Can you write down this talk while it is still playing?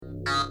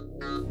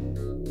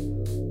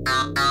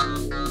Hey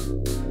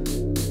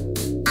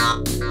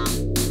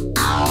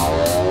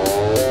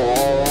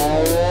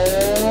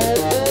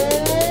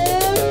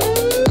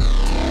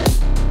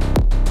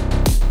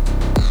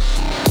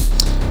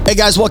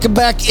guys, welcome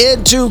back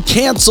into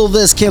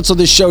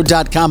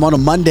CancelThisShow.com on a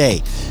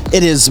Monday.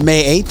 It is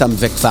May 8th. I'm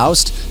Vic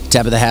Faust,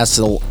 Tabitha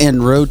Hassel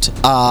en route.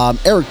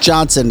 Eric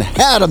Johnson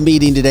had a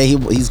meeting today.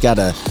 He's got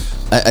a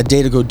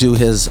day to go do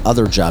his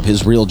other job,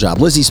 his real job.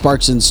 Lizzie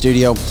Sparks in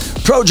studio.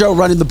 Pro Joe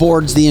running the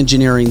boards, the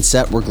engineering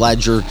set. We're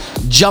glad you're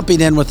jumping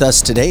in with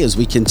us today as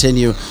we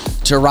continue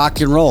to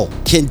rock and roll,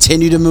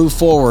 continue to move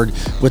forward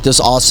with this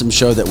awesome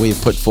show that we've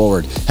put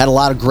forward. Had a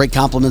lot of great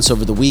compliments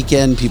over the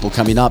weekend, people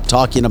coming up,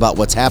 talking about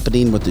what's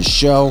happening with the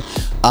show.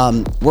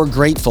 We're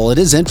grateful. It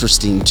is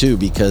interesting, too,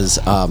 because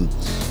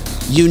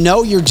you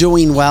know you're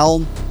doing well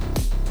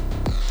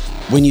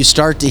when you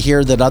start to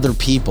hear that other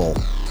people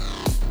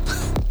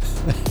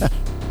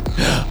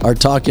are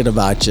talking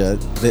about you.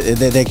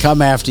 They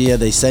come after you.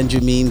 They send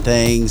you mean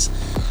things.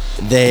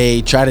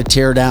 They try to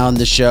tear down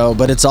the show,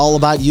 but it's all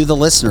about you, the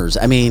listeners.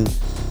 I mean,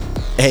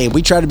 hey,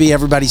 we try to be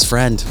everybody's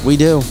friend. We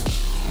do.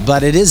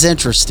 But it is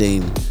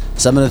interesting,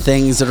 some of the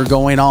things that are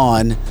going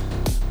on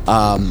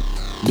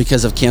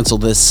because of Cancel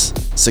This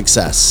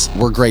success.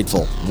 We're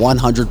grateful,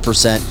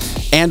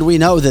 100%. And we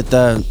know that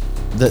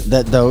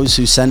that those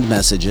who send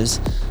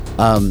messages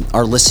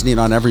are listening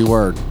on every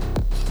word.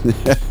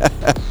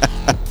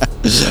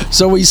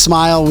 So we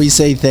smile, we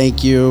say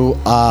thank you.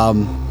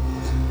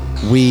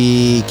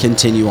 We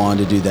continue on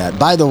to do that.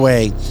 By the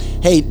way,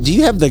 hey, do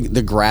you have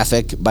the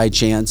graphic by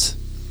chance?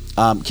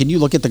 Can you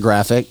look at the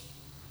graphic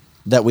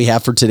that we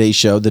have for today's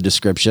show, the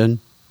description?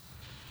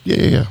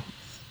 Yeah.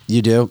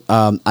 You do?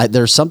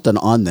 There's something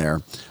on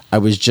there. I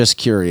was just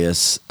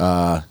curious.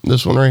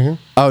 This one right here?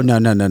 Oh, no.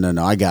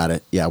 I got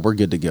it. Yeah, we're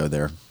good to go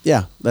there.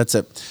 Yeah, that's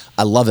it.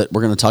 I love it.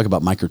 We're going to talk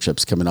about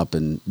microchips coming up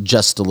in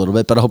just a little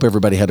bit, but I hope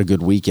everybody had a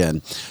good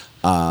weekend.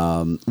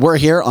 We're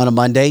here on a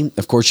Monday.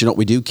 Of course, you know what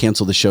we do,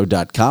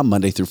 CancelThisShow.com,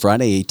 Monday through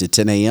Friday, 8 to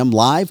 10 a.m.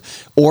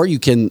 live. Or you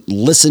can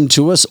listen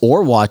to us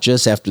or watch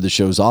us after the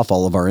show's off,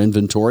 all of our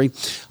inventory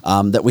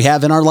that we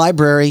have in our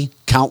library,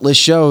 countless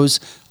shows.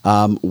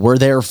 We're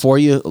there for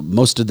you.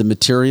 Most of the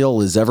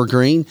material is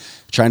evergreen,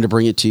 trying to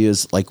bring it to you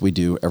like we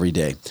do every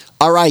day.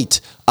 All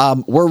right,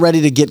 we're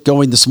ready to get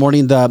going this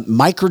morning. The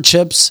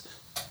microchips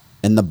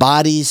and the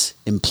bodies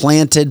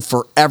implanted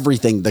for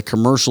everything. The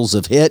commercials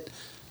have hit.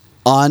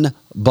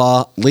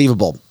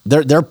 Unbelievable.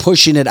 They're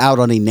pushing it out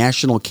on a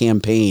national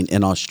campaign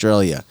in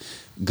Australia.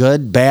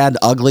 Good, bad,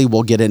 ugly.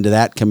 We'll get into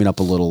that coming up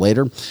a little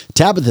later.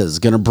 Tabitha is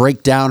going to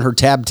break down her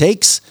tab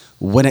takes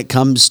when it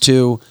comes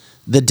to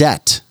the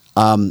debt.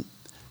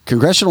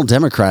 Congressional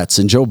Democrats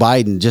and Joe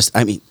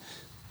Biden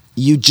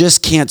you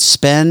just can't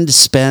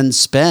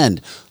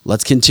spend.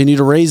 Let's continue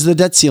to raise the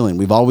debt ceiling.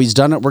 We've always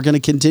done it. We're going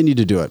to continue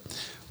to do it.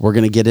 We're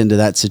going to get into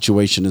that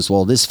situation as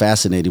well. It is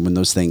fascinating when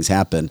those things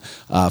happen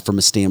from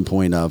a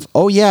standpoint of,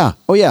 oh, yeah,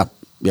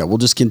 we'll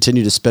just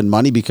continue to spend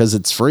money because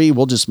it's free.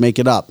 We'll just make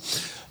it up.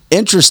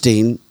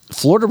 Interesting,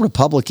 Florida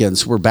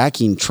Republicans who were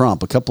backing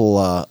Trump, a couple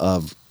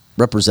of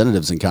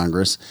representatives in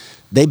Congress,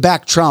 they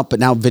backed Trump, but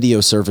now video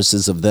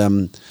surfaces of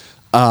them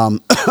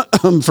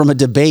from a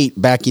debate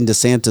backing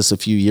DeSantis a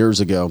few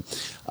years ago.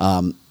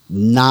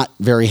 Not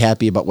very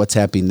happy about what's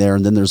happening there.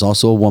 And then there's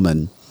also a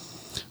woman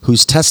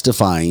who's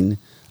testifying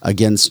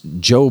against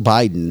Joe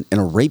Biden in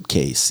a rape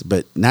case,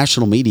 but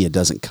national media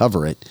doesn't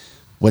cover it.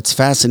 What's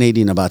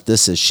fascinating about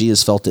this is she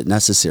has felt it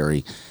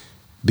necessary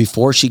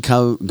before she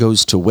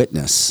goes to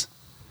witness,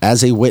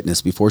 as a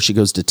witness, before she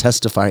goes to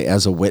testify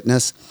as a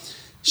witness,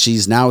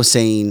 she's now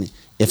saying,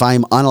 if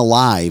I'm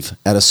unalive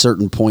at a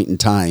certain point in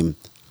time,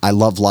 I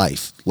love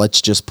life. Let's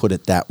just put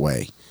it that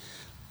way.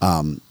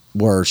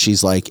 Where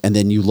she's like, and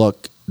then you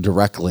look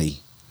directly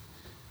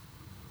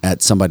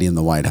at somebody in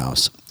the White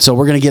House. So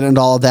we're going to get into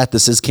all of that.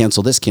 This is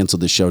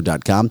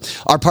CancelThisShow.com.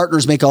 Our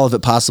partners make all of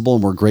it possible,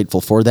 and we're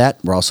grateful for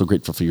that. We're also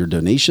grateful for your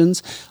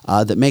donations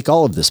that make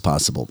all of this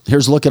possible.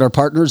 Here's a look at our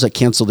partners at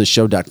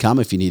CancelThisShow.com.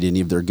 If you need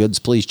any of their goods,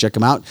 please check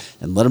them out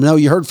and let them know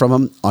you heard from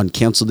them on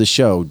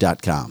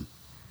CancelThisShow.com.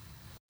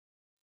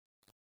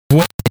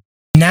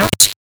 Now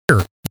it's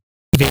here.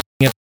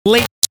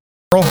 Late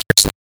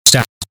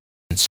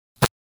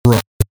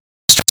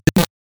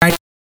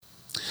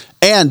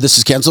and this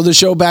is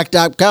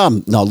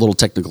CancelThisShowback.com. No, a little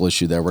technical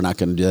issue there. We're not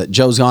going to do that.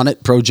 Joe's on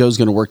it. Pro Joe's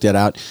going to work that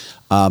out.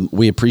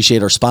 We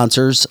appreciate our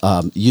sponsors.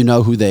 You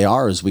know who they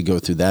are as we go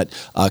through that.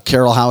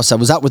 Carroll House. I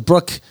was out with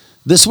Brooke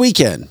this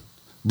weekend.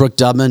 Brooke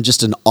Dubman,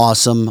 just an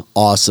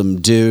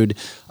awesome dude.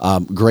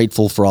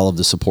 Grateful for all of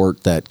the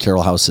support that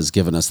Carroll House has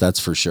given us,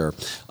 that's for sure.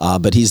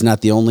 But he's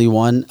not the only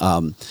one.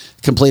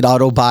 Complete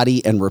Auto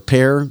Body and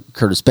Repair.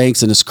 Curtis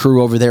Banks and his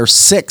crew over there.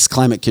 6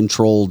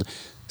 climate-controlled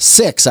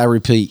 6, I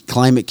repeat,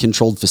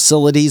 climate-controlled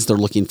facilities. They're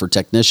looking for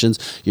technicians.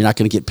 You're not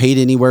going to get paid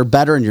anywhere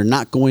better, and you're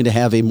not going to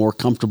have a more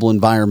comfortable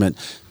environment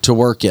to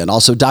work in.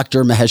 Also,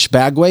 Dr. Mahesh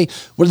Bagwe,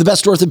 one of the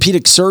best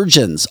orthopedic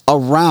surgeons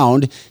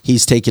around.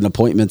 He's taking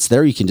appointments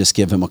there. You can just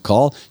give him a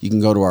call. You can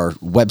go to our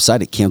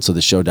website at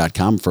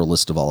canceltheshow.com for a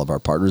list of all of our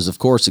partners. Of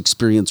course,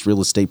 experienced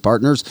real estate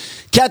partners.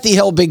 Kathy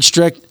Hill, Big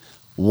Strict,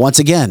 once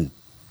again,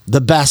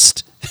 the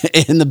best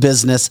in the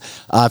business.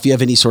 If you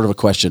have any sort of a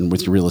question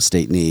with your real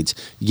estate needs,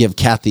 you give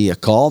Kathy a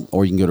call,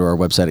 or you can go to our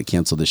website at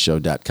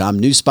canceltheshow.com.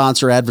 New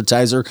sponsor,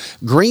 advertiser,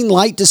 Green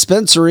Light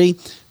Dispensary.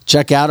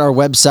 Check out our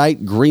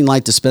website,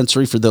 Greenlight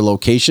Dispensary, for the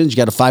locations. You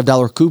got a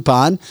 $5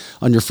 coupon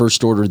on your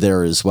first order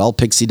there as well.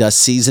 Pixie Dust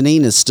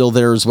Seasoning is still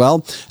there as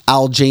well.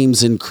 Al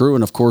James and crew,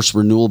 and of course,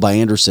 Renewal by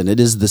Anderson. It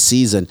is the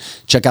season.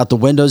 Check out the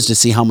windows to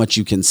see how much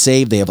you can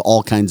save. They have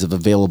all kinds of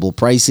available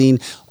pricing,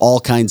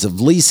 all kinds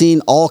of leasing,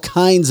 all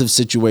kinds of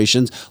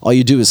situations. All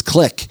you do is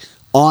click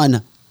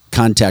on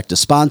contact a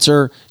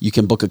sponsor. You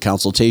can book a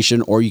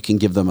consultation, or you can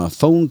give them a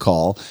phone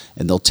call,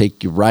 and they'll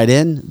take you right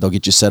in. They'll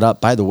get you set up.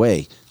 By the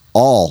way,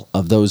 all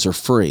of those are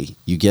free.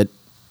 You get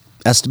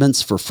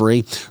estimates for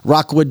free.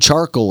 Rockwood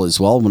Charcoal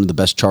as well, one of the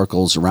best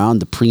charcoals around,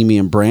 the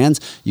premium brands.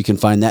 You can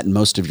find that in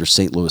most of your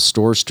St. Louis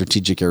stores.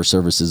 Strategic Air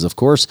Services, of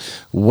course.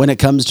 When it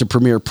comes to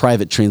premier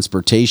private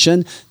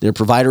transportation, they're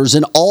providers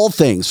in all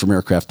things from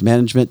aircraft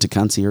management to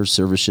concierge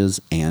services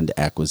and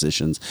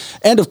acquisitions.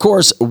 And, of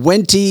course,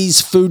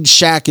 Wenty's Food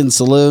Shack and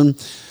Saloon.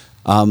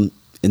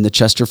 In the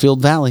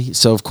Chesterfield Valley.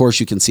 So, of course,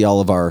 you can see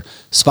all of our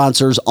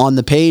sponsors on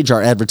the page,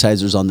 our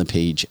advertisers on the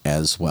page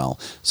as well.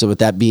 So, with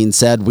that being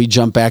said, we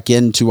jump back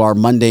into our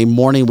Monday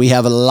morning. We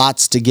have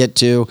lots to get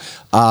to.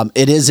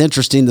 It is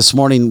interesting this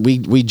morning.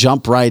 We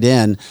jump right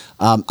in.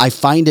 I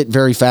find it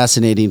very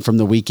fascinating from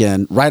the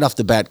weekend, right off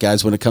the bat,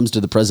 guys, when it comes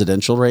to the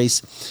presidential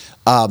race.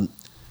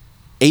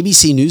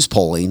 ABC News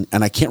polling,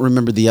 and I can't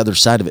remember the other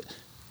side of it.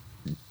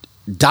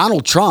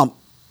 Donald Trump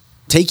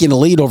taking a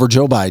lead over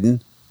Joe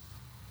Biden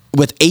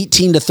with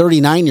 18 to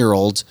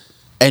 39-year-olds,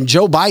 and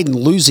Joe Biden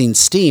losing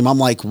steam. I'm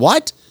like,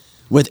 what?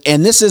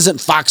 And this isn't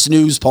Fox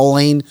News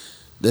polling.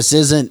 This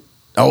isn't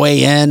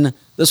OAN.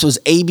 This was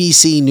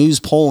ABC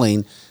News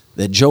polling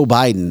that Joe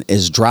Biden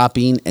is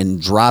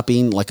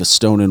dropping like a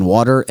stone in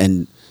water,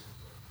 and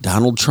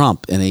Donald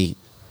Trump in a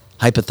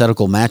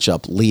hypothetical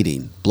matchup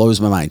leading. Blows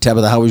my mind.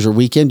 Tabitha, how was your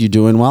weekend? You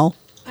doing well?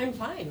 I'm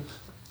fine.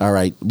 All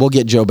right. We'll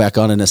get Joe back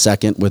on in a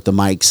second with the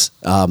mics.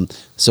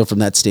 So from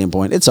that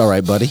standpoint, it's all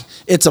right, buddy.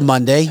 It's a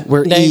Monday.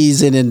 We're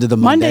easing into the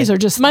Monday. Mondays are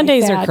just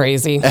Mondays like are that.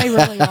 crazy. They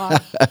really are.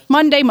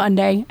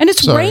 Monday. And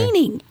it's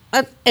raining.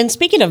 And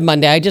speaking of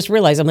Monday, I just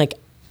realized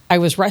I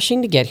was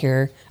rushing to get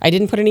here. I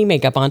didn't put any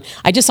makeup on.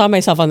 I just saw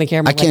myself on the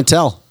camera. I can't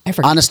tell. I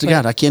forgot Honest to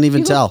God, I can't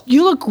even tell.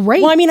 You look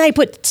great. Well, I mean, I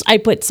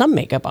put some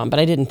makeup on, but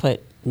I didn't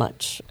put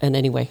much. And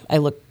anyway, I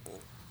look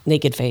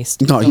naked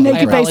faced. No,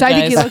 Naked face. I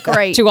think you look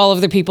great. To all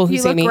of the people who You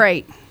see look me.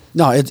 great.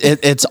 No,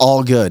 it's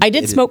all good. I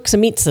did smoke some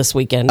meats this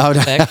weekend. Oh,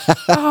 no. Vic. I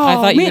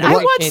thought Man, you'd I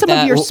want appreciate some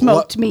that. of your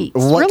smoked meats.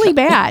 what Really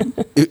bad.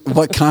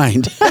 What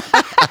kind?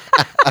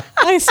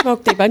 I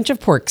smoked a bunch of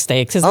pork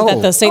steaks. Isn't Oh.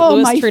 that the St. Oh,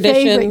 Louis my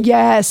tradition? favorite.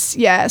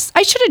 Yes.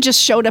 I should have just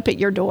showed up at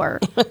your door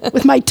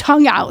with my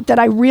tongue out that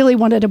I really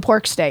wanted a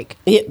pork steak.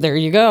 Yeah, there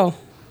you go.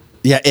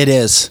 Yeah, it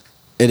is.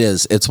 It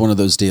is. It's one of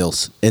those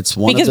deals. It's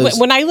one Because of those.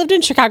 when I lived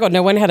in Chicago,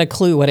 no one had a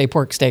clue what a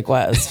pork steak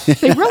was.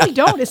 They really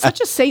don't. It's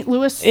such a St.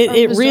 Louis It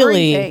Missouri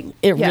really, thing.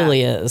 it Yeah.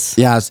 really is.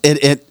 Yeah,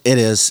 it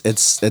is.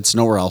 It's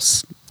nowhere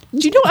else.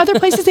 Do you know other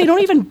places they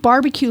don't even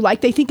barbecue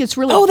like they think it's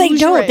really Oh, they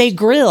don't. bourgeois. They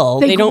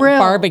grill. They don't grill.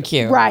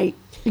 barbecue. Right.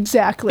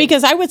 Exactly.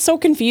 Because I was so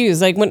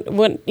confused. Like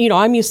when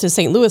I'm used to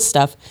St. Louis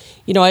stuff,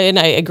 and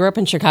I grew up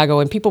in Chicago,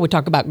 and people would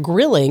talk about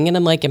grilling, and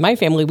I'm like, in my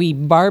family, we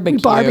barbecue.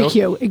 We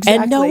barbecue,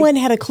 exactly. And no one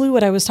had a clue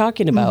what I was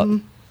talking about.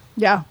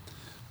 Yeah.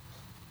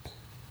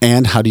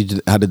 And how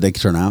did they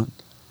turn out?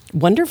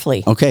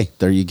 Wonderfully. Okay,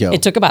 there you go.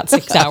 It took about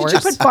 6 hours.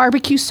 Did you put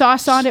barbecue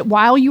sauce on it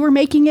while you were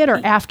making it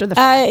or after the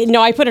fact?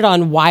 No, I put it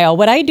on while.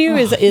 What I do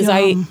is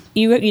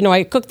yum.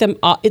 I cook them.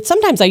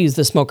 Sometimes I use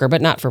the smoker,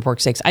 but not for pork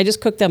steaks. I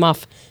just cook them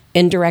off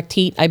indirect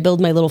heat. I build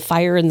my little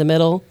fire in the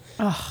middle.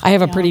 I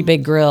have a pretty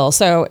big grill,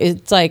 so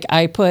it's like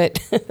I put.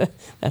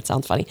 That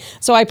sounds funny.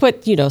 So I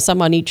put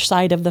some on each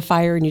side of the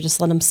fire, and you just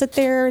let them sit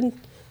there and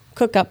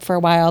cook up for a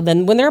while.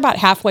 Then when they're about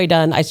halfway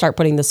done, I start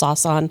putting the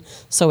sauce on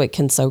so it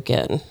can soak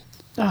in.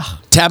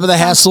 Tabitha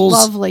Hassel's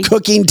lovely.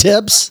 cooking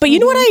tips. But you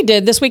know what I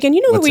did this weekend?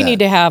 You know what What's we that? need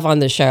to have on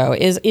the show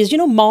is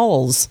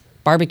Mall's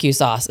barbecue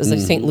sauce is a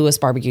St. Louis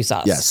barbecue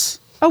sauce. Yes.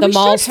 Oh, The we should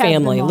Malls have them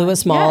family, on.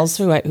 Lewis Malls,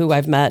 Yes. who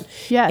I've met.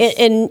 Yes.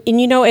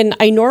 And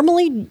I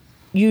normally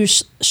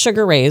use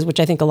Sugar Rays, which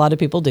I think a lot of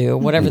people do,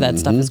 whatever that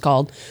stuff is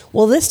called.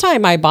 Well, this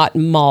time I bought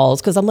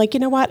Malls because I'm like, you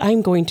know what?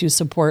 I'm going to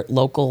support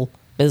local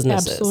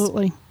businesses.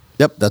 Absolutely.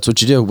 Yep, that's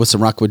what you do with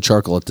some Rockwood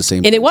charcoal at the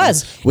same time. And it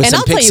was. With And some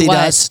I'll tell you pixie what.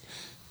 dust.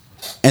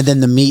 And then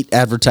the meat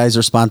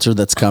advertiser sponsor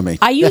that's coming.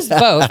 I used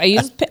both.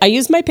 I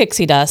used my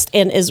pixie dust,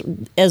 and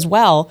as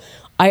well,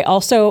 I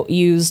also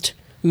used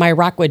my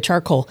Rockwood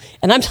charcoal.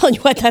 And I'm telling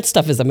you what, that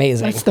stuff is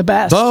amazing. That's the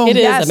best. Boom. It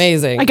is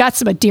amazing. I got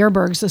some at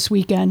Deerberg's this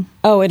weekend.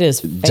 Oh, it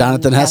is.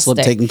 Jonathan Heslop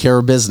fantastic. taking care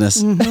of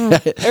business.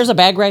 There's a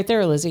bag right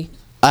there, Lizzie.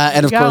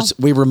 And of go. course,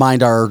 we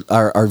remind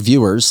our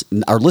viewers,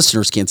 our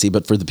listeners can't see,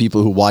 but for the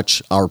people who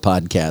watch our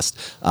podcast,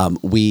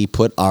 we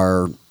put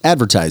our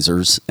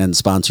advertisers and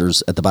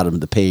sponsors at the bottom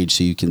of the page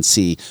so you can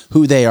see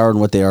who they are and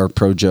what they are.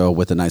 Pro Joe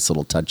with a nice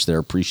little touch there.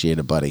 Appreciate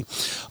it, buddy.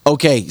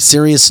 Okay,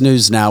 serious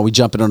news now. We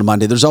jump in on a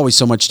Monday. There's always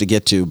so much to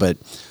get to, but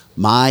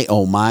my,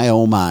 oh my,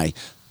 oh my.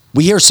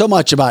 We hear so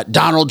much about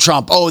Donald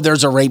Trump. Oh,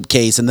 there's a rape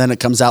case. And then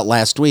it comes out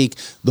last week.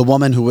 The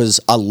woman who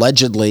was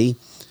allegedly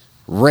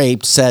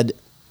raped said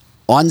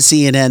on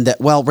CNN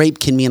that, well, rape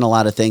can mean a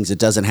lot of things. It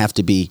doesn't have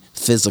to be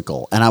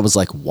physical. And I was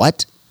like,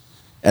 what?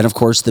 And of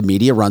course, the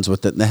media runs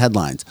with it in the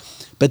headlines.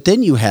 But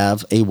then you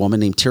have a woman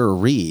named Tara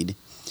Reid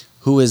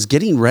who is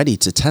getting ready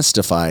to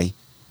testify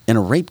in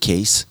a rape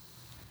case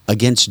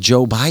against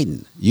Joe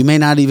Biden. You may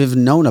not have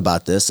even known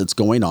about this. It's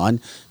going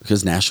on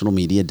because national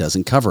media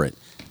doesn't cover it.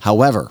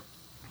 However,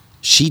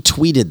 she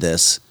tweeted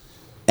this,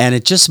 and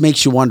it just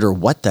makes you wonder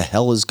what the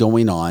hell is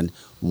going on.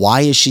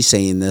 Why is she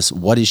saying this?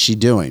 What is she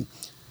doing?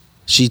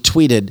 She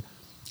tweeted,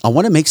 I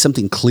want to make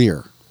something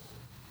clear.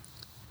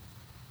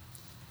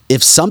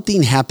 If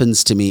something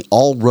happens to me,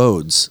 all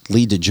roads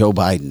lead to Joe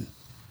Biden.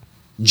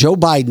 Joe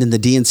Biden and the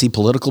DNC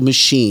political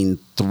machine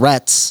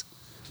threats,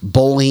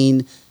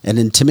 bullying, and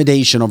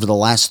intimidation over the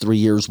last 3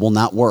 years will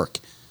not work.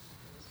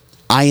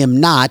 I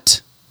am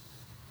not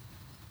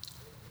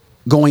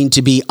going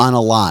to be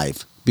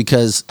unalive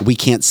because we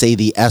can't say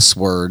the S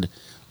word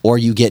or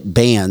you get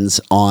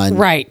bans on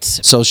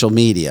social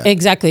media.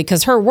 Exactly,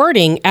 because her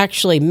wording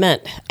actually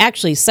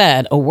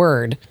said a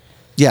word.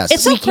 Yes.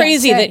 It's so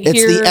crazy that it's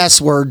here, the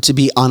S word to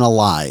be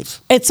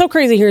unalive. It's so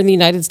crazy here in the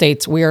United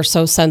States, we are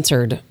so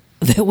censored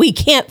that we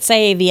can't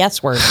say the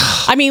S word.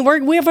 I mean,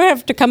 we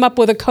have to come up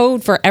with a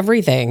code for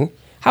everything.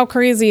 How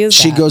crazy is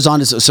that? She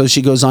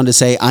goes on to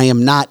say, I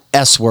am not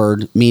S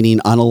word, meaning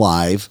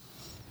unalive.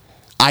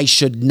 I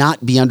should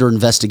not be under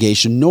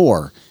investigation,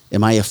 nor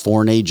am I a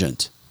foreign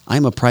agent.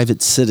 I'm a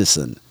private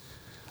citizen.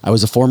 I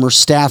was a former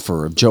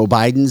staffer of Joe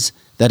Biden's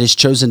that has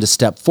chosen to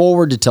step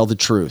forward to tell the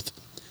truth.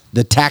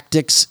 The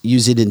tactics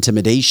using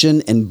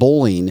intimidation and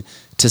bullying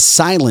to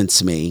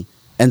silence me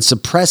and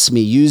suppress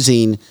me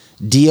using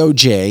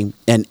DOJ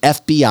and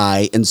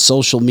FBI and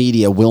social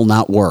media will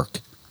not work.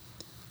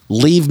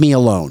 Leave me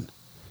alone.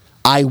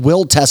 I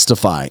will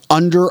testify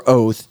under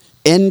oath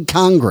in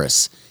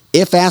Congress,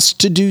 if asked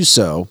to do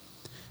so,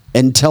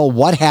 and tell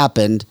what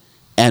happened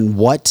and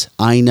what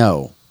I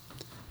know.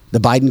 The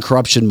Biden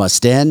corruption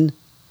must end,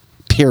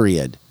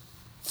 period.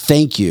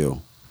 Thank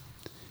you.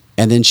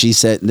 And then she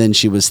said,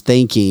 she was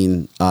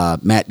thanking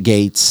Matt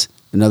Gaetz,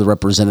 another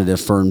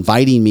representative, for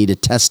inviting me to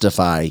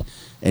testify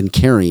and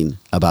caring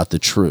about the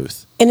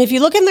truth. And if you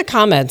look in the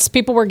comments,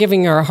 people were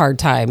giving her a hard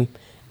time.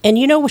 And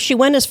she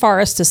went as far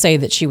as to say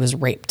that she was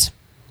raped.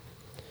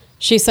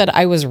 She said,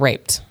 I was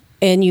raped.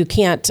 And you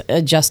can't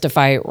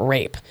justify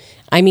rape.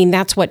 I mean,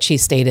 that's what she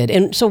stated.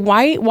 And so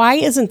why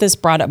isn't this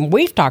brought up?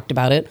 We've talked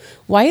about it.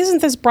 Why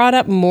isn't this brought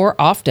up more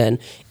often?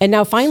 And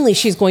now finally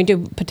she's going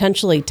to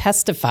potentially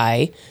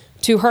testify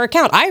to her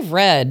account. I've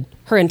read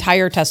her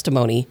entire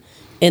testimony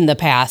in the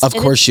past. Of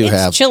course you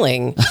have. It's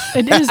chilling.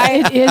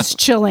 It is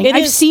chilling.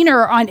 I've seen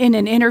her in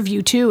an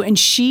interview too, and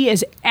she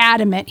is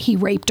adamant he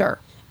raped her.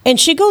 And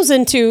she goes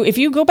into, if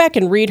you go back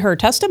and read her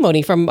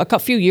testimony from a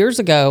few years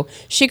ago,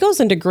 she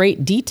goes into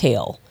great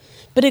detail.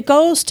 But it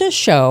goes to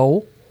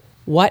show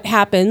what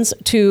happens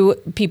to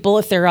people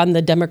if they're on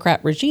the Democrat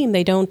regime.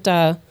 They don't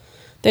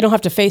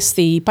have to face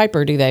the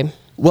piper, do they?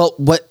 Well,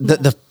 what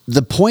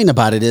the point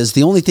about it is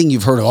the only thing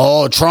you've heard,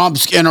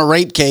 Trump's in a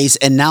rape case,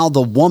 and now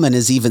the woman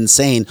is even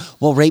saying,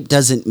 well, rape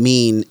doesn't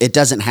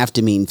have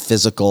to mean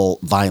physical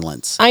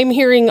violence. I'm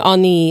hearing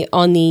on the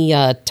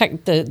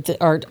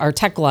our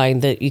tech line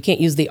that you can't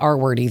use the R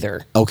word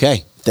either.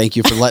 Okay. Thank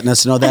you for letting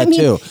us know that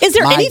too. Is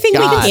there anything we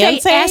can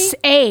say?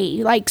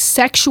 SA, like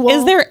sexual.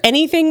 Is there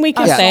anything we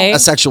can say? A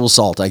sexual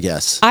assault, I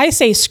guess. I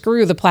say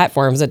screw the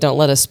platforms that don't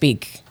let us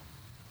speak.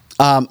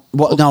 Well,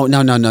 no.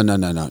 I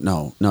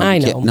know.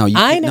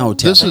 I know.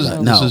 This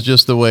is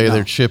just the way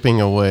they're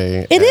chipping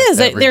away. It is.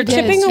 They're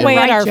chipping away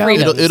at our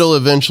freedom. It'll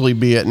eventually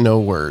be at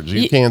no words.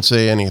 You can't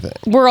say anything.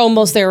 We're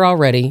almost there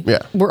already.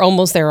 Yeah. We're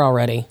almost there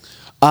already.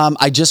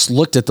 I just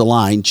looked at the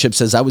line. Chip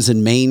says, I was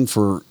in Maine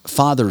for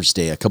Father's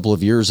Day a couple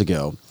of years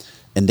ago,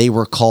 and they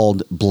were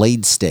called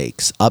blade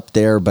steaks up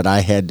there, but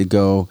I had to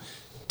go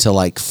to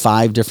like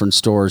 5 different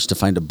stores to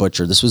find a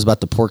butcher. This was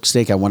about the pork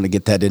steak. I wanted to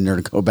get that in there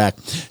and go back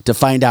to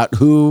find out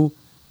who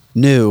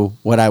knew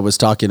what I was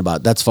talking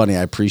about. That's funny.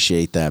 I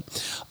appreciate that.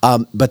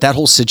 But that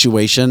whole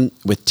situation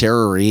with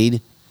Tara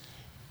Reid,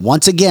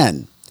 once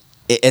again,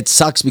 it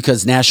sucks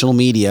because national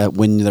media,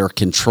 when they're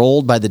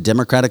controlled by the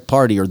Democratic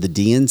Party or the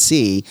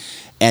DNC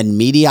and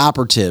media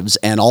operatives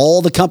and all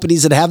the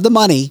companies that have the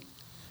money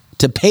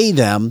to pay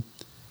them,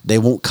 they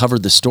won't cover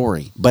the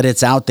story. But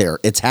it's out there.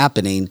 It's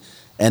happening.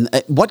 And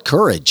what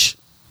courage,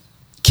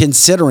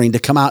 considering to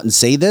come out and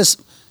say this.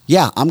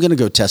 yeah, I'm going to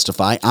go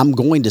testify. I'm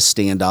going to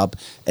stand up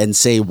and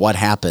say what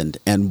happened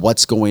and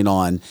what's going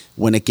on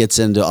when it gets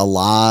into a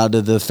lot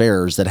of the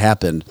affairs that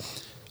happened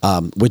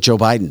with Joe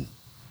Biden.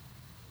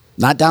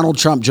 Not Donald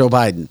Trump, Joe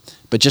Biden.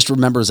 But just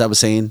remember, as I was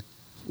saying,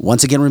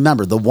 once again,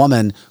 remember the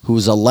woman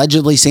who's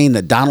allegedly saying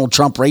that Donald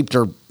Trump raped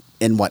her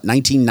in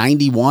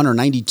 1991 or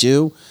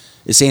 92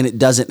 is saying it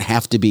doesn't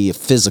have to be a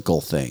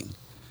physical thing.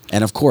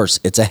 And of course,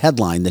 it's a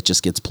headline that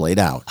just gets played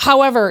out.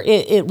 However,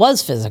 it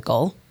was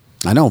physical.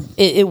 I know.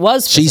 It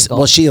was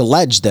physical. She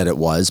alleged that it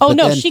was. Oh,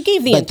 no, she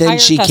gave the entire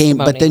testimony.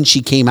 But then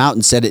she came out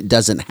and said it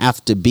doesn't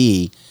have to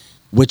be,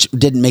 which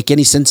didn't make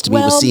any sense to me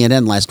with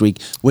CNN last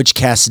week, which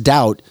cast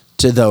doubt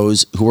to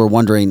those who were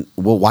wondering,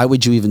 well, why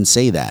would you even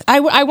say that?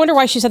 I wonder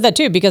why she said that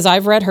too, because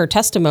I've read her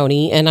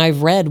testimony and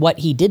I've read what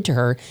he did to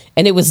her,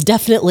 and it was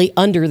definitely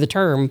under the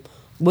term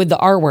with the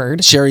R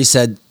word. Sherry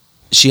said,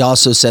 she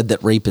also said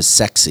that rape is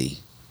sexy.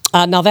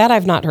 Now that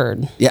I've not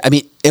heard. Yeah, I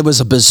mean, it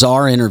was a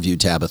bizarre interview,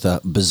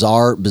 Tabitha.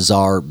 Bizarre.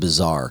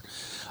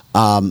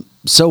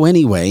 So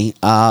anyway,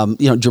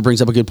 Joe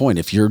brings up a good point.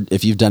 If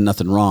you've done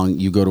nothing wrong,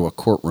 you go to a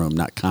courtroom,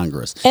 not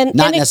Congress.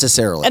 Not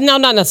necessarily. No,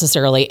 not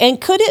necessarily. And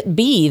could it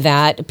be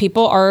that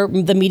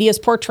the media is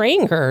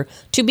portraying her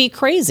to be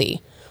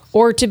crazy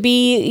or to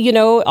be,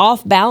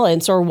 off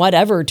balance or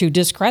whatever to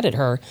discredit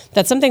her?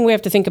 That's something we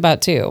have to think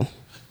about too.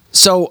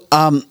 So,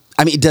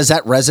 does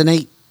that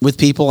resonate with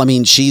people? I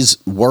mean,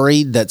 she's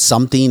worried that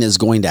something is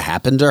going to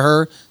happen to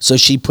her, so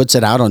she puts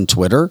it out on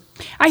Twitter.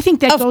 I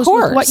think that goes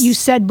with what you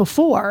said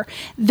before,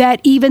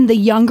 that even the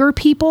younger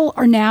people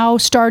are now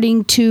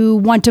starting to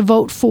want to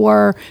vote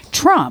for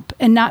Trump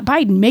and not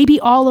Biden. Maybe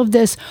all of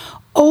this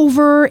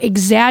over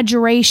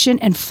exaggeration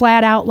and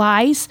flat out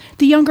lies,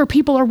 the younger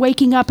people are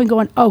waking up and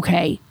going,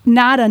 okay,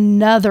 not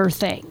another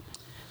thing.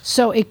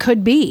 So it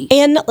could be.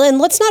 And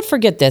let's not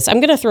forget this.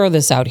 I'm going to throw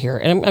this out here,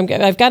 and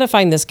I've got to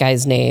find this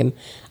guy's name.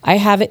 I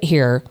have it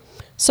here.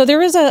 So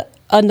there is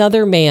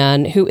another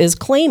man who is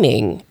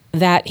claiming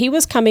that he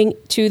was coming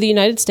to the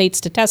United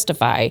States to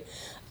testify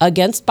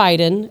against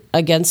Biden,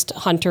 against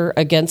Hunter,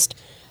 against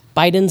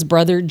Biden's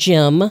brother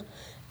Jim,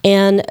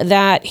 and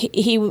that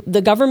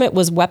the government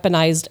was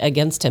weaponized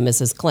against him is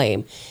his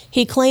claim.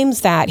 He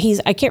claims that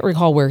I can't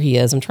recall where he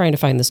is. I'm trying to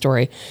find the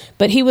story.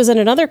 But he was in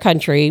another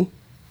country,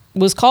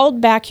 was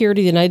called back here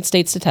to the United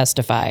States to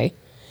testify,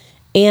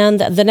 and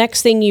the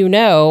next thing you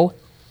know,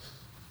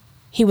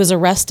 he was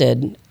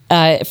arrested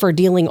for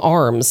dealing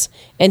arms.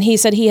 And he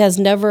said he has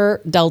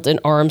never dealt in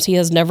arms. He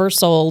has never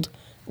sold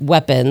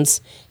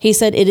weapons. He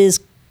said it is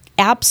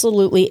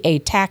absolutely a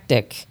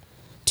tactic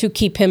to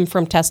keep him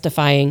from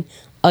testifying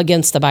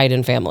against the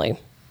Biden family.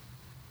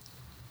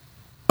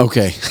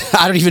 Okay.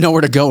 I don't even know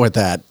where to go with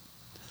that.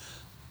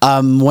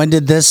 When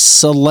did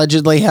this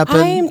allegedly happen?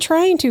 I am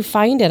trying to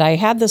find it. I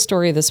had the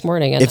story this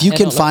morning. And if you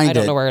can find it, I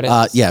don't know where it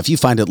is. If you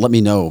find it, let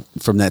me know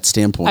from that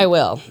standpoint. I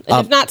will.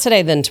 And if not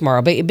today, then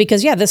tomorrow. But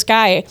because, this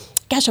guy,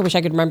 gosh, I wish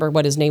I could remember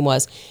what his name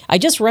was. I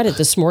just read it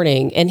this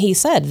morning, and he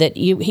said that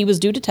he was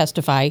due to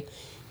testify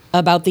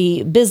about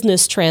the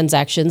business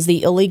transactions,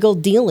 the illegal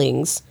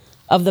dealings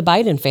of the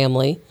Biden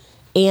family.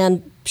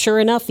 And sure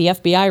enough, the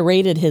FBI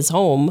raided his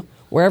home,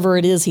 wherever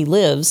it is he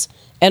lives,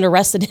 and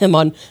arrested him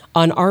on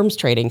arms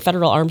trading,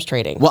 federal arms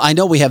trading. Well, I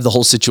know we have the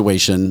whole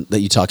situation that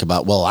you talk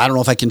about. Well, I don't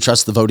know if I can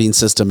trust the voting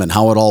system and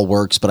how it all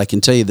works, but I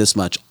can tell you this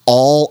much.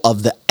 All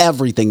of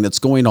everything that's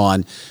going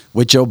on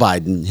with Joe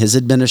Biden, his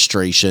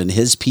administration,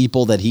 his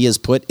people that he has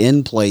put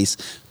in place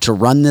to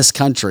run this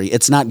country,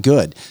 it's not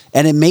good.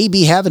 And it may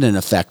be having an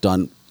effect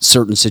on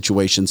certain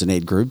situations and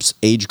age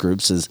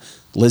groups, as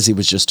Lizzie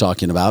was just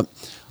talking about.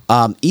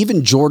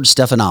 Even George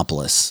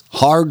Stephanopoulos,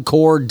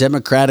 hardcore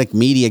Democratic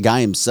media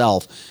guy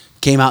himself,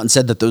 came out and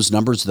said that those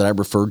numbers that I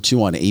referred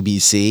to on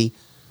ABC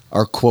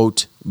are,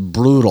 quote,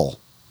 brutal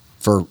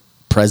for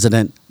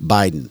President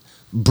Biden.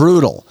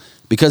 Brutal.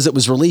 Because it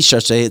was released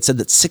yesterday, it said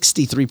that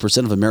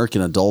 63% of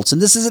American adults,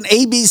 and this is an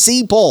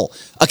ABC poll,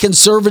 a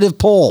conservative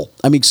poll,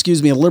 a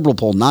liberal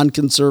poll,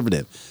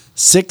 non-conservative.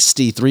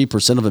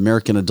 63% of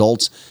American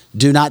adults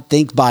do not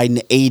think Biden,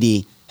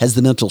 80, has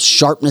the mental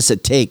sharpness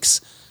it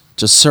takes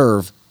to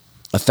serve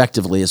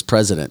effectively as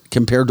president,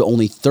 compared to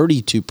only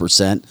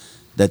 32%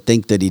 that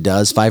think that he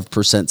does.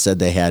 5% said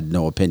they had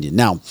no opinion.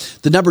 Now,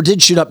 the number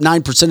did shoot up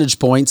 9 percentage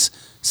points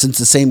since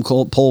the same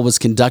poll was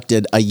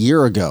conducted a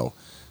year ago.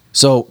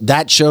 So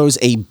that shows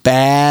a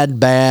bad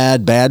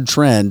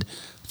trend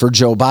for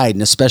Joe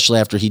Biden, especially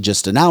after he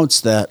just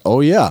announced that,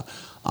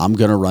 I'm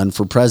going to run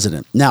for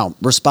president. Now,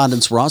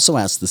 respondents were also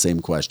asked the same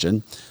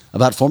question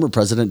about former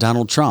President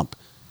Donald Trump.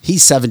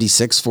 He's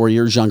 76, 4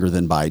 years younger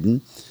than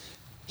Biden.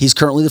 He's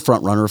currently the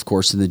front runner, of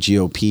course, in the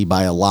GOP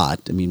by a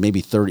lot.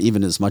 Maybe 30,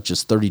 even as much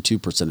as 32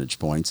 percentage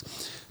points.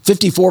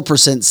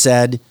 54%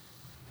 said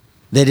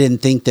they didn't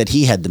think that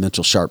he had the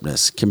mental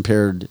sharpness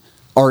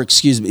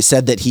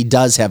said that he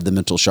does have the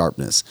mental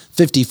sharpness.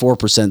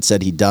 54%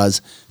 said he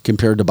does,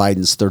 compared to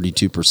Biden's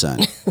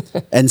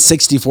 32%. And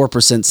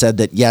 64% said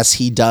that, yes,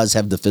 he does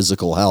have the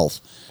physical health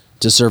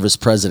to serve as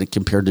president,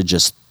 compared to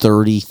just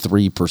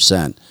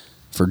 33%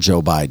 for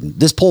Joe Biden.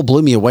 This poll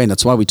blew me away, and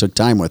that's why we took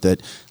time with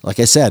it. Like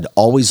I said,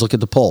 always look at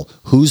the poll.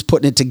 Who's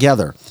putting it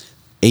together?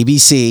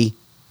 ABC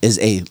is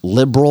a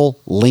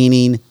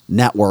liberal-leaning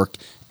network,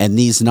 and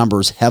these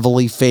numbers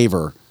heavily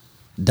favor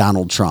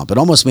Donald Trump. It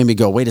almost made me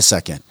go, wait a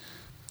second.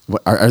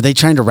 Are they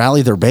trying to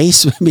rally their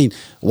base? I mean,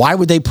 why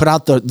would they put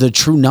out the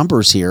true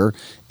numbers here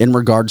in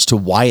regards to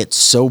why it's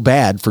so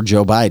bad for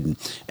Joe Biden?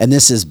 And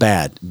this is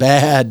bad.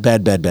 Bad.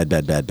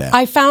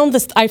 I found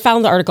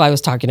the article I was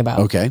talking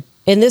about. Okay.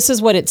 And this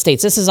is what it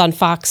states. This is on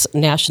Fox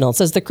National. It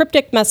says the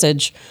cryptic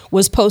message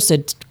was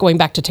posted, going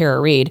back to Tara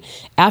Reid,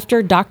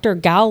 after Dr.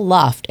 Gal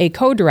Luft, a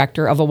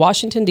co-director of a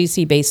Washington,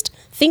 D.C. based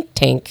think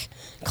tank,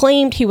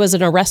 claimed he was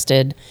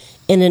arrested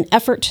in an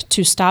effort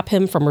to stop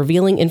him from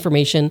revealing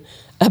information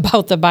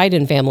about the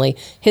Biden family.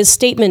 His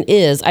statement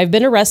is, I've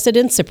been arrested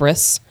in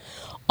Cyprus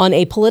on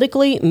a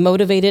politically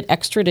motivated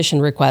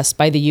extradition request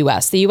by the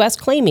U.S. The U.S.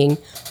 claiming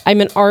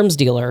I'm an arms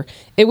dealer.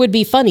 It would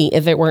be funny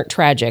if it weren't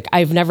tragic.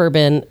 I've never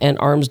been an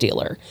arms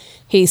dealer.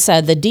 He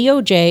said the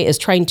DOJ is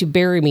trying to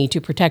bury me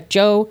to protect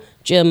Joe,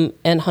 Jim,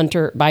 and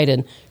Hunter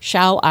Biden.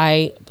 Shall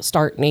I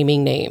start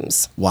naming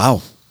names?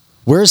 Wow.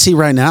 Where is he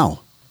right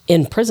now?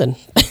 In prison.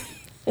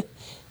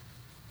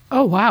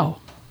 Oh, wow.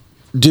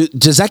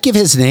 Does that give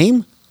his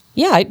name?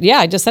 Yeah,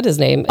 I just said his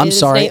name. I'm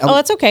sorry. Oh,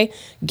 that's okay.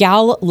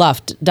 Gal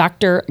Luft,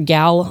 Dr.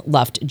 Gal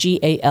Luft,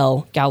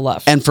 Gal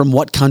Luft. And from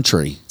what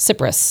country?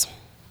 Cyprus.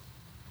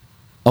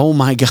 Oh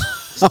my God.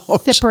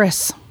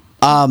 Cyprus.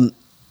 Wow.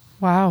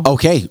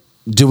 Okay.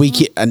 Do we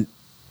and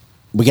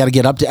we got to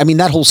get up to? I mean,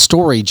 that whole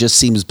story just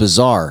seems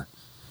bizarre.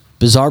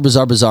 Bizarre.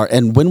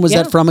 And when was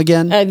that from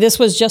again? This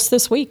was just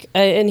this week,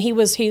 and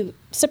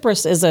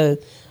Cyprus is a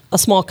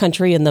small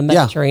country in the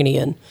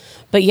Mediterranean.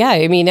 But yeah,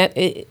 I mean,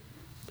 it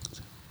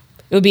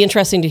would be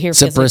interesting to hear if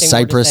Cyprus,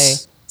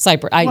 Cyprus. You're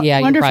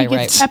probably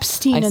right.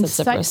 Epstein and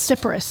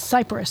Cyprus.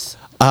 Cyprus.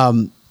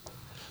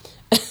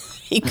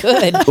 He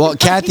could. Well,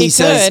 Kathy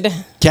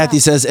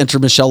says enter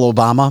Michelle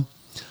Obama.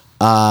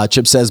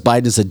 Chip says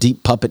Biden is a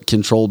deep puppet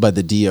controlled by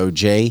the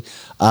DOJ.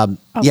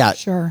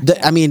 Sure.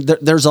 I mean,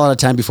 there's a lot of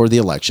time before the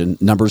election.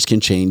 Numbers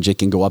can change. It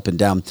can go up and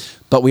down.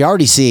 But we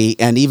already see,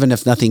 and even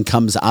if nothing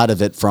comes out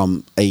of it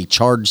from a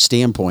charge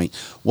standpoint,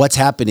 what's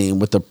happening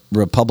with the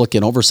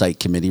Republican Oversight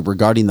Committee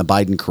regarding the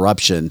Biden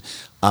corruption,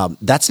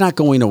 that's not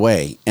going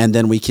away. And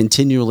then we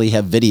continually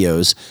have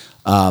videos,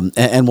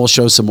 and we'll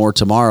show some more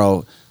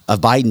tomorrow, of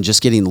Biden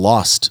just getting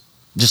lost.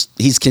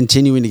 He's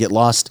continuing to get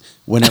lost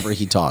whenever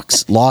he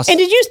talks. Lost. And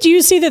do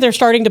you see that they're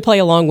starting to play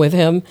along with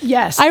him?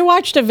 Yes. I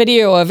watched a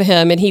video of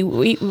him, and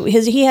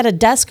he had a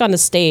desk on a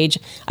stage.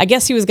 I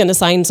guess he was going to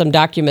sign some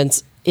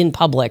documents in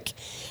public.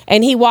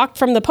 And he walked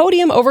from the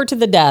podium over to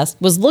the desk,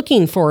 was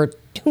looking for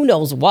who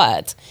knows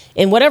what.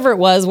 And whatever it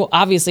was,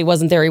 obviously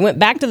wasn't there. He went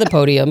back to the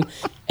podium.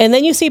 And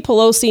then you see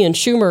Pelosi and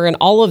Schumer and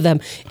all of them.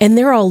 And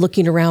they're all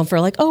looking around for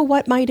like, oh,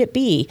 what might it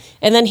be?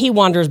 And then he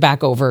wanders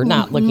back over,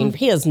 not looking.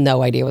 He has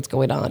no idea what's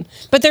going on.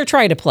 But they're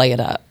trying to play it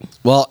up.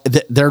 Well,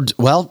 they're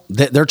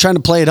trying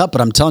to play it up.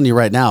 But I'm telling you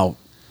right now,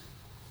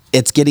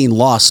 it's getting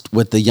lost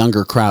with the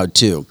younger crowd,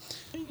 too.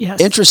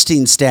 Yes.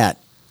 Interesting stat.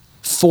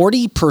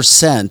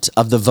 40%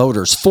 of the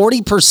voters,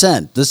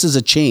 40%, this is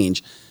a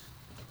change,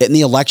 in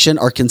the election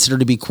are considered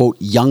to be, quote,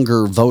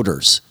 younger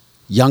voters.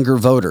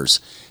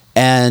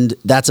 And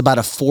that's about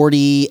a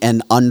 40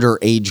 and under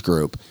age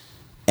group.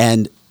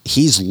 And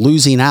he's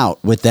losing out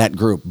with that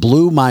group.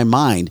 Blew my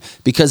mind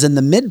because in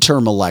the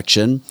midterm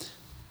election,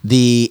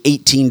 the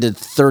 18 to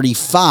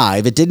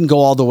 35, it didn't go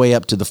all the way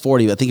up to the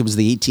 40. I think it was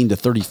the 18 to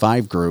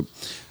 35 group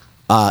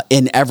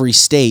in every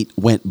state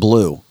went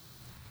blue.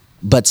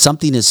 But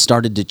something has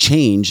started to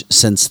change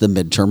since the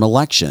midterm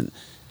election.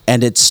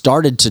 And it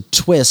started to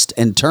twist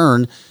and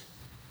turn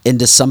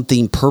into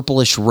something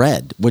purplish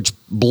red, which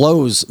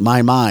blows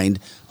my mind,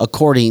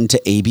 according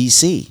to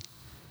ABC.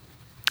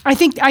 I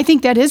think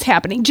that is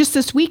happening. Just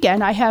this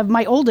weekend, I have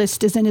my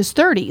oldest is in his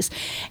 30s,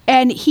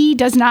 and he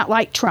does not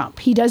like Trump.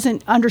 He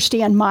doesn't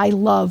understand my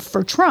love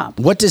for Trump.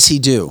 What does he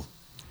do?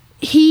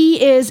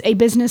 He is a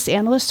business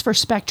analyst for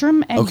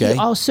Spectrum, and Okay. he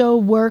also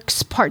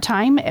works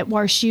part-time at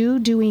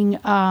WashU doing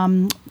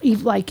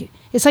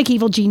it's like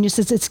Evil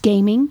Geniuses. It's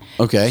gaming.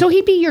 Okay. So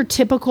he'd be your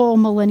typical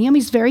millennium.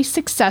 He's very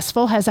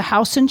successful, has a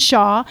house in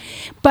Shaw,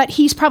 but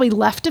he's probably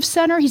left of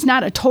center. He's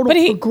not a total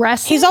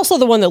progressive. He's also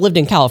the one that lived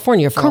in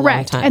California for a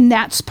long time. And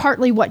that's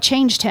partly what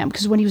changed him,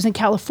 because when he was in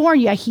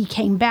California, he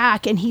came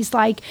back and he's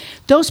like,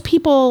 those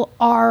people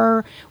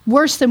are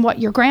worse than what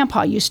your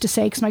grandpa used to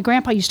say, because my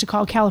grandpa used to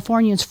call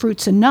Californians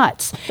fruits and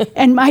nuts.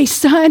 And my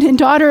son and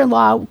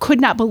daughter-in-law could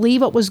not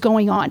believe what was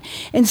going on.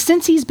 And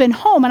since he's been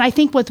home, and I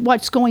think with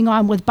what's going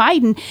on with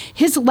Biden,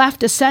 his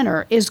left of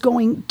center is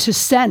going to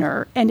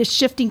center and it's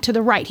shifting to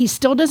the right. He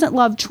still doesn't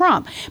love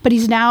Trump, but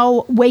he's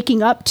now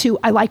waking up to,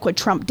 I like what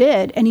Trump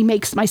did. And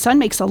my son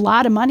makes a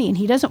lot of money and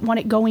he doesn't want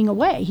it going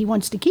away. He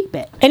wants to keep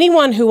it.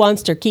 Anyone who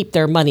wants to keep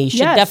their money should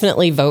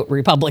definitely vote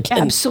Republican.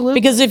 Absolutely.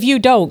 Because if you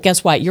don't,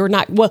 guess what? You're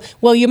not,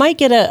 well, you might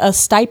get a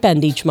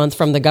stipend each month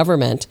from the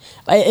government.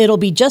 It'll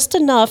be just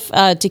enough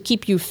to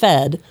keep you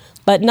fed,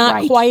 but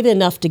not quite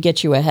enough to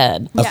get you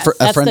ahead. That's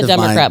the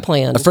Democrat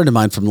plan. A friend of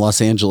mine from the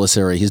Los Angeles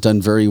area, he's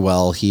done very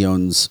well. He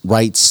owns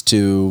rights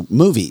to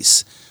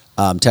movies.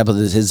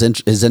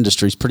 His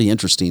industry is pretty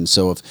interesting.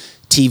 So if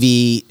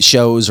TV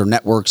shows or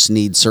networks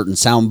need certain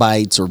sound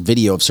bites or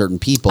video of certain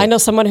people, I know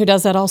someone who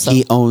does that also.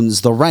 He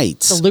owns the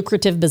rights. It's a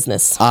lucrative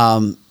business.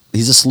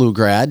 He's a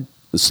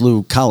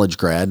SLU college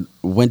grad,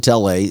 went to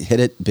LA, hit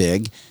it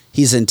big.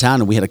 He's in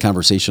town, and we had a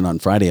conversation on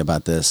Friday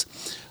about this.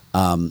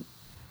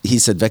 He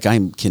said, Vic,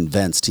 I'm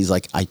convinced. He's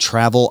like, I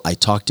travel, I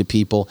talk to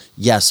people.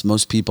 Yes,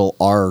 most people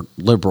are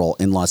liberal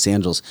in Los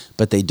Angeles,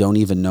 but they don't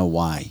even know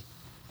why.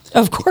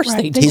 Of course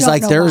they do. He's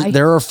like,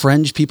 there are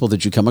fringe people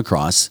that you come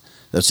across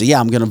that say, yeah,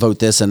 I'm going to vote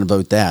this and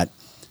vote that.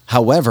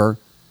 However,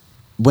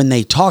 when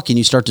they talk and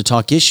you start to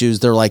talk issues,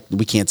 they're like,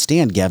 we can't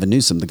stand Gavin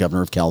Newsom, the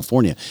governor of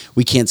California.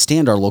 We can't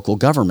stand our local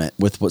government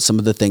with some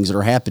of the things that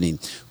are happening.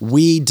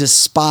 We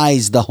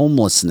despise the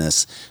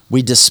homelessness.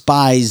 We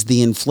despise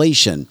the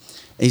inflation.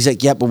 And he's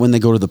like, yeah, but when they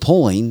go to the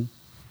polling,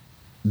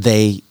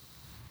 they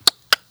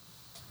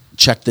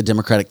check the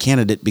Democratic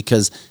candidate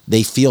because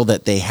they feel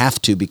that they have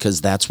to,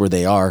 because that's where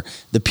they are.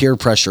 The peer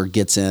pressure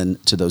gets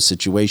into those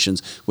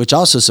situations, which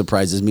also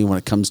surprises me when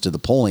it comes to the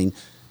polling.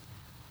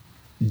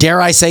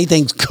 Dare I say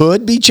things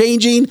could be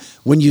changing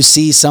when you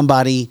see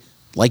somebody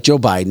like Joe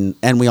Biden,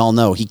 and we all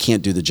know he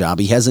can't do the job.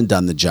 He hasn't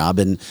done the job.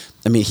 And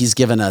I mean, he's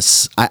given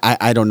us,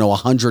 I don't know,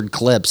 100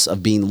 clips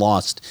of being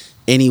lost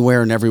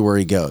anywhere and everywhere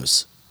he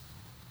goes.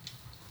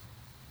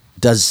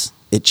 Does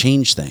it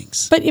change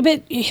things? But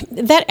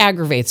that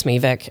aggravates me,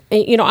 Vic.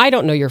 You know, I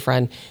don't know your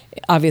friend,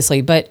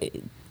 obviously, but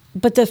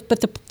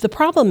the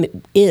problem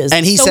is,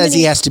 and he says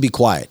he has to be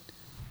quiet.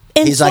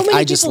 And he's like,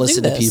 I just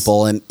listen to this.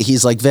 people, and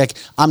he's like, Vic,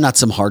 I'm not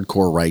some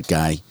hardcore right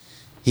guy.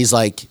 He's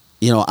like,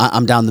 you know,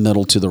 I'm down the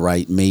middle to the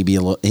right, maybe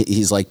a little.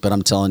 He's like, but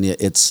I'm telling you,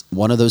 it's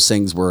one of those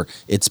things where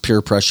it's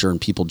peer pressure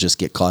and people just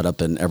get caught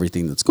up in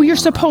everything that's going on. Well, you're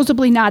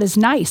supposedly not as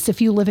nice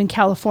if you live in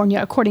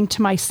California, according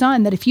to my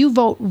son, that if you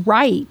vote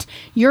right,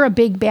 you're a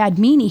big bad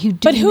meanie who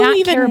do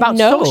not care about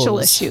social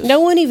issues. No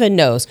one even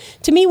knows.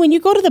 To me, when you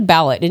go to the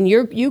ballot and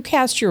you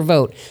cast your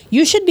vote,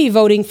 you should be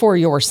voting for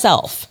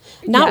yourself.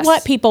 Not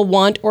what people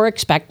want or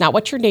expect, not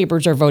what your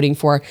neighbors are voting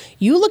for.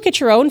 You look at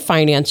your own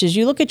finances,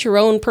 you look at your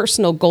own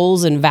personal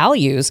goals and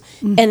values,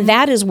 and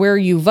that is where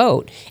you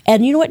vote.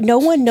 And you know what? No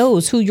one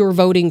knows who you're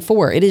voting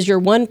for. It is your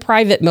one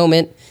private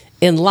moment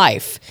in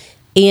life.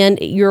 And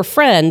your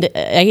friend,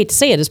 I hate to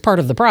say it, is part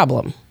of the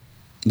problem.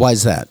 Why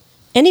is that?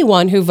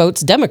 Anyone who votes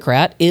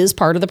Democrat is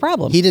part of the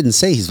problem. He didn't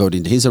say he's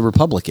voting. He's a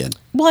Republican.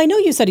 Well, I know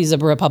you said he's a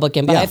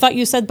Republican, but I thought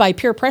you said by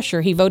peer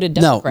pressure he voted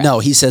Democrat. No,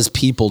 he says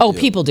people do. Oh,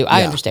 people do.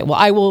 I understand. Well,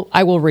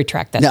 I will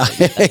retract that. No,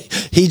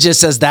 he just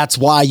says that's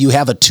why you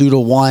have a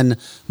 2-to-1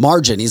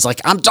 margin. He's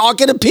like, I'm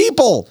talking to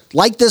people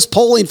like this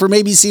polling from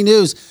ABC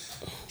News.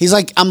 He's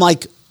like, I'm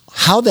like,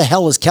 how the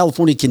hell is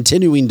California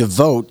continuing to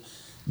vote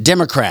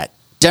Democrat,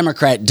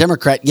 Democrat,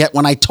 Democrat? Yet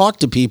when I talk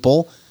to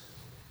people,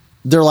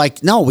 they're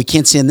like, no, we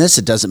can't stand this.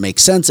 It doesn't make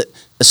sense,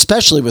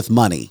 especially with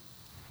money.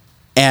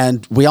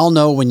 And we all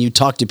know when you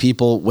talk to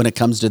people, when it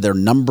comes to their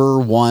number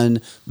one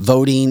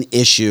voting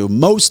issue,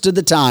 most of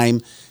the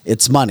time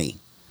it's money.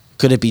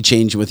 Could it be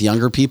changed with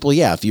younger people?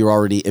 Yeah. If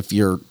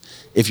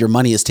your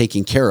money is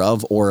taken care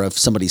of, or if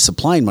somebody's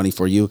supplying money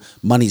for you,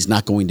 money's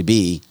not going to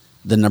be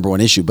the number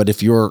one issue. But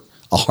if you're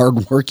a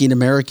hardworking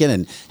American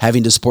and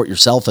having to support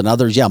yourself and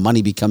others, yeah,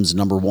 money becomes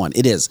number one.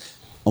 It is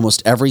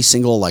almost every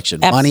single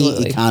election. Absolutely.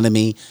 Money,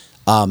 economy,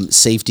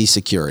 safety,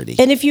 security.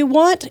 And if you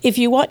want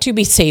to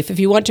be safe, if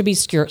you want to be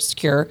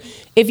secure,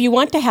 if you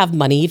want to have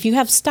money, if you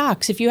have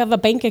stocks, if you have a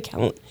bank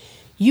account,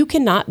 you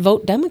cannot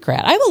vote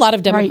Democrat. I have a lot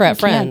of Democrat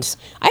friends.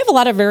 I have a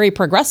lot of very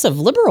progressive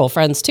liberal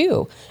friends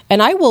too.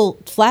 And I will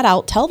flat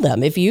out tell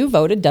them, if you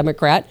voted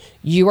Democrat,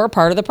 you are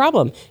part of the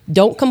problem.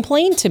 Don't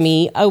complain to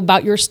me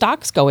about your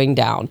stocks going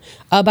down,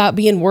 about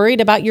being worried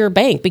about your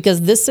bank,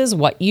 because this is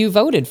what you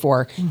voted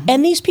for. Mm-hmm.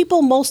 And these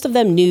people, most of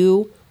them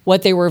knew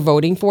what they were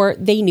voting for.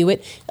 They knew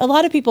it. A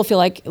lot of people feel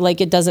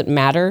like it doesn't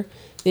matter.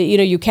 You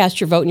know, you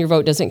cast your vote and your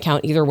vote doesn't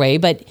count either way.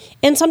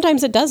 And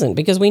sometimes it doesn't,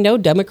 because we know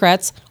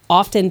Democrats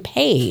often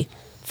pay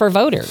for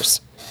voters.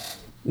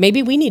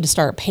 Maybe we need to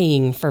start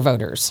paying for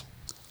voters.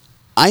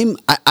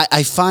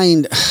 I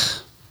find,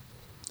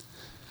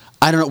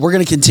 I don't know, we're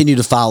going to continue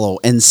to follow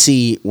and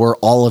see where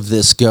all of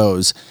this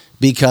goes,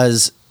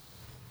 because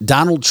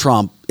Donald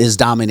Trump is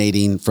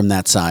dominating from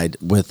that side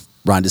with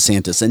Ron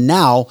DeSantis. And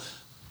now,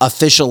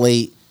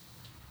 officially,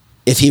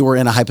 if he were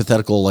in a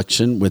hypothetical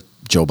election with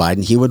Joe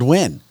Biden, he would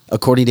win,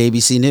 according to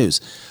ABC News.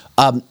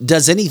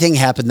 Does anything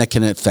happen that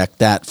can affect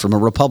that from a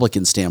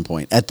Republican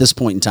standpoint? At this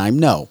point in time,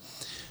 no.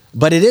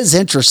 But it is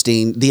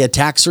interesting. The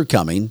attacks are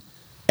coming,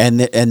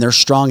 and they're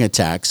strong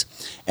attacks.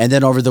 And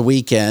then over the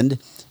weekend,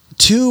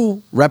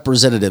 two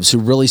representatives who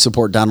really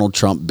support Donald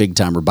Trump big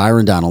time are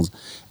Byron Donalds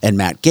and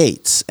Matt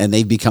Gaetz, and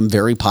they've become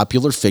very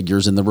popular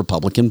figures in the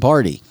Republican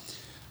Party.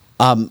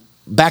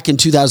 Back in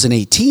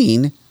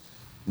 2018,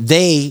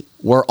 they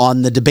were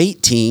on the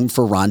debate team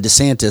for Ron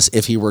DeSantis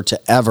if he were to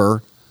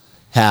ever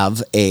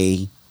have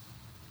a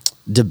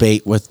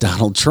debate with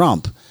Donald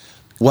Trump.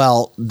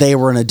 Well, they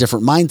were in a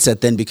different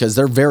mindset then because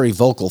they're very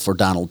vocal for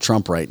Donald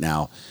Trump right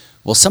now.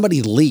 Well,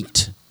 somebody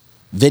leaked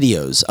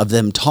videos of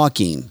them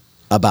talking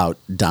about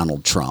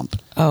Donald Trump.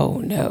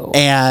 Oh, no.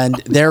 And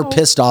they're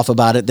pissed off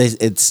about it.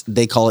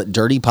 They call it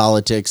dirty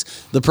politics.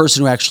 The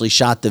person who actually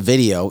shot the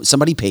video,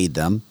 somebody paid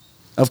them.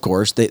 Of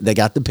course, they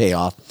got the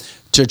payoff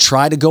to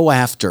try to go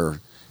after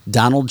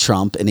Donald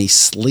Trump in a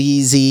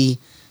sleazy,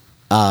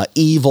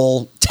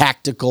 evil,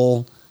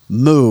 tactical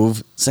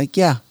move. It's like,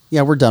 yeah,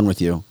 we're done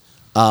with you.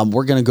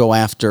 We're going to go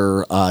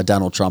after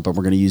Donald Trump, and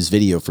we're going to use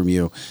video from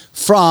you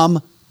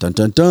from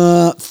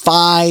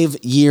 5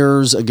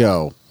 years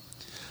ago.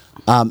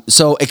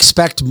 So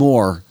expect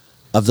more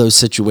of those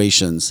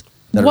situations.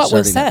 What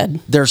was said?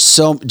 They're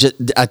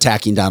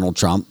attacking Donald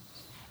Trump.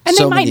 And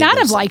they might not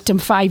have liked him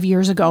 5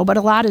 years ago, but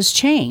a lot has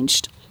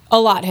changed. A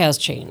lot has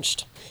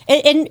changed.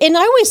 And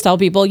I always tell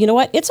people, you know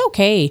what? It's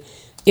okay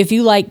if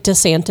you like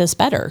DeSantis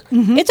better.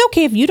 Mm-hmm. It's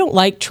okay if you don't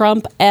like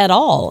Trump at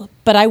all.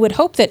 But I would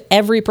hope that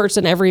every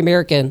person, every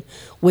American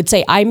would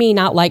say, I may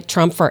not like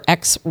Trump for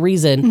X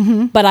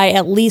reason, but I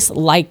at least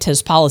liked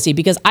his policy.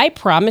 Because I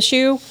promise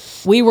you,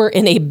 we were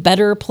in a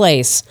better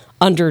place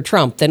under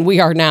Trump than we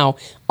are now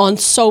on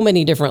so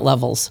many different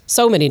levels.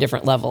 So many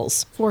different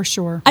levels. For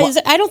sure.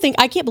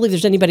 I can't believe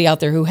there's anybody out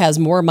there who has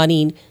more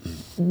money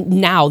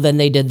now than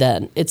they did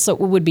then. It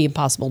would be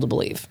impossible to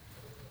believe.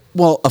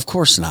 Well, of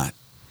course not.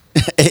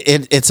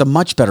 It's a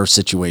much better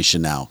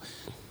situation now.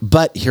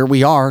 But here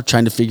we are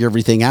trying to figure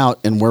everything out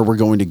and where we're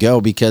going to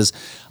go because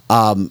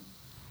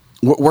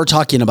we're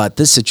talking about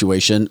this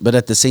situation, but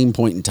at the same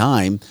point in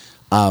time,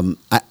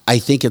 I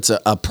think it's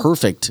a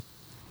perfect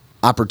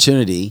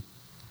opportunity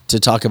to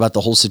talk about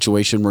the whole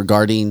situation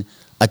regarding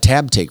a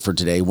tab take for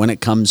today when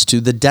it comes to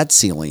the debt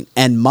ceiling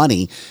and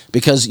money,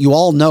 because you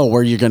all know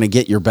where you're going to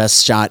get your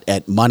best shot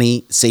at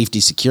money, safety,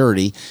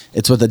 security.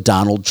 It's with a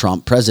Donald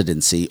Trump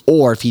presidency,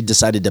 or if he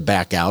decided to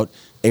back out,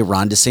 a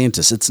Ron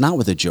DeSantis. It's not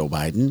with a Joe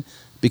Biden,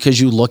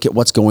 because you look at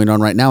what's going on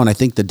right now. And I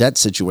think the debt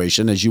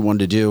situation, as you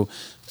wanted to do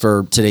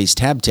for today's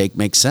tab take,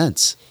 makes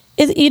sense.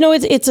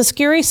 It's a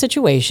scary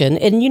situation.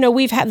 And,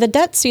 we've had the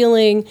debt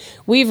ceiling,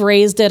 we've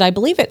raised it, I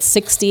believe it's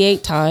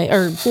 68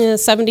 times or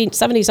 70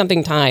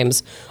 something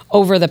times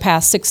over the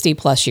past 60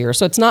 plus years.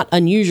 So it's not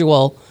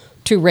unusual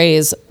to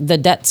raise the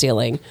debt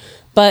ceiling.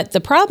 But the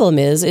problem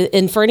is,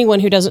 and for anyone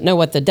who doesn't know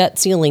what the debt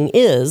ceiling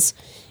is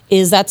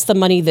that's the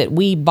money that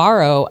we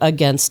borrow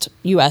against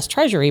U.S.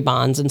 Treasury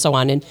bonds and so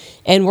on.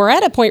 And we're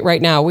at a point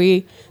right now,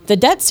 the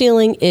debt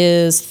ceiling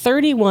is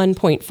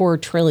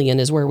 $31.4 trillion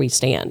is where we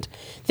stand.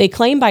 They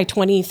claim by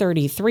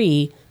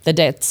 2033, the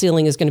debt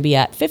ceiling is going to be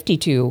at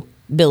 $52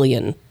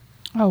 billion.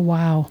 Oh,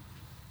 wow.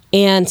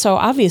 And so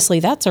obviously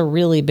that's a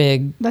really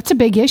big... That's a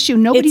big issue.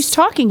 Nobody's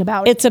talking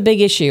about it. It's a big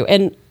issue.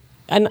 And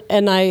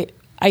I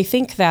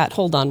think that,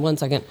 hold on one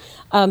second.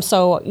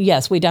 So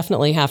yes, we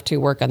definitely have to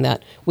work on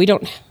that. We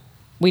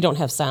don't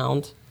have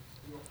sound.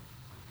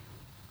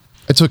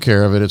 I took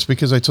care of it. It's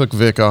because I took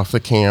Vic off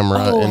the camera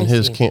and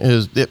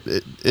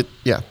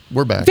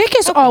we're back. Vic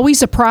is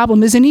always a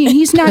problem, isn't he?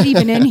 He's not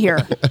even in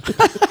here.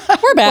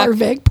 We're back.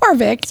 Poor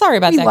Vic. Sorry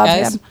about that,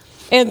 guys. Him.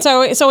 And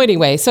so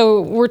anyway,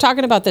 we're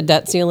talking about the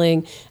debt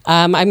ceiling.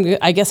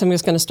 I guess I'm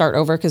just going to start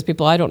over because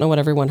I don't know what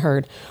everyone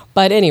heard.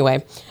 But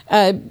anyway,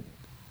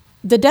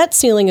 the debt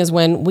ceiling is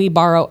when we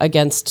borrow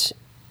against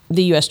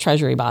the U.S.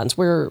 Treasury bonds.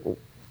 We're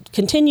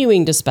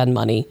continuing to spend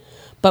money.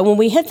 But when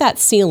we hit that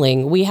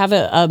ceiling, we have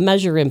a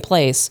measure in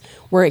place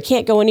where it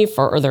can't go any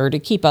further to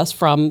keep us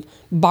from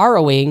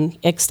borrowing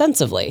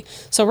extensively.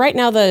 So right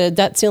now, the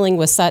debt ceiling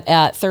was set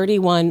at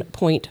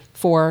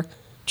 $31.4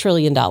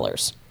 trillion.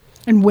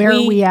 And where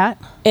are we at?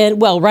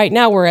 And right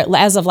now we're at,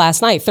 as of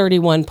last night,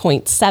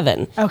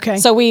 31.7. Okay.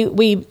 So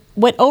we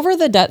went over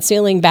the debt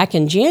ceiling back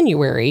in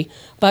January,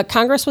 but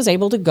Congress was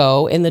able to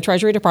go and the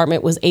Treasury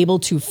Department was able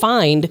to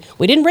find,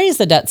 we didn't raise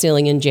the debt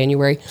ceiling in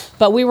January,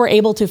 but we were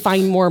able to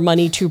find more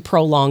money to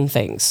prolong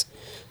things.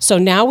 So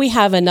now we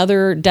have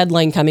another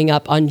deadline coming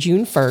up on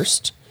June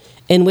 1st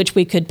in which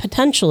we could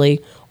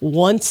potentially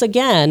once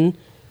again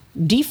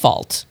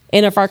default.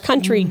 And if our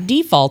country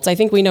defaults, I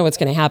think we know what's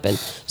going to happen.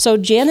 So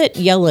Janet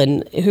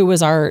Yellen, who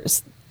was our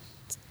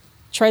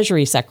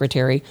Treasury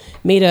Secretary,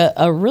 made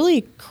a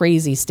really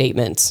crazy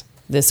statement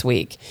this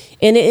week.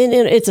 And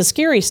it's a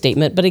scary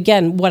statement. But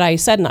again, what I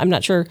said, and I'm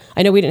not sure,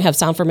 I know we didn't have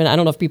sound for a minute. I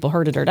don't know if people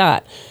heard it or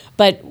not.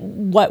 But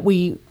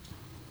the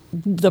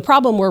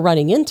problem we're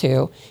running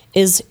into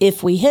is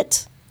if we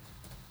hit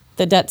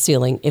the debt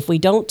ceiling, if we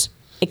don't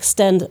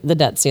extend the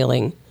debt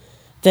ceiling,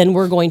 then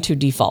we're going to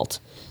default.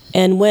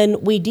 And when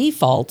we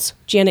default,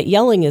 Janet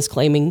Yellen is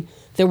claiming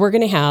that we're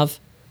going to have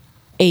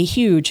a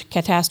huge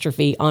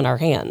catastrophe on our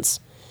hands.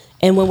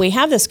 And when we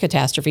have this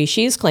catastrophe,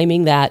 she's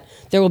claiming that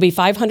there will be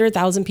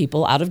 500,000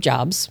 people out of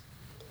jobs.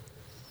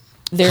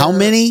 How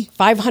many?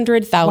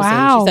 500,000.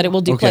 Wow. She said it will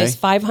displace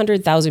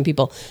 500,000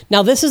 people.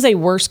 Now, this is a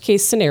worst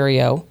case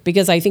scenario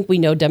because I think we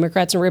know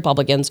Democrats and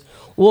Republicans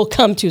will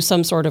come to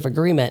some sort of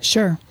agreement.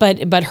 Sure.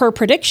 But her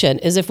prediction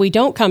is if we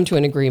don't come to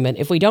an agreement,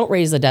 if we don't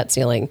raise the debt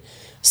ceiling,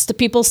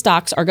 People's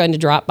stocks are going to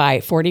drop by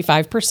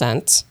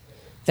 45%.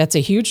 That's a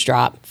huge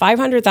drop.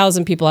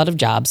 500,000 people out of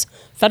jobs.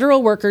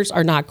 Federal workers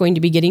are not going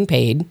to be getting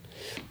paid.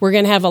 We're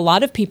going to have a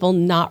lot of people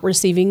not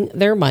receiving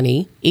their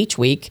money each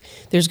week.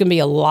 There's going to be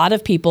a lot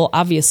of people,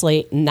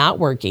 obviously, not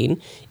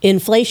working.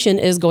 Inflation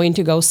is going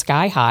to go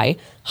sky high,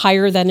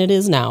 higher than it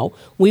is now.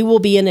 We will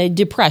be in a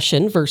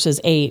depression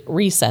versus a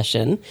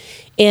recession.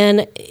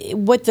 And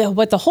what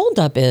the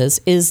holdup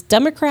is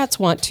Democrats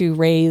want to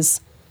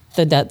raise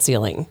the debt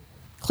ceiling,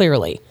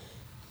 clearly.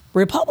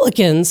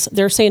 Republicans,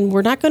 they're saying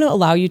we're not going to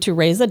allow you to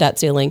raise the debt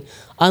ceiling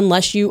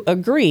unless you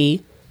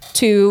agree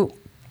to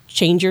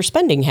change your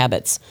spending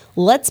habits.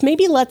 Let's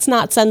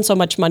not send so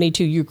much money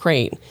to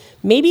Ukraine.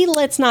 Maybe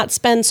let's not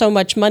spend so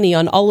much money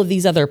on all of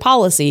these other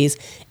policies,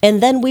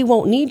 and then we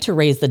won't need to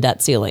raise the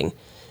debt ceiling.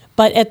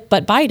 But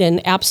Biden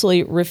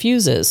absolutely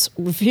refuses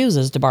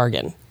to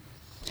bargain.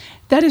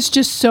 That is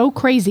just so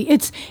crazy.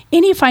 It's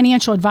any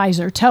financial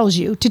advisor tells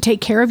you to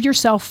take care of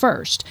yourself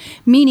first,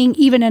 meaning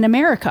even in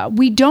America,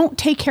 we don't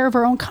take care of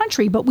our own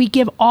country, but we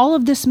give all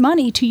of this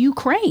money to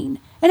Ukraine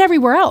and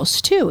everywhere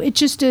else too. It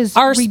just is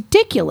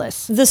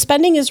ridiculous. The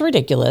spending is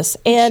ridiculous,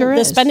 and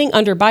the spending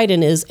under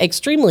Biden is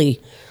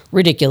extremely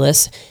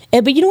ridiculous.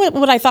 But you know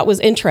what I thought was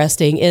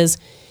interesting is,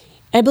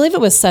 I believe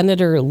it was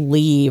Senator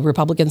Lee,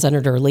 Republican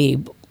Senator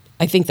Lee,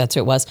 I think that's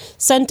who it was,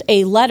 sent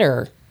a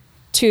letter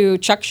to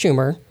Chuck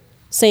Schumer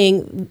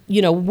saying,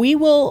 we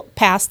will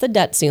pass the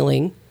debt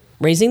ceiling,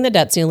 raising the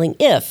debt ceiling,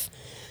 if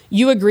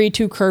you agree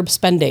to curb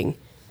spending.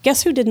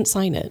 Guess who didn't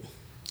sign it?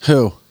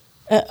 Who?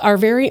 Our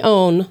very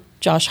own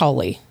Josh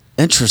Hawley.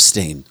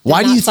 Interesting.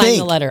 Why do you sign think?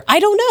 The letter?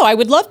 I don't know. I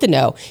would love to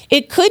know.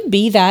 It could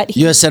be that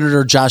U.S.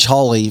 Senator Josh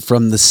Hawley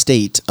from the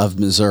state of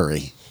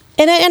Missouri.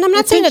 And I'm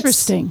not saying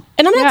interesting.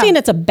 Saying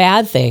it's a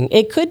bad thing.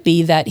 It could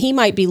be that he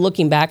might be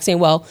looking back saying,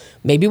 well,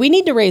 maybe we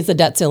need to raise the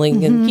debt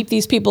ceiling and keep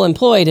these people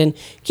employed and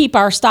keep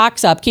our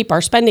stocks up, keep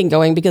our spending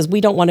going, because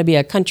we don't want to be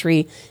a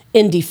country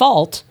in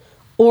default.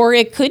 Or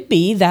it could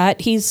be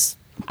that he's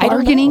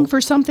bargaining for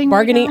something.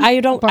 Bargaining.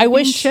 Right now?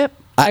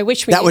 I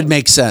wish we that would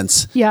make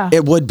sense. Yeah.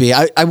 It would be.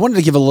 I wanted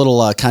to give a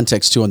little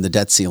context too on the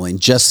debt ceiling,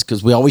 just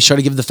because we always try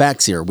to give the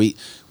facts here. We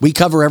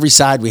cover every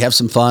side. We have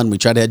some fun. We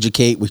try to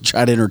educate. We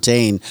try to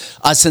entertain.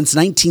 Since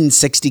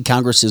 1960,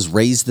 Congress has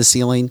raised the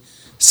ceiling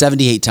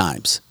 78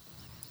 times.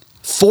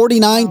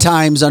 49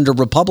 times under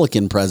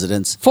Republican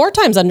presidents. 4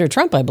 times under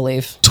Trump, I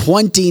believe.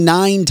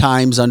 29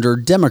 times under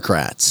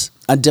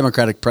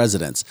Democratic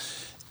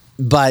presidents.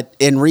 But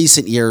in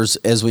recent years,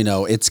 as we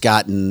know, it's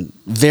gotten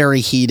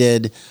very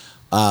heated.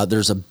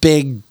 There's a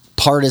big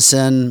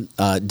partisan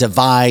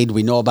divide.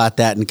 We know about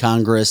that in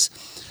Congress.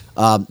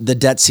 The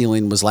debt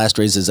ceiling was last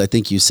raised, as I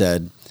think you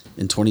said,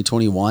 in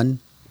 2021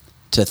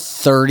 to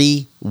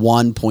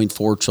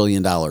 $31.4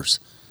 trillion.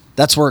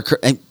 That's where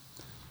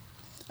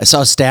I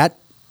saw a stat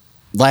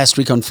last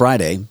week on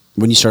Friday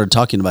when you started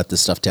talking about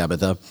this stuff,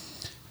 Tabitha.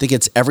 I think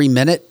it's every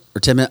minute or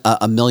 10 minutes,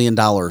 $1 million.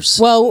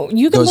 Well,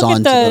 you can goes look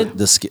on at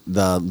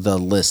the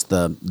list,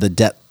 the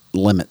debt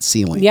limit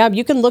ceiling. Yeah,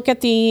 you can look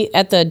at the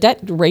debt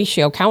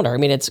ratio counter. I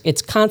mean,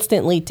 it's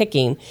constantly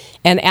ticking,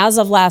 and as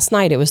of last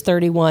night, it was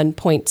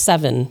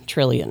 31.7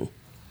 trillion.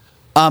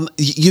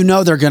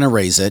 They're going to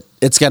raise it.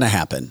 It's going to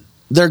happen.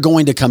 They're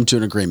going to come to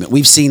an agreement.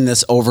 We've seen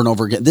this over and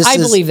over again. I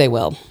believe they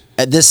will.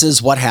 This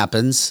is what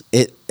happens.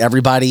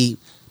 Everybody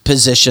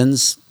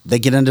positions. They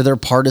get into their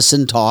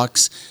partisan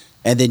talks,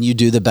 and then you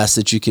do the best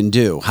that you can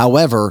do.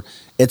 However,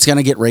 it's going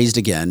to get raised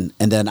again,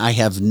 and then I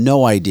have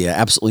no idea,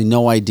 absolutely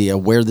no idea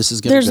where this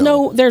is going to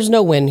go. There's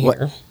no win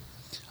here.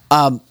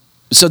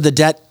 So the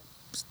debt,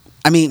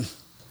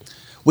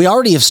 we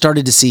already have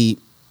started to see,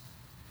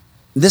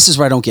 this is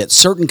where I don't get,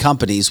 certain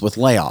companies with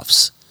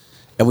layoffs,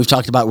 and we've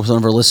talked about with one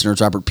of our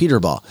listeners, Robert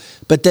Peterbaugh,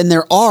 but then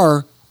there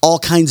are all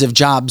kinds of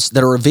jobs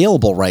that are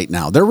available right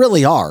now. There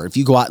really are, if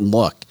you go out and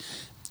look.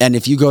 And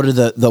if you go to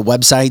the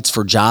websites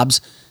for jobs,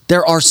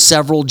 there are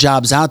several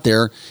jobs out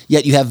there,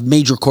 yet you have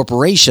major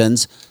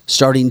corporations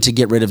starting to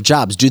get rid of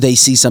jobs. Do they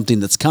see something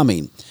that's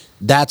coming?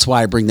 That's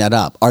why I bring that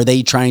up. Are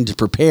they trying to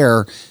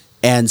prepare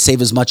and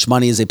save as much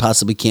money as they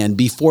possibly can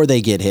before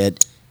they get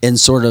hit in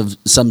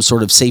some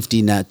sort of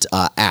safety net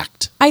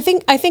act? I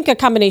think a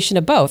combination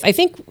of both. I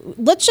think,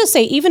 let's just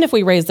say, even if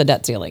we raise the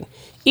debt ceiling,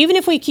 even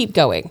if we keep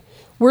going,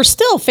 we're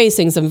still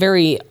facing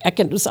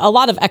a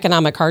lot of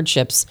economic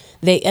hardships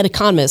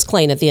economists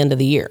claim at the end of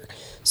the year.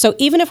 So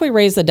even if we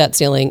raise the debt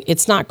ceiling,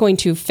 it's not going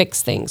to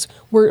fix things.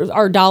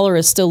 Our dollar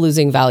is still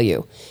losing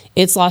value.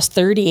 It's lost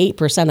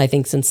 38%, I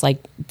think, since like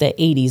the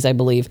 80s, I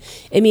believe.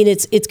 I mean,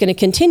 it's going to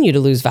continue to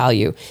lose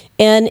value.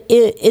 And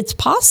it's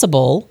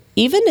possible,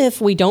 even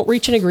if we don't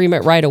reach an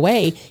agreement right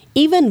away,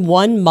 even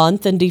 1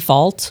 month in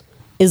default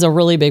is a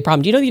really big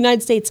problem. Do you know the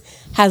United States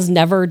has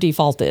never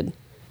defaulted?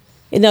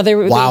 Now, there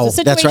was a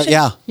situation that's right,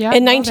 yeah.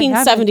 In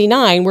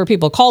 1979 where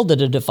people called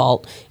it a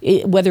default.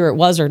 Whether it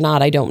was or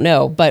not, I don't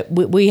know. But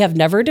we have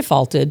never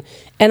defaulted.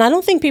 And I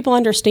don't think people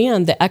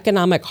understand the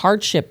economic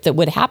hardship that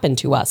would happen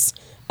to us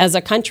as a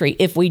country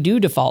if we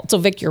do default. So,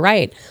 Vic, you're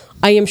right.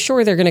 I am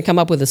sure they're going to come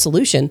up with a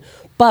solution.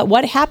 But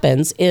what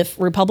happens if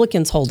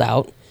Republicans hold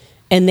out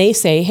and they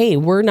say, hey,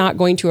 we're not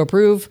going to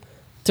approve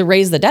to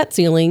raise the debt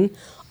ceiling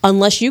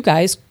unless you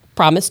guys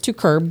promise to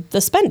curb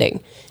the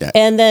spending. Yeah.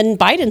 And then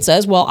Biden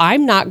says, well,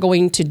 I'm not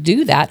going to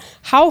do that.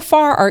 How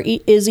far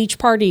is each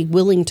party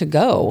willing to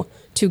go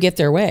to get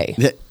their way?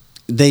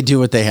 They do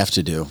what they have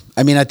to do.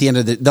 I mean, at the end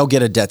of they'll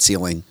get a debt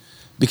ceiling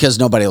because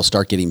nobody will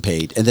start getting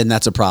paid. And then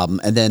that's a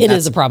problem. And then it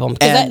is a problem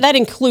because that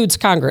includes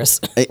Congress.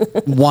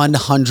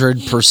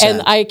 100%.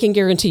 And I can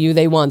guarantee you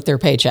they want their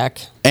paycheck.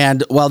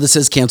 And while this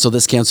is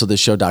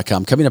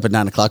cancelthisshow.com, coming up at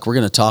 9 o'clock, we're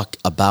going to talk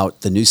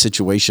about the new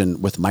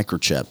situation with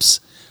microchips,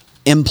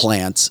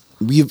 implants.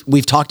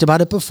 We've talked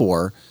about it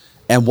before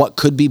and what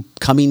could be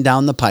coming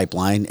down the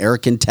pipeline.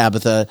 Eric and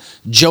Tabitha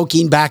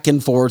joking back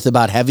and forth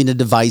about having a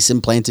device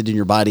implanted in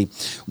your body.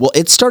 Well,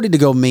 it's starting to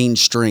go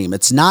mainstream.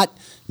 It's not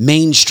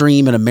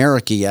mainstream in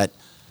America yet,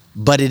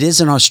 but it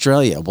is in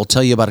Australia. We'll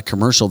tell you about a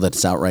commercial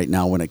that's out right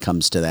now when it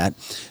comes to that.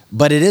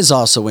 But it is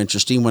also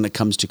interesting when it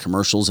comes to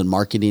commercials and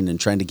marketing and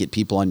trying to get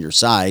people on your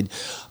side.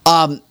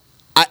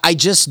 I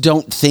just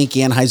don't think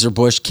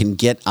Anheuser-Busch can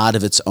get out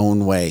of its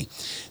own way.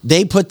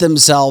 They put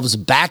themselves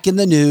back in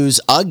the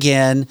news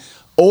again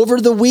over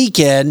the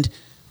weekend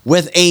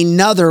with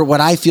another,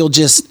 what I feel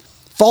just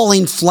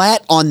falling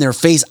flat on their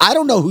face. I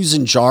don't know who's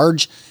in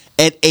charge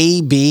at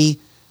AB,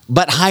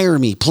 but hire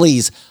me,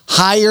 please.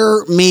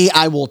 Hire me.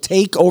 I will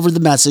take over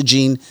the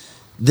messaging.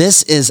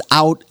 This is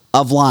out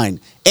of line.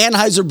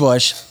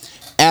 Anheuser-Busch,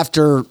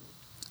 after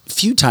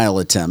futile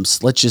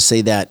attempts, let's just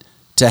say that,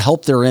 to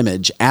help their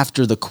image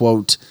after the,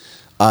 quote,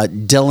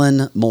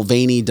 Dylan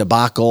Mulvaney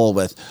debacle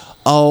with,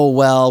 oh,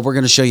 well, we're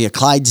going to show you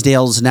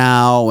Clydesdales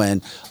now.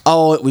 And,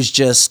 oh, it was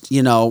just,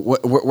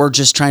 we're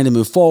just trying to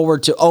move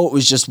forward to, oh, it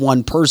was just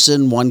one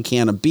person, one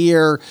can of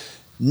beer.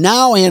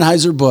 Now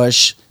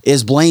Anheuser-Busch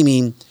is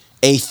blaming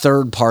a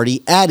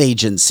third-party ad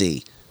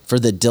agency for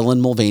the Dylan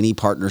Mulvaney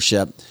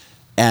partnership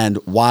and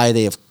why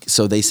they have.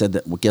 So they said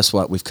that, well, guess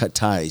what? We've cut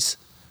ties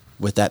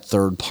with that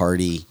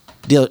third-party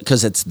deal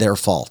because it's their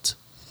fault.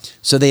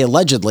 So they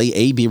allegedly,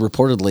 AB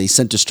reportedly,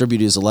 sent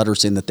distributors a letter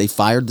saying that they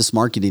fired this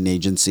marketing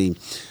agency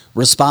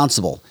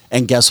responsible.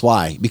 And guess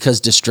why?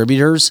 Because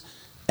distributors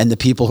and the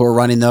people who are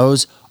running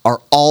those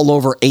are all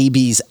over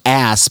AB's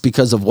ass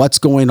because of what's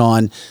going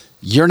on.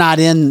 You're not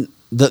in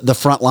the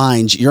front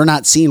lines. You're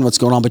not seeing what's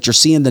going on, but you're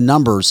seeing the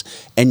numbers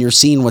and you're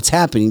seeing what's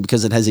happening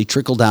because it has a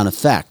trickle-down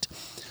effect.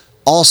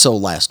 Also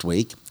last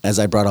week, as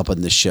I brought up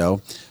on this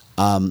show,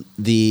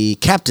 the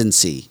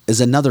captaincy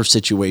is another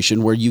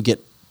situation where you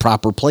get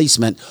proper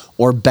placement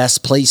or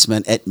best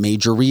placement at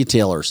major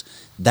retailers.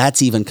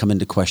 That's even come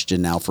into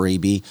question now for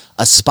AB,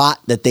 a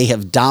spot that they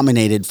have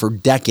dominated for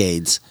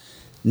decades.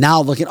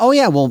 Now looking, oh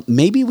yeah, well,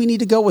 maybe we need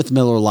to go with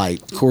Miller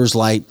Lite, Coors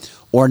Light,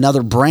 or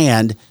another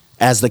brand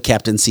as the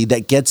captaincy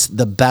that gets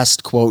the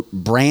best, quote,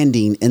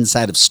 branding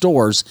inside of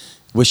stores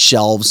with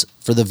shelves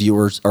for the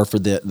viewers or for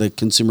the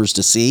consumers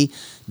to see.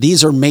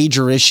 These are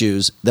major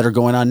issues that are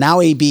going on.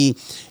 Now AB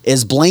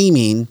is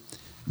blaming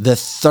the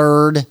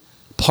third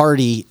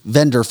party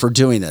vendor for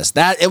doing this.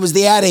 That it was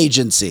the ad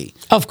agency.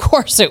 Of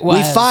course it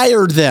was. We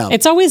fired them.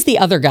 It's always the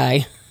other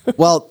guy.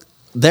 Well,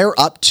 they're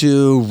up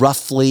to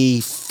roughly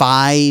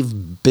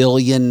 $5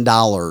 billion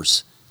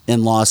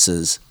in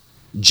losses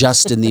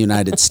just in the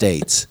United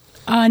States.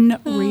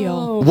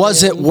 Unreal.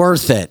 Was it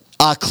worth it?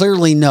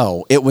 Clearly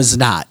no, it was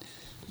not.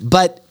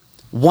 But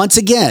once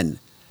again,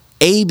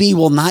 AB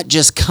will not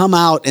just come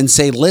out and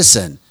say,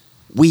 listen,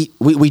 we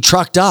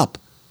trucked up.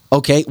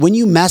 Okay, when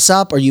you mess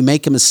up or you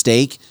make a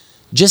mistake,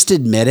 just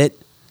admit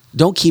it.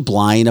 Don't keep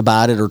lying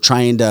about it or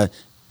trying to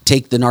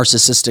take the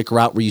narcissistic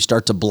route where you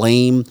start to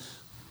blame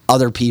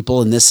other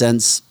people, in this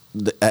sense,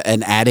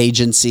 an ad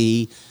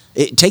agency.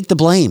 Take the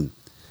blame.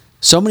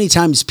 So many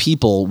times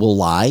people will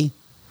lie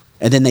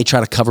and then they try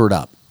to cover it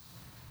up.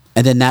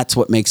 And then that's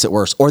what makes it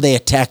worse. Or they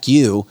attack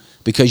you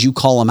because you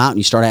call them out and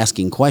you start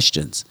asking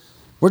questions.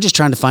 We're just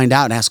trying to find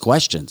out and ask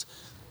questions.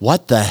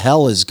 What the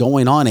hell is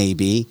going on,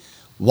 AB?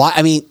 Why?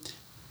 I mean,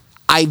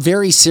 I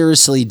very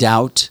seriously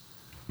doubt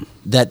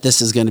that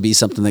this is going to be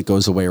something that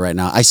goes away right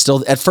now. I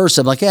still, at first,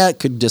 I'm like, it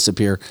could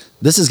disappear.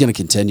 This is going to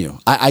continue.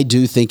 I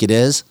do think it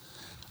is.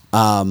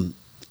 And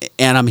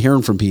I'm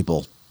hearing from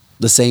people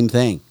the same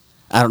thing.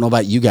 I don't know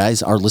about you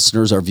guys, our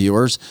listeners, our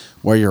viewers,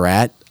 where you're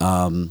at.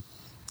 When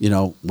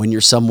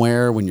you're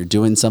somewhere, when you're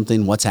doing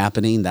something, what's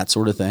happening, that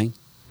sort of thing.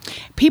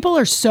 People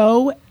are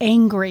so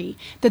angry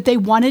that they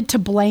wanted to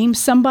blame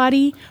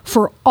somebody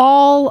for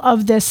all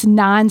of this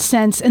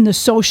nonsense and the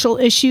social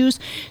issues.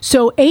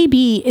 So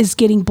AB is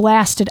getting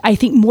blasted, I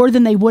think, more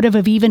than they would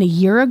have even a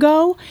year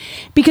ago,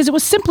 because it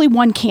was simply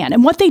one can.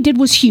 And what they did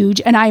was huge.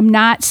 And I'm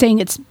not saying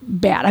it's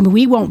bad. I mean,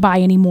 we won't buy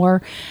any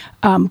more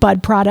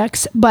Bud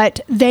products,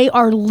 but they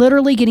are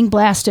literally getting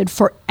blasted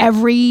for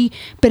every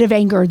bit of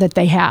anger that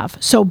they have.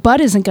 So Bud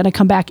isn't going to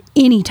come back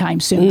anytime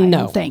soon, I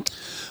don't think.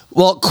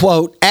 Well,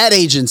 quote, ad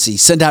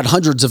agencies send out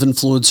hundreds of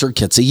influencer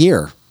kits a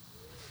year.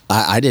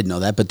 I didn't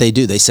know that, but they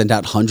do. They send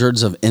out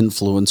hundreds of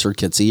influencer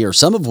kits a year,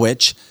 some of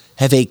which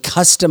have a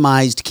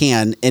customized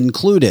can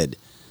included.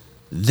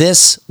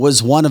 This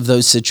was one of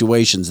those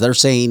situations. They're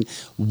saying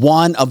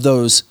one of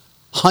those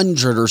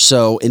 100 or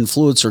so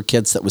influencer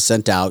kits that was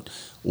sent out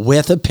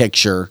with a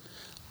picture.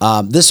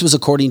 This was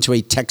according to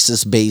a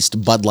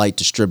Texas-based Bud Light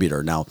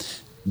distributor. Now,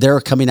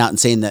 they're coming out and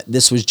saying that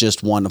this was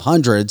just one of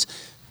hundreds.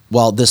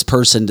 Well, this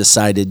person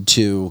decided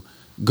to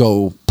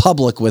go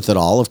public with it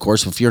all. Of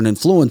course, if you're an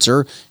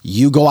influencer,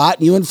 you go out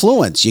and you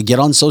influence. You get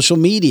on social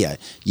media.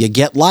 You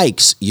get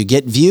likes. You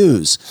get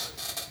views.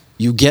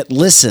 You get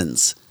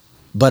listens.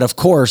 But of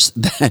course,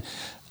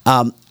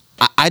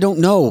 I don't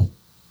know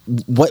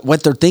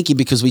what they're thinking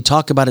because we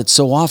talk about it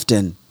so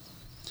often.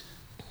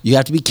 You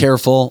have to be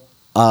careful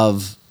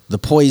of the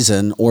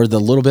poison or the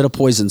little bit of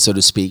poison, so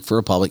to speak, for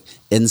a public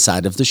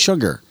inside of the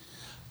sugar.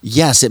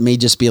 Yes, it may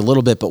just be a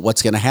little bit, but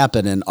what's going to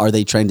happen? And are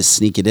they trying to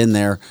sneak it in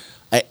there?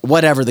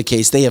 Whatever the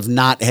case, they have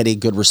not had a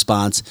good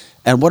response.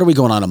 And what are we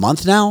going on, a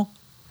month now?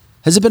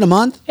 Has it been a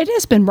month? It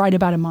has been right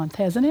about a month,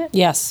 hasn't it?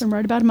 Yes. It's been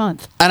right about a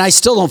month. And I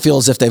still don't feel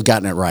as if they've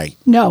gotten it right.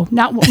 No,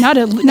 not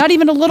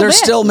even a little They're bit.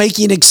 still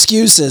making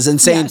excuses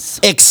and saying,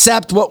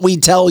 accept what we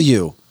tell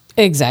you.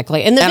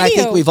 Exactly. And I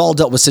think we've all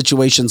dealt with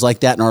situations like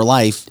that in our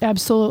life.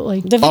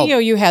 Absolutely. The video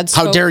you had.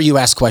 How dare you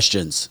ask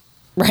questions?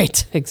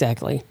 Right.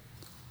 Exactly.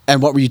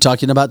 And what were you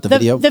talking about? The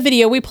video? The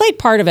video. We played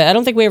part of it. I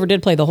don't think we ever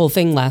did play the whole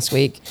thing last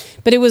week.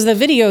 But it was the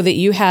video that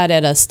you had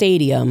at a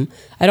stadium.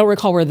 I don't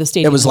recall where the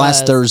stadium was. It was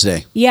last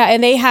Thursday. Yeah,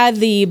 and they had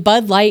the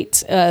Bud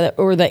Light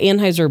or the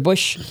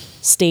Anheuser-Busch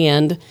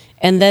stand,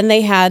 and then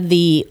they had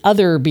the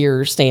other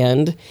beer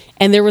stand,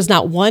 and there was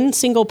not one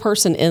single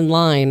person in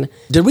line.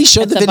 Did we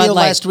show the video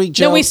last week,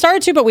 Joe? No, we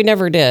started to, but we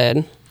never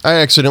did. I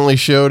accidentally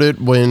showed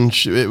it when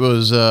it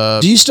was.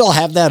 Do you still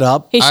have that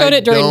up? He showed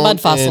it during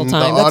Bud Fossil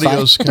time. The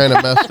audio's kind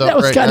of messed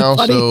up right now.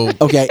 Funny. So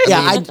okay, yeah,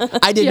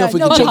 I didn't know if we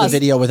could show the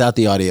video without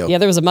the audio. Yeah,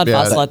 there was a mud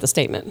fossil at the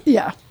statement.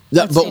 Yeah.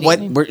 No, but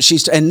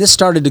and this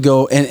started to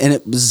go, and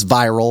it was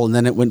viral, and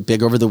then it went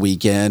big over the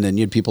weekend, and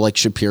you had people like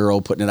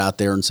Shapiro putting it out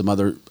there and some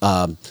other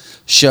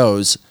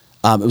shows.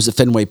 It was at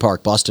Fenway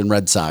Park, Boston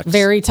Red Sox.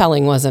 Very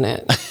telling, wasn't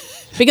it?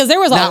 Because there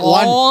was a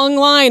long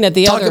line at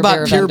the other beer Talk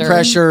about peer vendor.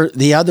 pressure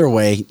the other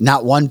way.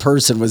 Not one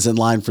person was in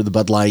line for the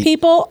Bud Light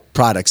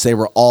products. They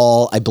were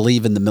all, I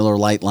believe, in the Miller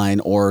Lite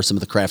line or some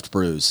of the craft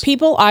brews.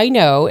 People I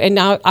know, and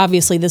now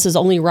obviously this is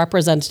only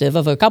representative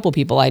of a couple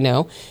people I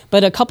know,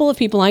 but a couple of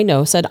people I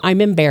know said, I'm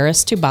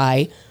embarrassed to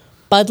buy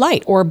Bud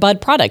Light or Bud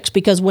products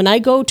because when I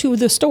go to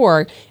the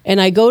store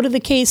and I go to the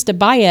case to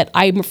buy it,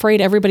 I'm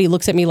afraid everybody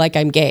looks at me like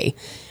I'm gay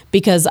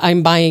because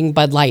I'm buying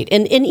Bud Light.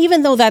 And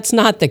even though that's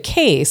not the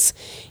case,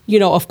 you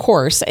know, of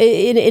course,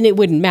 and it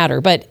wouldn't matter.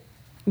 But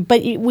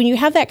when you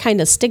have that kind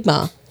of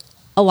stigma,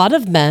 a lot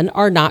of men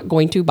are not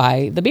going to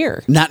buy the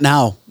beer. Not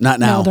now.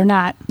 No, they're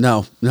not.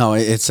 No,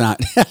 it's not.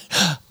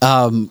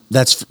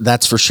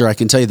 That's for sure. I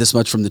can tell you this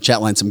much from the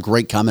chat line. Some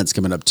great comments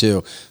coming up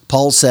too.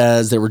 Paul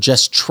says they were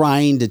just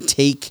trying to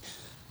take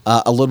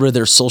a little bit of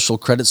their social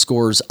credit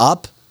scores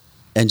up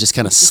and just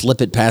kind of slip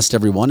it past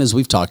everyone, as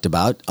we've talked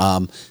about.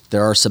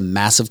 There are some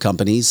massive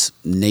companies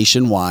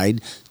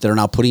nationwide that are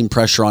now putting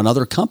pressure on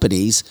other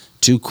companies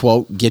to,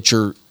 quote, get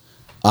your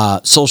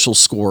social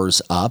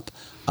scores up.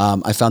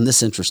 I found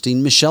this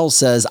interesting. Michelle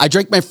says, I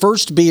drank my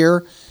first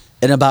beer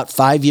in about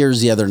 5 years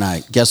the other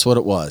night. Guess what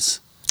it was?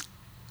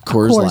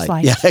 Coors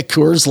Light. Yeah,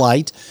 Coors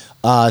Light.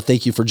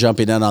 Thank you for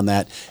jumping in on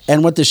that.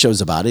 And what this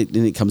show's about, and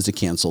it comes to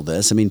cancel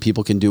this. I mean,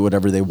 people can do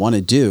whatever they want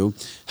to do.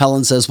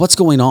 Helen says, what's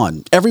going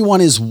on?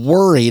 Everyone is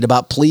worried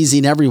about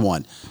pleasing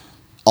everyone.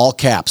 All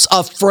caps.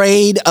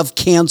 Afraid of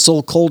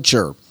cancel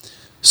culture.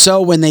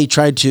 So when they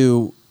try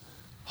to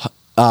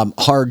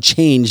hard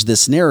change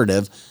this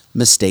narrative,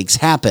 mistakes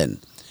happen.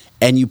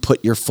 And you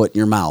put your foot in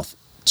your mouth.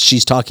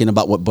 She's talking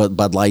about what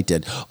Bud Light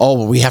did. Oh,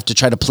 well, we have to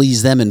try to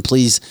please them and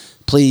please,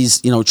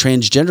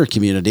 transgender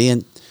community.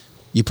 And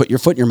you put your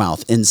foot in your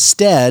mouth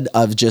instead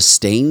of just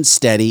staying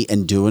steady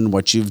and doing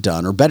what you've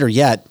done, or better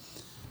yet,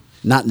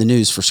 not in the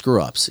news for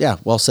screw-ups. Yeah,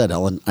 well said,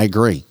 Ellen. I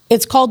agree.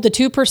 It's called the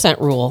 2%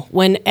 rule,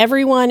 when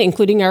everyone,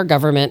 including our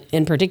government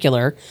in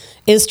particular,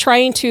 is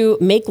trying to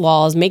make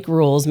laws, make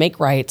rules, make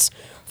rights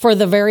for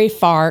the very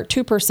far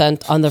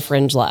 2% on the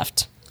fringe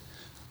left.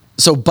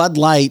 So Bud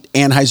Light,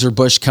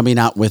 Anheuser-Busch coming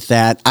out with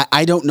that.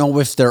 I don't know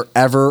if they're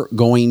ever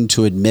going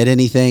to admit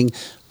anything,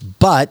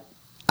 but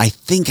I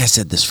think I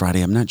said this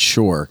Friday. I'm not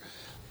sure.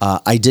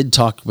 I did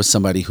talk with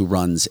somebody who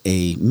runs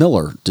a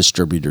Miller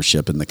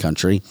distributorship in the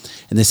country,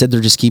 and they said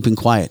they're just keeping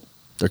quiet.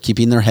 They're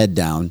keeping their head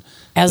down.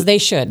 As they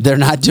should. They're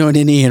not doing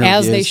any interviews.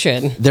 As they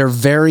should. They're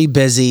very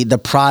busy. The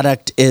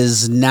product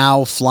is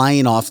now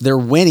flying off. They're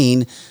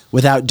winning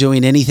without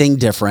doing anything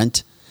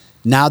different.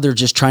 Now they're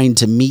just trying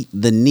to meet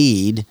the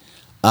need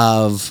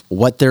of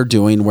what they're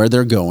doing, where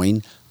they're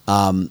going.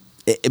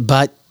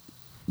 But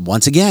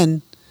once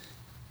again,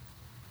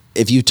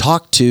 if you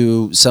talk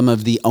to some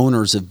of the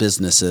owners of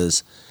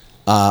businesses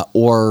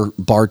or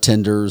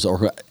bartenders,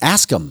 or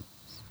ask them,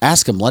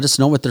 let us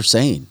know what they're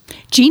saying.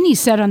 Jeannie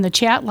said on the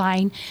chat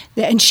line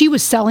that, and she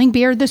was selling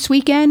beer this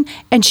weekend,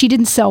 and she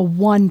didn't sell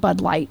one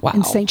Bud Light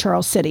in St.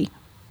 Charles City.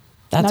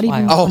 That's Not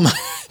wild. even. Oh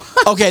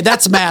my. Okay,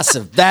 that's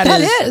massive. That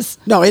is. is.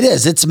 No, it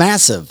is. It's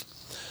massive.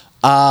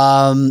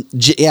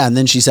 Yeah, and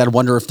then she said, I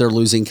wonder if they're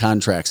losing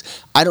contracts.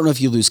 I don't know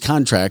if you lose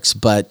contracts,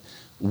 but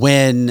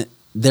when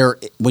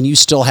you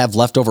still have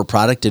leftover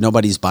product and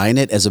nobody's buying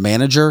it, as a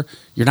manager,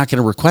 you're not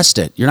going to request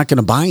it. You're not going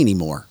to buy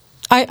anymore.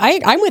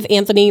 I'm with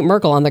Anthony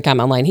Merkel on the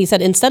comment line. He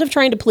said, instead of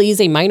trying to please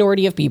a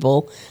minority of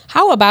people,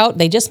 how about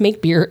they just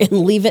make beer and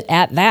leave it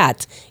at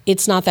that?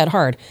 It's not that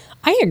hard.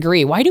 I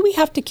agree. Why do we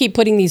have to keep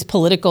putting these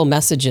political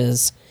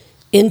messages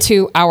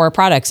into our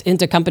products,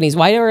 into companies?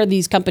 Why are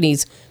these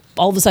companies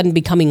all of a sudden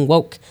becoming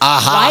woke?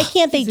 Why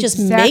can't they just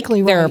make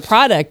their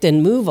product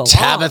and move along?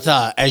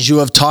 Tabitha, as you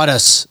have taught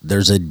us,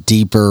 there's a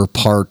deeper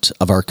part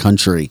of our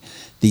country.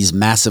 These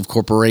massive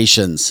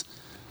corporations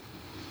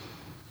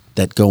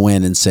that go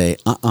in and say,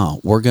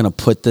 we're going to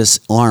put this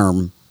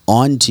arm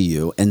onto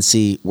you and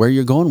see where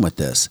you're going with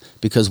this,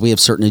 because we have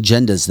certain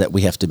agendas that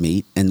we have to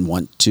meet and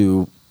want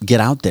to get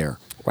out there.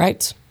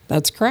 Right.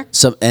 That's correct.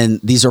 So, and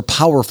these are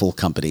powerful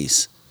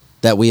companies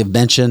that we have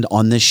mentioned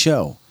on this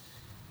show.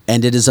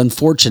 And it is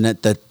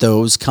unfortunate that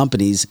those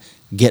companies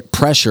get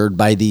pressured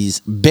by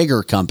these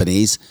bigger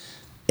companies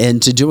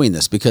into doing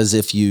this, because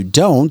if you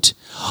don't,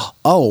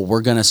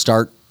 we're going to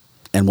start,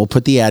 and we'll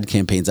put the ad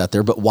campaigns out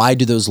there. But why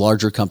do those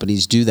larger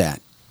companies do that?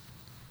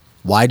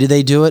 Why do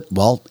they do it?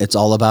 Well, it's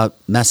all about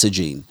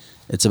messaging.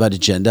 It's about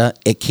agenda.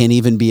 It can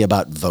even be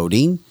about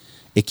voting.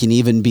 It can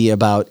even be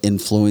about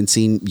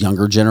influencing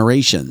younger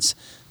generations.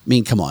 I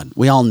mean, come on.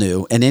 We all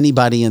knew. And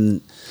anybody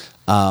in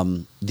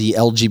the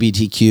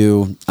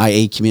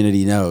LGBTQIA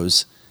community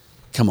knows,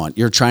 come on,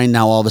 you're trying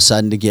now all of a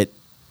sudden to get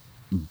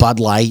Bud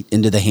Light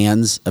into the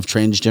hands of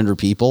transgender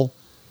people.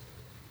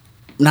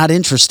 Not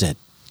interested.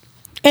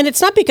 And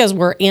it's not because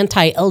we're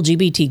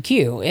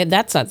anti-LGBTQ.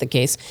 That's not the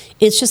case.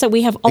 It's just that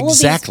we have all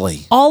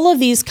of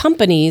these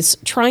companies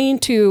trying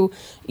to,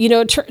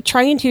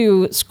 trying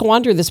to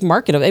squander this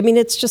market of. I mean,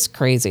 it's just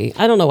crazy.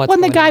 I don't know what's going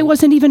on. When the guy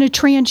wasn't even a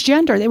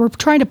transgender, they were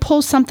trying to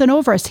pull something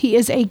over us. He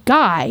is a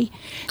guy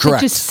that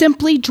just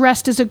simply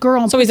dressed as a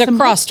girl. And so he's a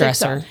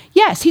cross-dresser.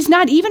 Yes, he's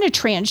not even a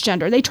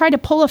transgender. They tried to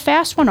pull a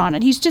fast one on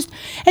it.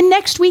 And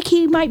next week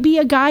he might be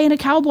a guy in a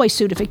cowboy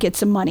suit if it gets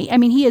some money. I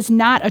mean, he is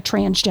not a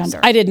transgender.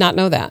 I did not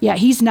know that. Yeah,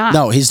 he's not.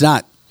 No, he's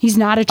not. He's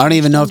not a transgender. I don't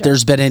even know if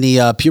there's been any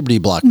puberty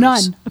blockers.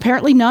 None.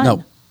 Apparently none.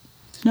 No.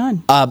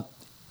 None.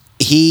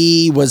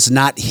 He was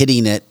not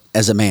hitting it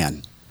as a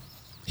man.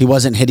 He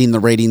wasn't hitting the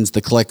ratings,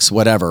 the clicks,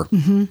 whatever.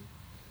 Mm-hmm.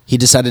 He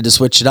decided to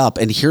switch it up.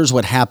 And here's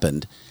what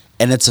happened.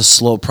 And it's a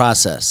slow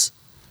process.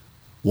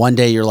 One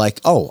day you're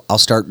like, I'll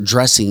start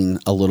dressing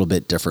a little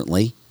bit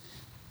differently.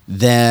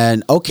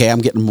 Then, I'm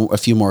getting a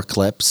few more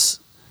clips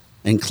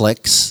and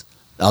clicks.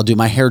 I'll do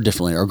my hair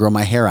differently or grow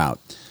my hair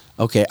out.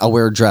 Okay, I'll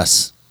wear a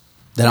dress.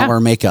 Then I'll wear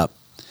makeup.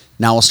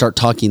 Now I'll start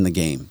talking the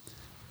game.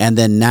 And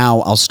then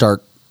now I'll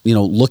start,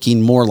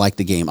 looking more like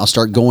the game. I'll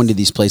start going to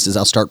these places.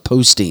 I'll start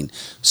posting.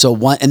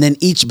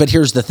 But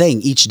here's the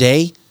thing. Each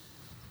day,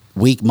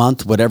 week,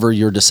 month, whatever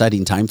your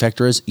deciding time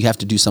factor is, you have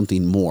to do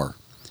something more.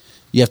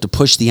 You have to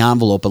push the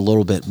envelope a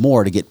little bit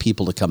more to get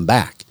people to come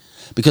back.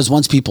 Because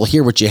once people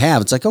hear what you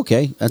have, it's like,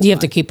 okay, that's You have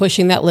to keep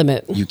pushing that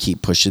limit. You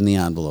keep pushing the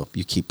envelope.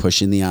 You keep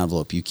pushing the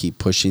envelope. You keep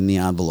pushing the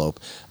envelope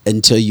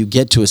until you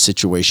get to a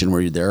situation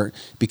where you're there,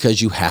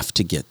 because you have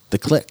to get the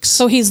clicks.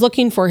 So he's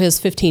looking for his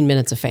 15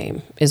 minutes of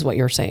fame, is what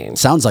you're saying.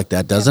 Sounds like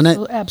that, doesn't it?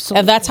 Absolutely.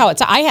 And that's how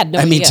it's. I had no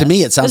idea. I mean, to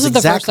me, it sounds exactly. This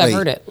is the first I've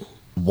heard it.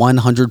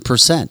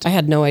 100%. I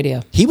had no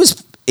idea. He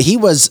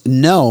was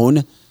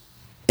known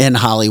in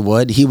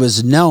Hollywood. He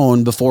was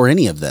known before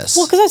any of this.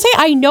 Well, because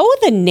I know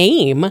the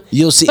name.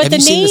 You'll see. Have you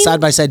seen the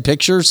side-by-side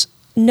pictures?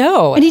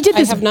 No. And he did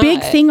this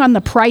big thing on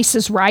The Price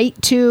is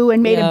Right, too,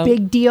 and made a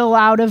big deal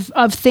out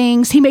of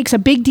things. He makes a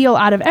big deal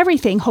out of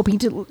everything, hoping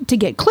to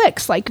get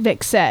clicks, like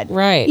Vic said.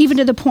 Right. Even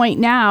to the point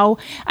now,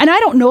 and I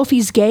don't know if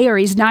he's gay or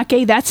he's not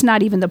gay. That's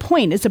not even the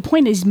point. It's the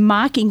point is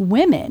mocking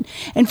women.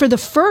 And for the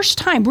first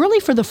time,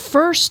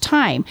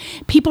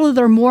 people that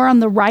are more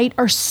on the right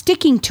are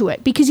sticking to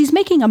it, because he's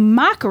making a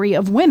mockery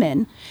of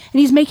women, and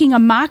he's making a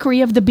mockery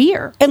of the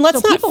beer. And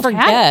let's not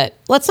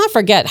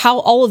forget how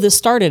all of this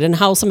started, and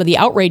how some of the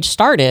outrage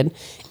started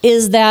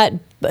is that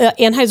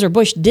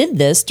Anheuser-Busch did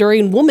this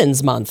during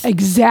Women's Month.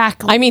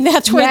 Exactly. I mean,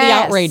 that's where the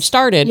outrage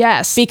started.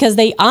 Yes. Because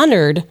they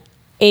honored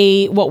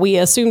what we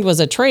assumed was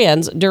a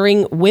trans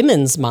during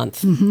Women's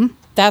Month. Mm-hmm.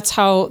 That's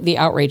how the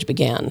outrage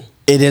began.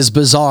 It is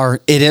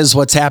bizarre. It is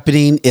what's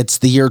happening. It's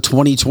the year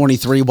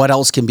 2023. What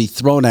else can be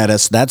thrown at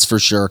us? That's for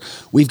sure.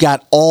 We've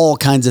got all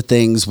kinds of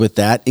things with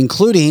that,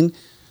 including,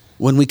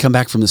 when we come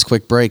back from this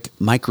quick break,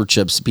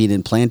 microchips being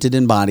implanted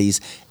in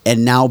bodies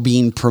and now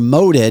being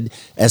promoted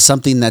as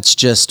something that's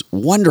just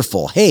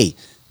wonderful. Hey,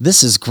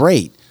 this is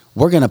great.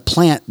 We're going to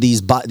plant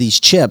these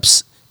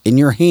chips in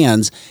your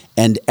hands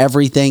and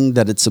everything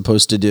that it's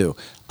supposed to do.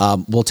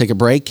 We'll take a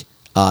break.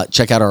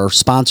 Check out our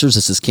sponsors.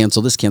 This is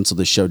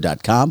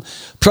cancelthisshow.com.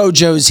 Pro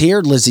Joe's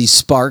here. Lizzie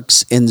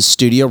Sparks in the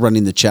studio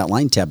running the chat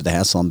line. Tabitha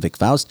Hassel and Vic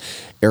Faust.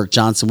 Eric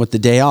Johnson with the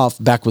day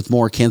off. Back with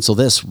more Cancel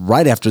This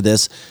right after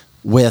this,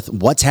 with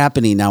what's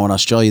happening now in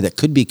Australia that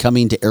could be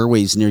coming to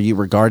airwaves near you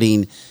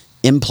regarding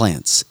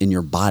implants in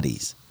your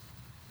bodies.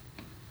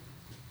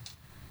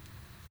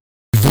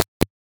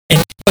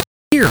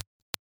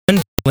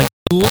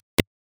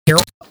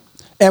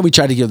 And we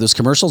try to give those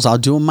commercials. I'll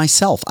do them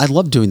myself. I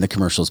love doing the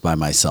commercials by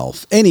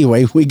myself.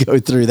 Anyway, we go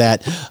through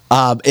that.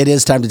 It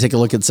is time to take a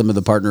look at some of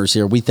the partners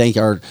here. We thank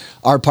our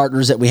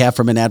partners that we have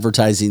from an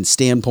advertising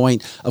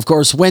standpoint. Of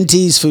course,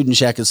 Wendy's Food and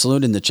Shack and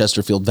Saloon in the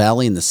Chesterfield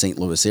Valley in the St.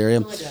 Louis area.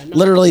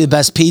 Literally the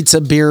best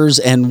pizza, beers,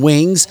 and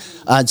wings.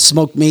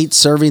 Smoked meat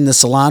serving the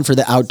salon for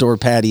the outdoor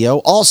patio.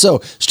 Also,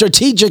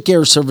 Strategic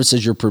Air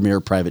Services, your premier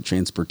private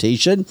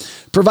transportation.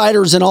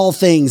 Providers in all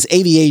things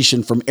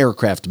aviation, from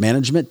aircraft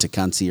management to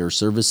concierge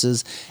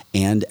services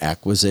and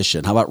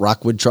acquisition. How about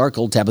Rockwood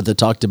Charcoal? Tabitha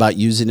talked about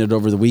using it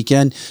over the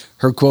weekend.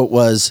 Her quote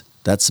was,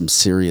 "That's some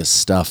serious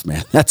stuff,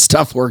 man. That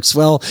stuff works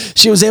well."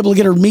 She was able to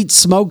get her meat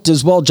smoked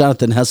as well.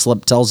 Jonathan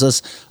Heslop tells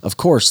us, of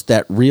course,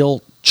 that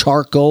real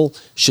charcoal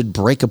should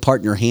break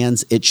apart in your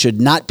hands. It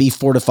should not be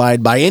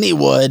fortified by any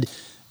wood.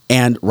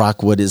 And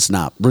Rockwood is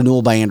not.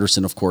 Renewal by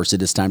Anderson, of course.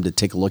 It is time to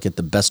take a look at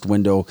the best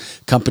window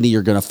company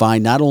you're going to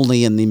find, not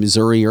only in the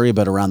Missouri area,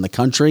 but around the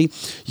country.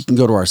 You can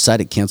go to our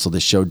site at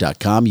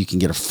cancelthisshow.com. You can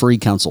get a free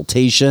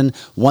consultation.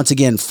 Once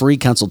again, free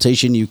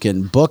consultation you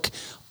can book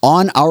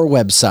on our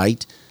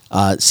website.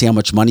 See how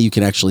much money you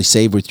can actually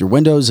save with your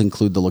windows,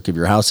 include the look of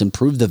your house,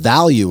 improve the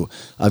value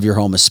of your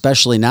home,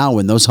 especially now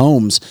when those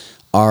homes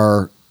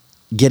are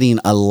getting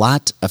a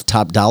lot of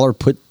top dollar.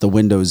 Put the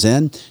windows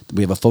in.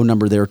 We have a phone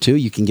number there too.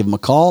 You can give them a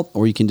call,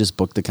 or you can just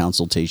book the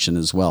consultation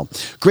as well.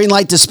 Green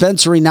Light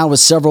Dispensary now with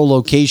several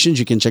locations.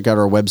 You can check out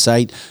our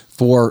website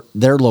for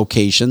their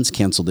locations,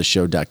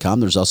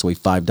 cancelthisshow.com. There's also a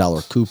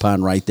 $5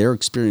 coupon right there.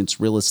 Experienced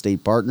real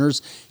estate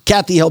partners.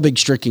 Kathy Helbig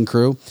Stricken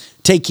Crew,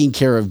 taking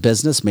care of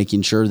business,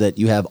 making sure that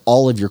you have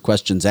all of your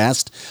questions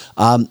asked.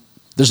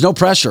 There's no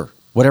pressure.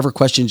 Whatever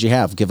questions you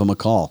have, give them a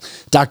call.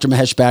 Dr.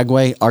 Mahesh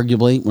Bagway,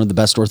 arguably one of the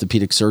best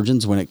orthopedic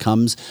surgeons when it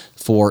comes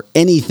for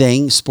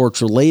anything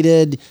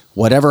sports-related,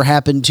 whatever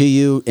happened to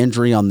you,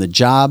 injury on the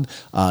job.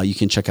 You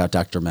can check out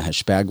Dr.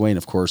 Mahesh Bagway. And,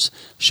 of course,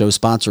 show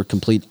sponsor,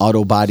 Complete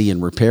Auto Body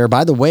and Repair.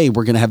 By the way,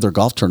 we're going to have their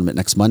golf tournament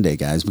next Monday,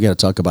 guys. We got to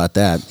talk about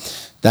that.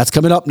 That's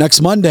coming up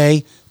next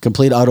Monday,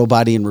 Complete Auto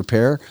Body and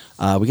Repair.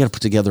 We got to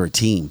put together a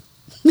team.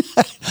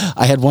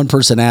 I had one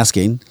person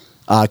asking.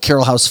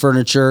 Carroll House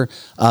Furniture,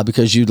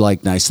 because you'd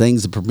like nice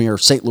things. The premier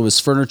St. Louis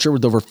furniture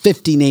with over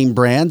 50 name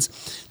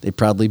brands. They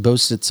proudly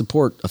boast its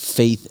support of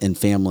faith and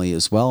family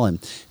as well. And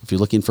if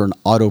you're looking for an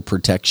auto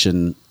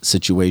protection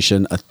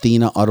situation,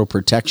 Athena Auto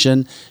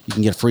Protection, you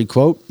can get a free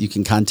quote. You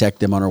can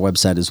contact them on our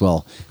website as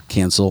well,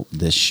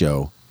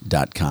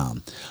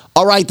 cancelthisshow.com.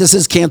 All right, this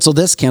is Cancel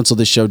This,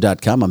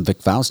 cancelthisshow.com. I'm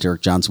Vic Faust, Eric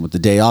Johnson with the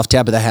day off.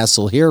 Tabitha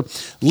Hassel here.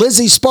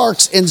 Lizzie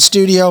Sparks in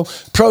studio.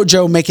 Pro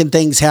Joe making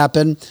things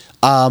happen.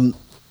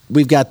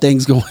 We've got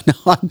things going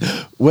on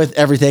with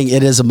everything.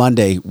 It is a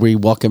Monday. We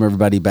welcome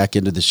everybody back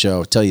into the show.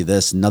 I'll tell you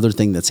this, another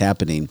thing that's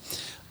happening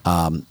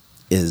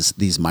is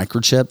these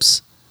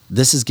microchips.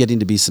 This is getting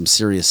to be some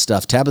serious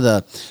stuff.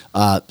 Tabitha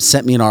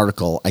sent me an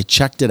article. I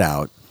checked it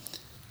out,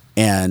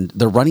 and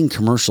they're running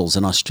commercials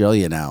in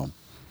Australia now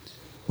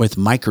with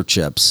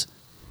microchips.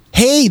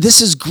 Hey,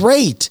 this is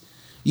great.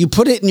 You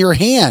put it in your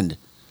hand.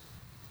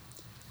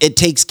 It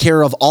takes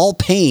care of all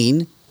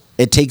pain.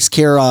 It takes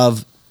care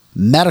of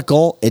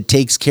medical. It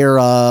takes care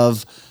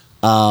of,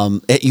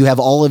 you have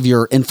all of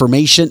your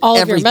information. All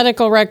of your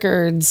medical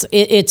records.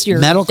 It's your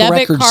medical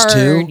debit records card.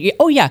 too?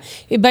 Oh, yeah.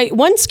 By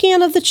one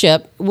scan of the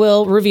chip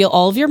will reveal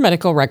all of your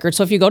medical records.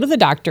 So if you go to the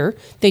doctor,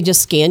 they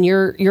just scan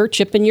your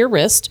chip in your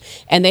wrist,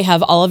 and they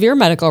have all of your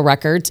medical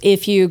records.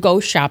 If you go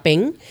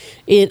shopping,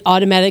 it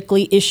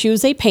automatically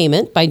issues a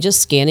payment by just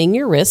scanning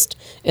your wrist.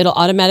 It'll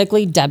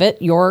automatically debit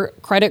your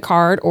credit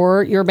card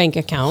or your bank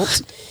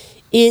account.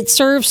 It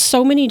serves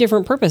so many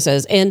different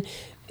purposes. And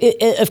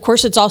of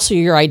course, it's also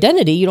your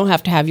identity. You don't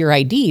have to have your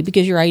ID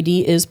because your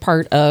ID is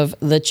part of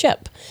the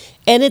chip.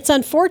 And it's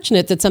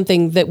unfortunate that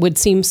something that would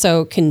seem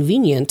so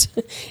convenient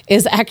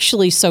is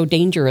actually so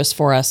dangerous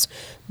for us,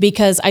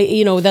 because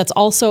that's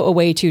also a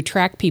way to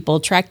track people,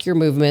 track your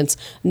movements,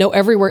 know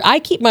everywhere. I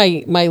keep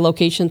my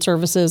location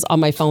services on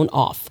my phone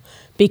off,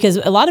 because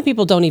a lot of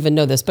people don't even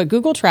know this, but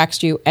Google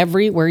tracks you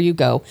everywhere you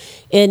go.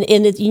 And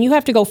you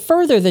have to go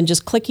further than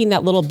just clicking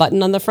that little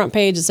button on the front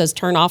page that says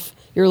turn off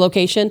your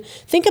location.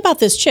 Think about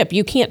this chip.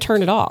 You can't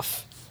turn it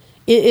off.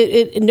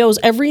 It knows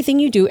everything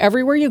you do,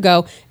 everywhere you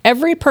go,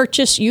 every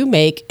purchase you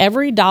make,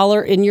 every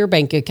dollar in your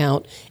bank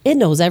account. It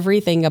knows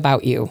everything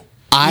about you.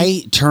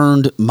 I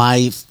turned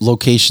my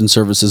location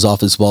services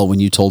off as well when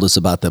you told us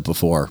about that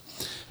before.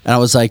 And I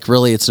was like,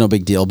 really, it's no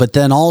big deal. But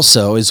then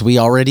also, as we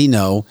already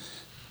know,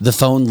 the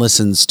phone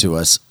listens to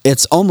us.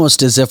 It's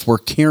almost as if we're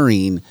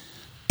carrying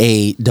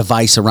a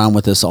device around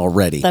with us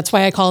already. That's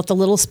why I call it the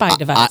little spy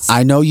device.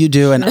 I know you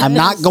do, and I'm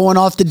not going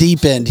off the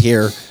deep end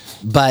here,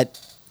 but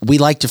we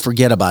like to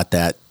forget about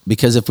that,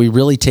 because if we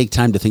really take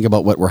time to think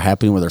about what we're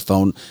happening with our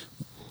phone,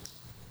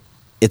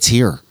 it's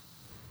here,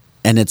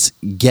 and it's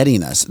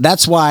getting us.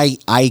 That's why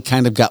I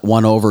kind of got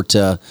won over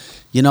to,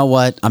 you know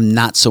what, I'm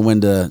not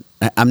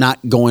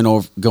going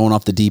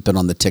off the deep end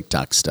on the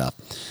TikTok stuff.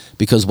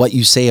 Because what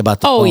you say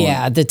about the phone... Oh,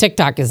 yeah. The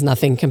TikTok is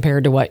nothing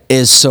compared to what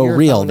is so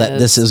real that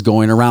this is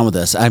going around with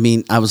us. I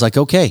mean, I was like,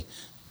 okay,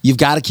 you've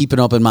got to keep an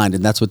open mind,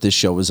 and that's what this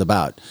show is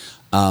about.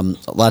 A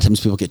lot of times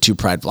people get too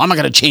prideful. I'm not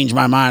going to change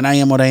my mind. I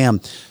am what I am.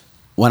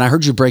 When I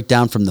heard you break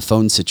down from the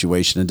phone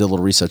situation and did a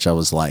little research, I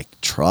was like,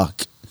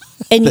 truck.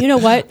 And you know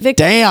what, Vic?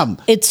 Damn.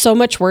 It's so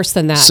much worse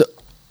than that. So,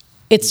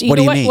 It's what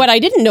do you mean? What I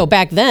didn't know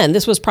back then,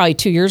 this was probably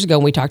 2 years ago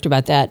when we talked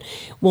about that.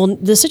 Well,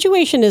 the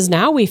situation is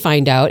now we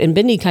find out, and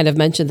Bindi kind of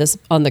mentioned this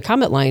on the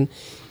comment line,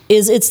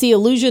 is it's the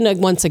illusion of,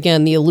 once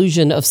again, the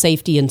illusion of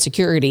safety and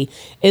security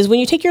is when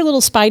you take your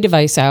little spy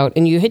device out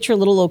and you hit your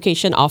little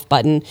location off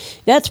button,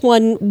 that's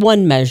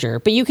one measure.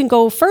 But you can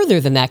go further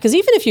than that, because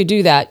even if you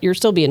do that, you're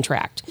still being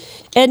tracked.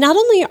 And not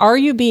only are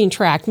you being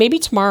tracked, maybe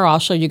tomorrow I'll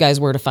show you guys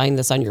where to find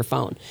this on your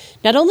phone.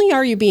 Not only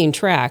are you being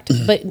tracked,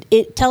 but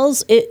it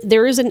tells it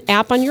there is an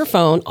app on your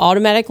phone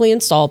automatically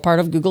installed, part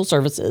of Google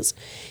services.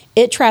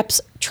 It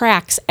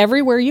tracks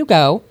everywhere you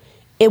go,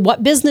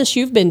 what business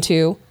you've been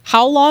to,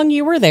 how long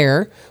you were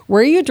there,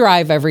 where you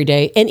drive every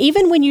day. And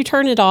even when you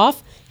turn it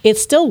off,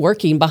 it's still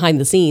working behind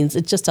the scenes.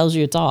 It just tells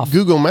you it's off.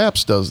 Google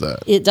Maps does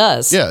that. It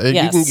does. Yeah,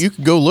 Yes. you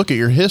can go look at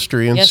your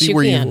history and Yes, see you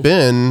where can. you've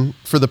been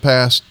for the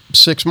past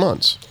 6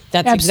 months.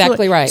 That's Absolutely.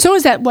 exactly right. So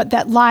is that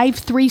that Live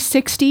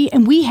 360?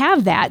 And we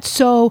have that.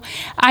 So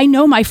I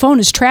know my phone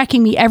is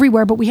tracking me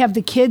everywhere, but we have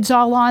the kids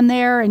all on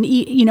there and,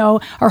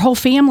 our whole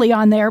family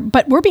on there.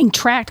 But we're being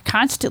tracked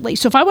constantly.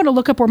 So if I want to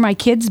look up where my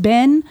kid's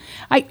been,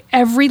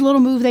 every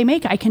little move they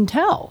make, I can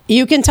tell.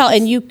 You can tell,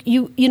 and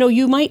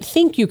you might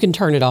think you can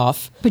turn it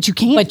off, But you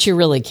can't. But you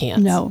really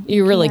can't. No, you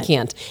you really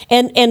can't.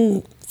 can't.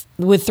 And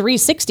with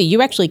 360, you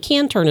actually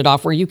can turn it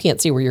off where you can't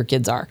see where your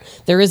kids are.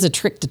 There is a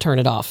trick to turn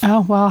it off.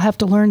 Oh, well, I'll have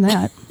to learn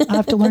that.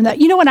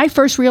 When I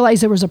first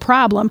realized there was a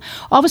problem,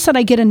 all of a sudden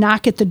I get a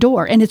knock at the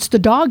door, and it's the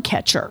dog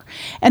catcher.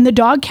 And the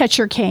dog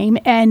catcher came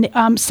and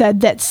said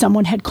that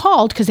someone had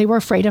called because they were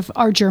afraid of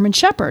our German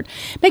Shepherd.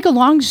 Make a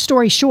long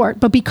story short,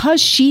 but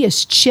because she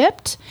is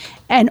chipped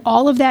and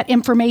all of that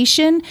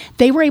information,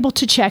 they were able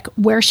to check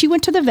where she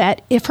went to the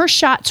vet, if her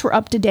shots were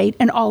up to date,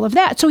 and all of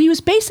that. So he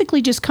was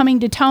basically just coming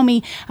to tell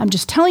me, I'm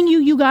just telling you,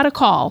 you got a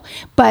call,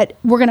 but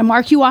we're going to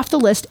mark you off the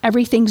list.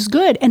 Everything's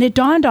good. And it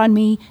dawned on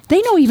me,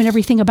 they know even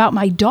everything about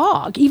my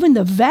dog, even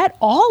the vet,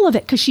 all of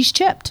it, because she's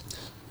chipped.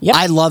 Yep.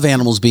 I love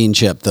animals being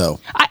chipped,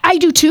 though. I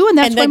do too, and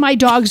that's And why then- my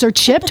dogs are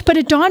chipped. But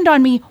it dawned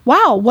on me,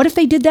 wow, what if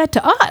they did that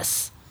to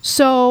us?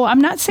 So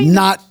I'm not saying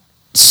Not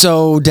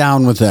so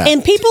down with that.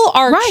 And people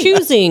are Right.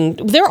 choosing.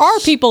 There are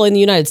people in the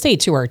United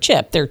States who are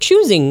chipped. They're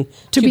choosing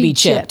to be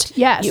chipped.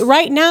 Yes.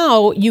 Right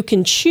now, you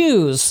can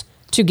choose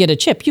to get a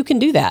chip. You can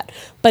do that.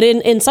 But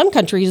in some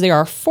countries, they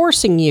are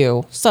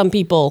forcing some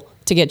people,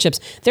 to get chips.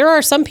 There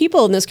are some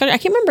people in this country, I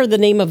can't remember the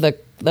name of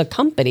the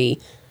company.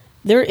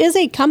 There is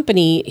a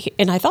company,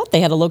 and I thought they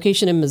had a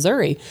location in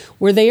Missouri,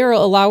 where they are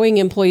allowing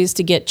employees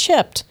to get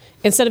chipped.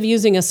 Instead of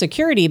using a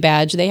security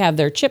badge, they have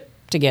their chip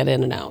to get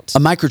in and out. A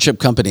microchip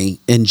company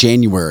in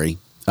January,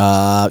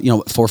 4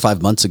 or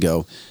 5 months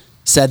ago,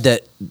 said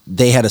that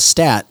they had a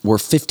stat where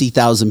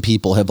 50,000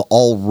 people have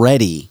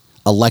already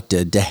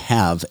elected to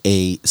have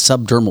a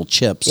subdermal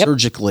chip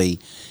surgically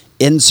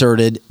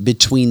inserted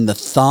between the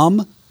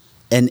thumb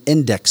and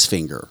index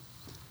finger.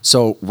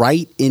 So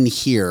right in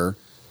here,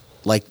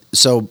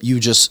 so you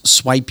just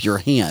swipe your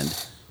hand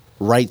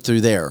right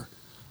through there.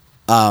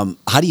 How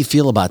do you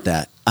feel about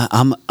that?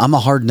 I'm a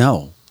hard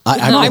no.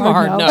 I'm a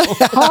hard no.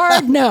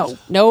 Hard no.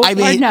 No, I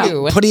mean, thank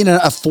you. putting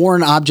a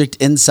foreign object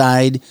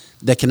inside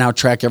that can now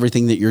track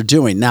everything that you're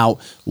doing. Now,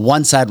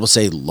 one side will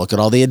say, look at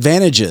all the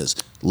advantages.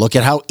 Look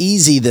at how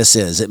easy this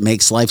is. It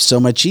makes life so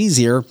much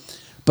easier.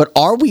 But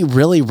are we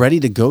really ready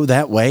to go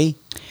that way?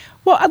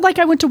 Well, like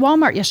I went to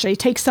Walmart yesterday to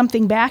take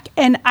something back,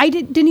 and I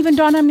didn't even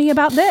dawn on me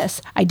about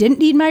this. I didn't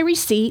need my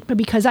receipt, but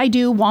because I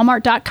do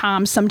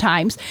Walmart.com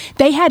sometimes,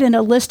 they had in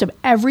a list of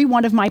every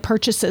one of my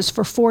purchases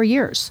for 4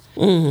 years.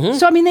 Mm-hmm.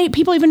 So, I mean,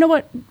 people even know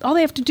what, all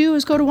they have to do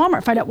is go to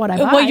Walmart, find out what I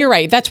buy. Well, you're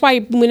right. That's why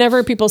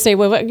whenever people say,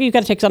 well, you got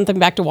to take something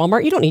back to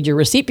Walmart, you don't need your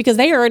receipt because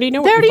they already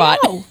know what you bought.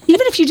 Know.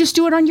 Even if you just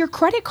do it on your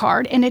credit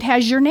card and it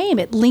has your name,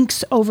 it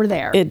links over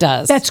there. It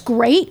does. That's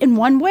great in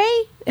one way.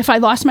 If I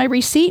lost my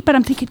receipt, but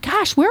I'm thinking,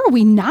 gosh, where are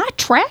we not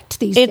tracked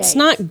these days? It's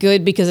not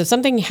good because if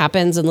something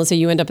happens, and let's say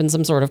you end up in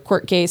some sort of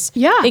court case,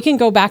 Yeah. they can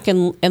go back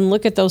and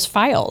look at those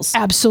files.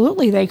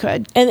 Absolutely, they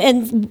could.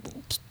 And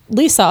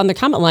Lisa on the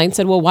comment line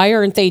said, well, why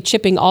aren't they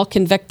chipping all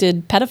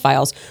convicted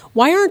pedophiles?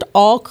 Why aren't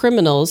all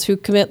criminals who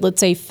commit,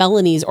 let's say,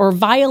 felonies or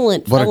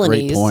violent What a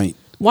felonies? great point.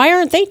 Why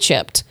aren't they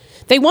chipped?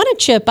 They want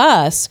to chip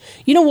us.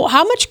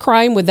 How much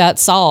crime would that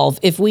solve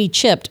if we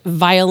chipped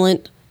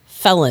violent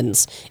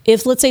felons?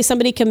 If, let's say,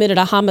 somebody committed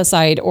a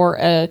homicide or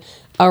a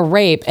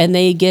rape and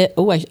they get,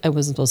 I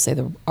wasn't supposed to say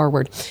the R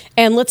word.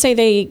 And let's say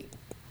they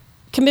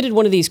committed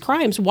one of these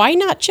crimes, why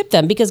not chip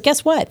them? Because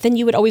guess what? Then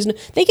you would always know,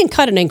 they can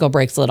cut an ankle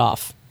bracelet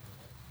off.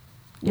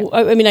 Yeah.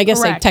 I mean, I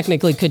guess Correct. they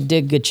technically could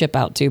dig a chip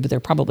out too, but they're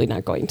probably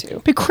not going to.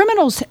 But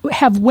criminals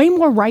have way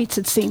more rights,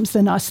 it seems,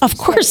 than us. Of these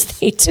course days.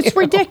 they do. It's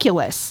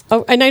ridiculous.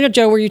 Oh, and I know,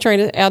 Joe, were you trying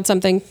to add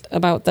something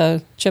about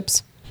the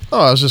chips?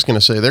 Oh, I was just going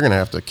to say they're going to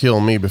have to kill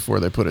me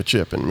before they put a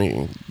chip in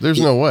me. There's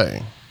no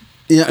way.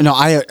 Yeah, no,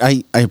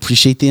 I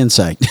appreciate the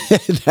insight.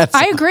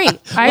 I agree.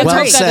 I Let's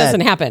agree. hope that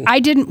doesn't happen. I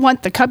didn't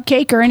want the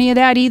cupcake or any of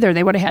that either.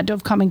 They would have had to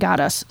have come and got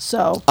us.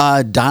 So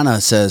Donna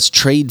says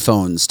trade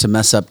phones to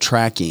mess up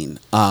tracking.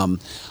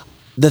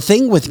 The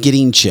thing with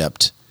getting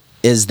chipped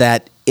is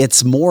that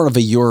it's more of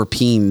a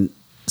European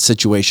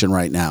situation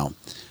right now.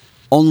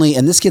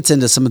 And this gets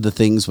into some of the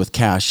things with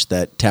cash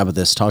that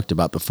Tabitha's talked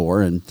about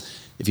before. And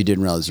if you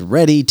didn't realize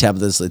already,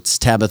 it's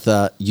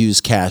Tabitha use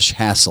cash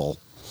hassle.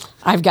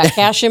 I've got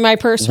cash in my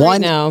purse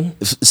right now.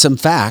 Some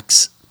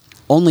facts.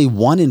 Only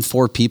 1 in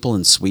 4 people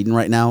in Sweden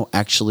right now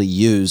actually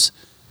use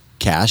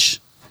cash,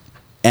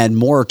 and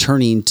more are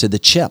turning to the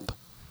chip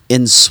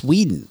in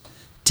Sweden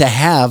to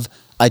have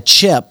a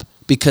chip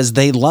because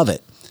they love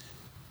it.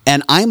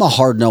 And I'm a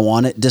hard no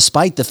on it,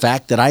 despite the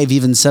fact that I've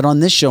even said on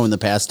this show in the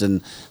past,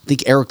 and I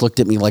think Eric looked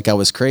at me like I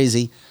was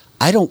crazy.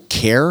 I don't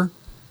care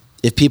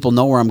if people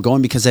know where I'm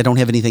going because I don't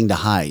have anything to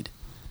hide.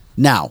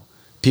 Now,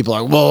 people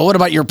are, well, what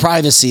about your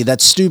privacy?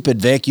 That's stupid,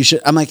 Vic. You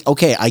should. I'm like,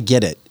 okay, I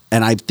get it.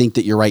 And I think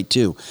that you're right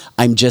too.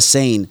 I'm just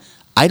saying,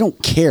 I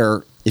don't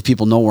care if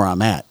people know where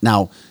I'm at.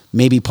 Now,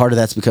 maybe part of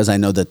that's because I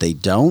know that they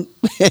don't,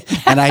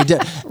 and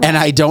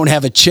I don't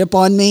have a chip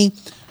on me.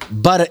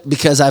 But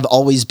because I've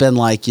always been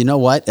like, you know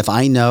what? If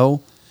I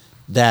know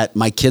that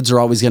my kids are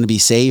always going to be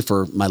safe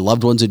or my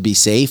loved ones would be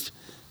safe,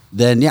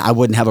 then yeah, I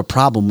wouldn't have a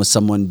problem with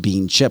someone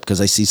being chipped because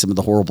I see some of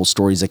the horrible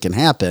stories that can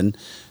happen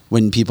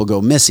when people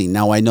go missing.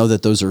 Now, I know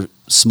that those are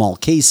small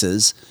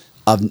cases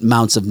of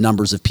amounts of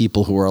numbers of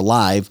people who are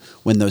alive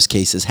when those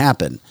cases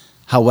happen.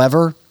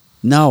 However,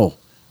 no,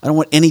 I don't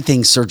want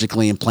anything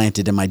surgically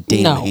implanted in my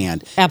damn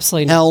hand.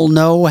 Absolutely not. Hell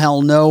no,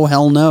 hell no,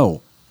 hell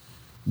no.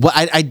 Well,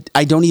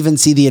 I don't even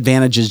see the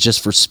advantages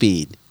just for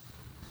speed.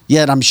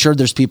 Yet I'm sure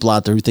there's people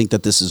out there who think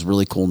that this is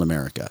really cool in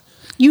America.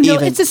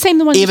 It's the same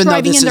the ones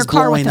driving in their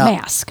car with a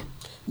mask.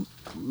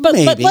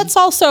 But let's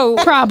also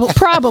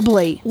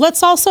probably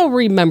let's also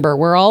remember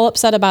we're all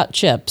upset about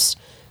chips.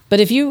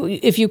 But if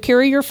you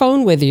carry your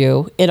phone with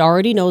you, it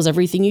already knows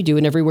everything you do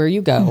and everywhere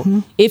you go. Mm-hmm.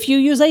 If you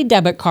use a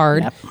debit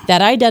card,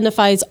 that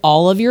identifies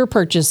all of your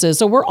purchases.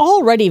 So we're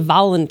already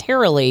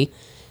voluntarily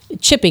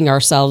chipping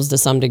ourselves to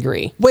some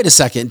degree. Wait a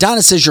second.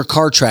 Donna says your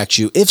car tracks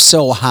you. If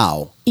so,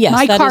 how? Yes,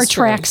 my car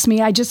tracks me.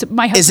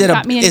 My husband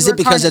got me a newer car. Is it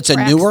because it's a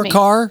newer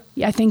car?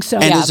 Yeah, I think so.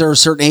 And is there a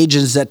certain age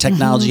is that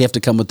technology have to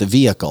come with the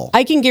vehicle?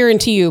 I can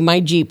guarantee you my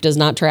Jeep does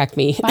not track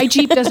me. My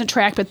Jeep doesn't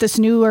track, but this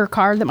newer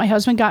car that my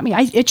husband got me,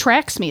 it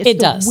tracks me. It's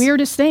the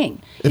weirdest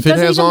thing. If it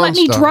doesn't even let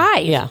me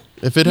drive. Yeah.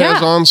 If it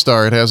has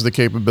OnStar, it has the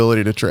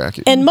capability to track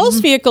you. And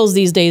most vehicles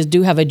these days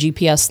do have a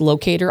GPS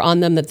locator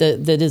on them that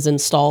is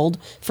installed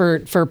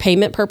for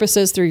payment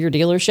purposes through your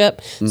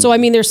dealership. So, I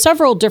mean, there's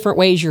several different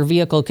ways your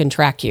vehicle can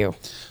track you.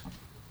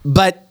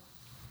 But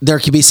there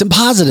could be some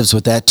positives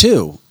with that,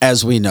 too,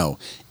 as we know.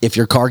 If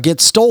your car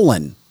gets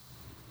stolen,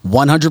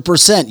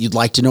 100%, you'd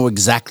like to know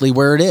exactly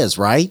where it is,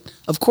 right?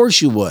 Of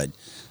course you would.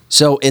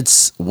 So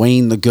it's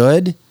weighing the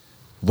good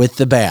with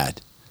the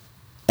bad.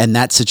 And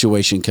that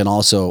situation can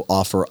also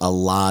offer a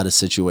lot of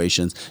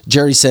situations.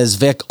 Jerry says,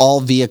 Vic,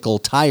 all vehicle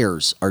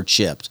tires are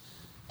chipped.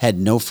 Had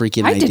no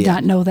freaking idea. I did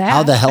not know that.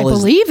 How the hell I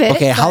believe it.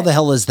 Okay, how the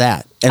hell is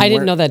that? And I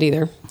didn't know that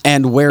either.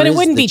 And where is the chip? But it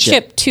wouldn't be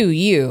chipped to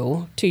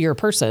you, to your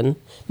person.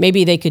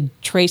 Maybe they could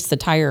trace the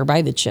tire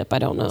by the chip. I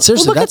don't know.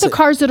 Seriously, look at the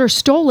cars that are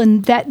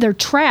stolen, that they're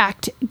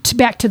tracked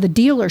back to the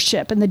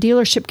dealership, and the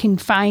dealership can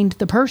find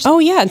the person. Oh,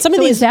 yeah. And some of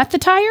these, is that the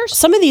tires?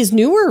 Some of these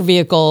newer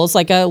vehicles,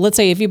 like let's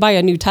say if you buy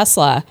a new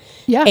Tesla,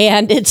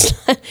 and it's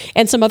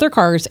and some other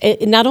cars,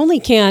 it not only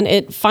can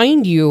it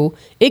find you,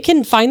 it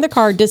can find the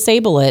car,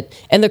 disable it,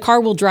 and the car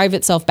will drive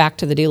itself back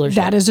to the dealership.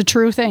 That is a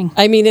true thing.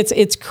 I mean,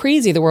 it's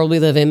crazy the world we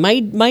live in.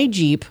 My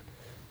Jeep,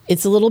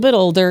 it's a little bit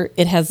older.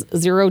 It has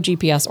 0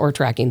 GPS or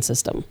tracking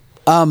system.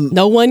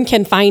 No one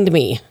can find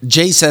me.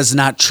 Jay says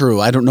not true.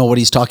 I don't know what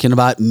he's talking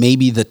about.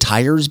 Maybe the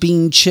tires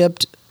being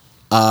chipped.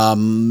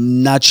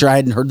 Not sure. I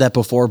hadn't heard that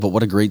before, but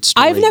what a great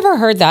story. I've never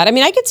heard that. I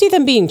mean, I could see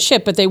them being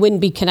chipped, but they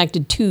wouldn't be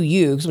connected to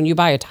you because when you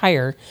buy a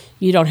tire,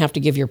 you don't have to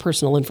give your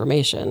personal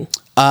information.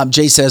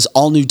 Jay says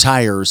all new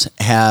tires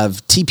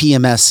have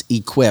TPMS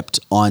equipped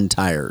on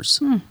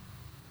tires.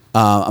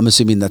 I'm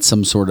assuming that's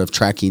some sort of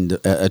tracking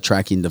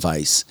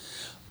device.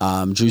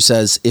 Drew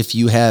says, if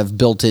you have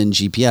built-in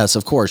GPS,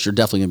 of course, you're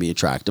definitely going to be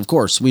tracked. Of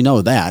course, we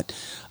know that.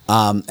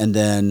 And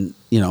then,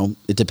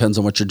 it depends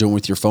on what you're doing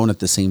with your phone at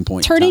the same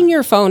point. Turning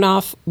your phone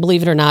off,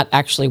 believe it or not,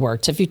 actually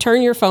works. If you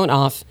turn your phone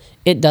off,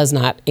 it does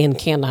not and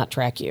cannot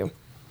track you.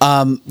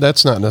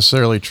 That's not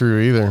necessarily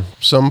true either.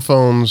 Some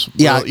phones,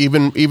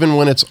 even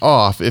when it's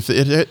off, if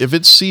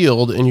it's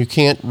sealed and you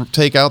can't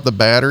take out the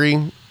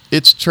battery,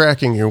 it's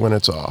tracking you when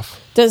it's off.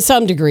 To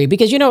some degree,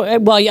 because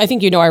I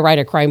think I write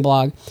a crime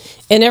blog,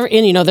 and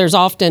there's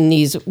often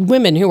these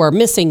women who are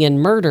missing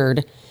and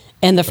murdered,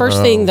 and the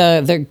first thing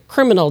the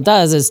criminal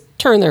does is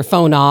turn their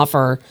phone off,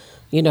 or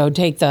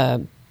take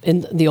the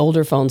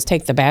older phones,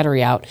 take the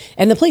battery out,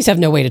 and the police have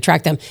no way to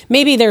track them.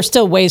 Maybe there's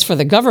still ways for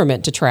the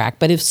government to track,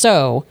 but if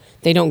so,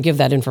 they don't give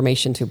that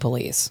information to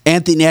police.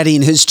 Anthony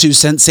adding his 2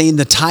 cents, saying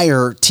the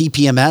tire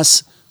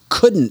TPMS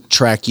couldn't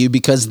track you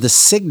because the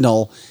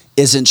signal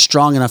isn't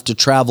strong enough to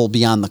travel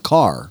beyond the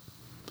car.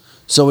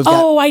 So we've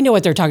got, I know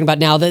what they're talking about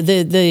now.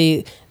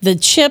 The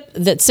chip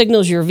that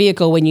signals your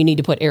vehicle when you need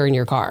to put air in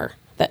your car,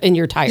 in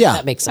your tire. Yeah.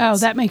 That makes sense.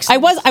 Oh, that makes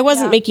sense. I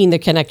wasn't making the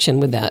connection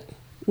with that.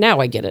 Now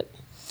I get it.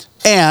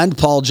 and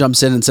Paul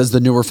jumps in and says the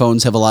newer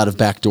phones have a lot of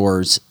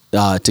backdoors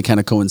to kind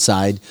of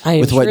coincide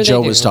with what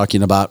Joe was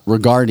talking about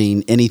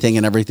regarding anything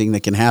and everything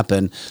that can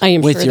happen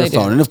with your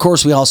phone. And of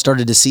course, we all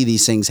started to see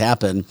these things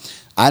happen.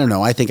 I don't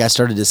know. I think I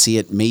started to see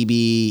it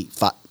maybe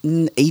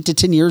 8 to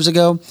 10 years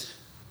ago,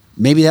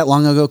 maybe that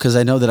long ago, because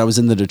I know that I was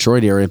in the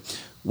Detroit area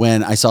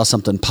when I saw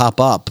something pop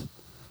up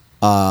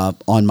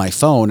on my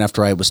phone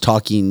after I was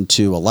talking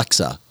to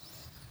Alexa.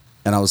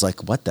 And I was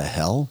like, what the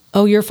hell?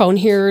 Oh, your phone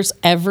hears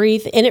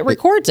everything, and it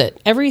records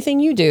it. Everything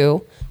you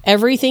do.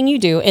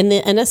 And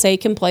the NSA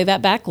can play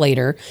that back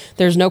later.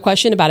 There's no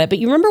question about it. But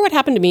you remember what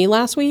happened to me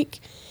last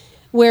week?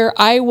 Where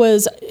I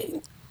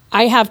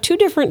have 2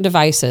 different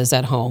devices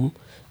at home.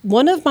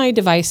 One of my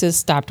devices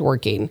stopped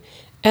working.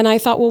 And I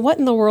thought, well, what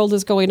in the world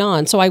is going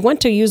on? So I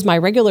went to use my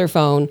regular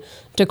phone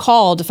to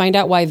call to find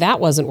out why that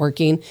wasn't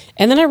working.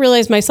 And then I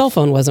realized my cell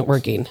phone wasn't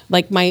working,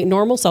 like my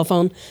normal cell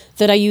phone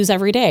that I use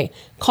every day.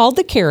 Called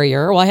the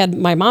carrier. Well, I had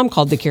my mom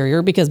called the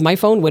carrier because my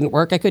phone wouldn't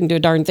work. I couldn't do a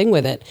darn thing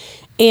with it.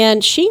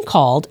 And she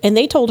called and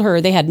they told her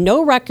they had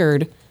no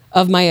record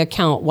of my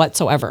account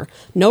whatsoever.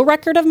 No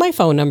record of my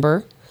phone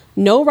number.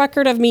 No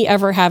record of me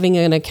ever having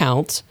an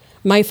account.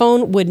 My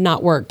phone would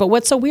not work. But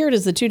what's so weird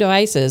is the 2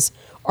 devices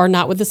are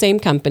not with the same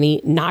company,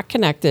 not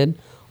connected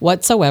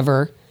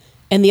whatsoever,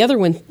 and the other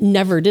one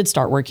never did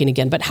start working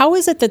again. But how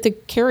is it that the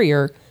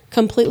carrier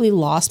completely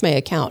lost my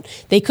account?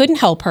 They couldn't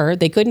help her,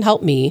 they couldn't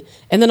help me,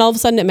 and then all of a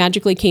sudden it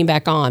magically came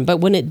back on. But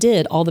when it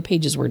did, all the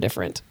pages were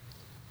different.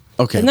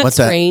 Okay, isn't that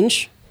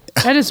strange?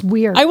 That is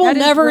weird. I will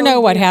never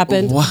know what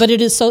happened, but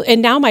it is so.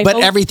 And now my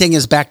phone, everything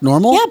is back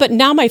normal. Yeah, but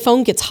now my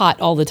phone gets hot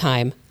all the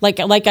time.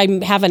 Like I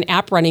have an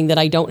app running that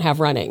I don't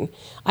have running.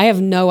 I have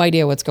no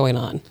idea what's going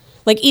on.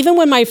 Like even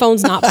when my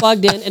phone's not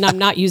plugged in and I'm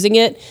not using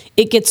it,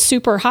 it gets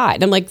super hot.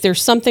 And I'm like,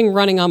 there's something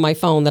running on my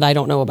phone that I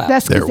don't know about.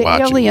 That's because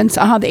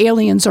the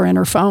aliens are in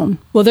her phone.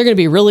 Well, they're going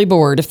to be really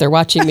bored if they're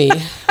watching me.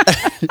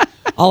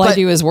 I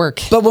do is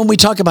work. But when we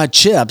talk about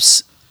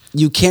chips,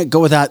 you can't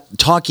go without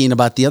talking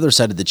about the other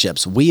side of the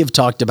chips. We have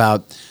talked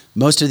about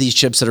most of these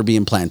chips that are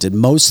being planted,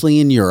 mostly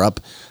in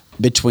Europe,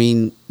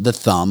 between the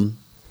thumb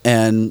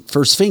and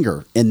first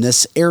finger in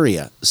this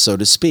area, so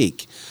to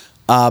speak.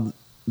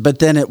 But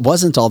then it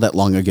wasn't all that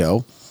long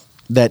ago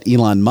that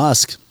Elon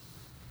Musk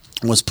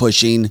was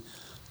pushing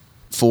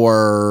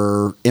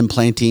for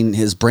implanting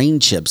his brain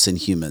chips in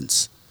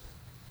humans.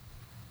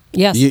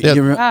 Yes. The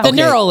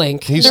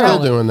Neuralink. He's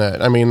still doing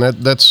that. I mean,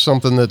 that's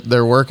something that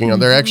they're working on.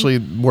 They're actually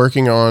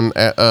working on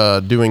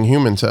doing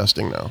human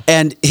testing now.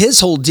 And his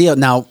whole deal,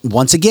 now,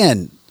 once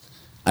again,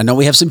 I know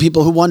we have some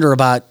people who wonder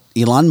about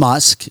Elon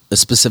Musk,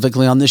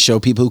 specifically on this show,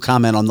 people who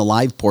comment on the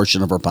live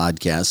portion of our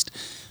podcast.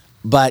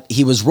 But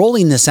he was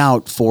rolling this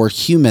out for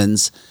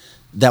humans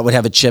that would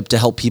have a chip to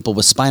help people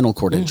with spinal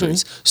cord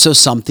injuries. So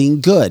something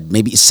good,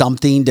 maybe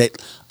something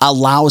that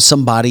allows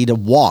somebody to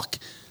walk.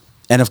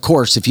 And of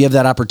course, if you have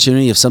that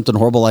opportunity, if something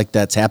horrible like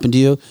that's happened to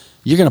you,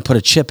 you're going to put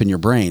a chip in your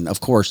brain,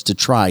 of course, to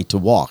try to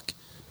walk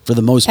for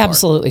the most part.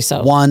 Absolutely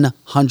so.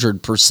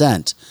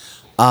 100%.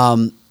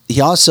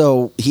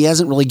 He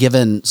hasn't really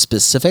given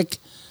specific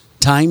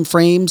time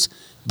frames,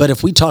 but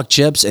if we talk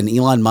chips and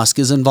Elon Musk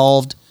is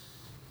involved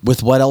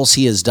with what else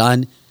he has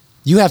done,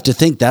 you have to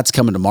think that's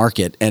coming to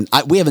market. And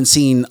we haven't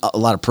seen a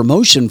lot of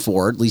promotion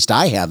for it. At least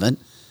I haven't.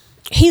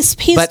 He's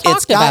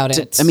talked about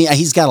it. I mean,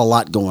 he's got a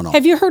lot going on.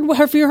 Have you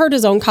heard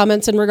his own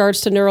comments in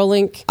regards to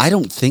Neuralink? I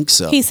don't think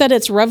so. He said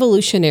it's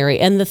revolutionary,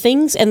 and the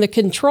things and the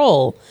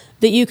control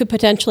that you could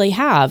potentially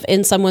have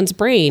in someone's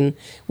brain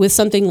with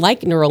something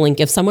like Neuralink,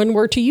 if someone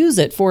were to use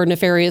it for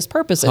nefarious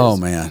purposes,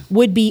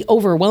 would be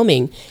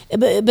overwhelming.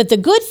 But the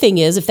good thing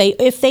is,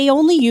 if they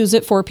only use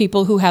it for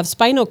people who have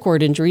spinal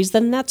cord injuries,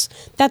 then that's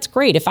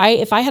great. If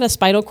I had a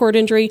spinal cord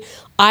injury,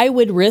 I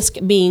would risk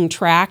being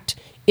tracked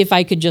if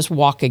I could just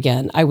walk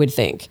again, I would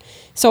think.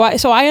 So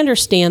I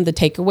understand the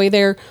takeaway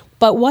there.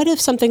 But what if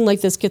something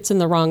like this gets in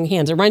the wrong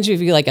hands? It reminds me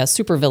of like a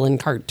supervillain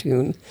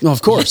cartoon. No,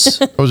 of course.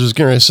 I was just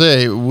going to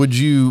say, would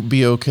you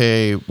be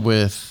okay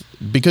with,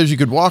 because you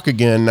could walk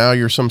again, now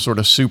you're some sort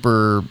of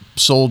super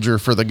soldier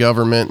for the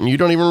government and you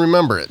don't even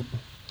remember it?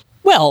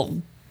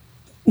 Well,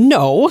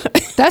 no.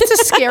 That's a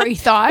scary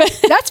thought.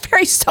 That's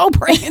very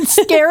sobering and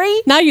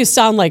scary. Now you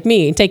sound like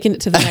me, taking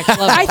it to the next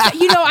level.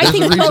 I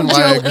think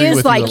Joe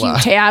is like you,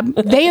 Tab.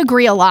 They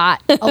agree a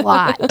lot.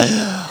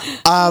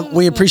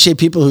 We appreciate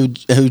people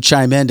who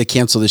chime in to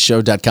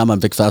canceltheshow.com. I'm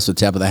Vic Faust with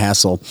Tab of the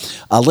Hassle.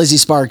 Lizzie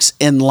Sparks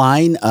in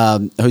line,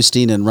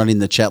 hosting and running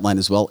the chat line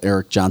as well.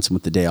 Eric Johnson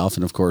with the day off.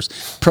 And of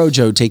course, Pro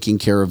Joe taking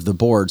care of the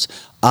boards.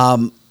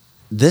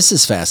 This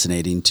is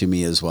fascinating to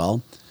me as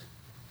well.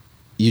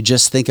 You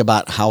just think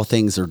about how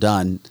things are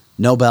done.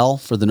 Nobel,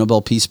 for the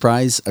Nobel Peace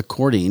Prize,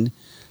 according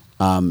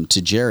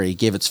to Jerry,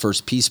 gave its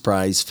first Peace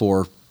Prize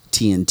for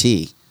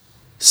TNT.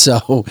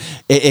 So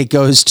it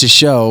goes to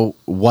show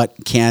what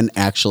can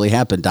actually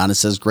happen. Donna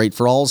says great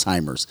for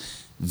Alzheimer's.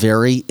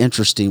 Very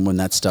interesting when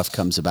that stuff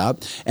comes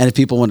about. And if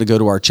people want to go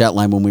to our chat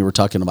line when we were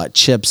talking about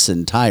chips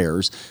and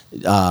tires,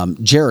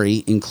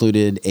 Jerry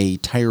included a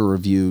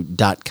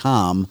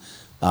TireReview.com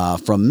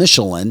from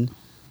Michelin.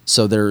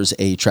 So there's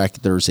a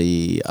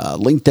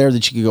link there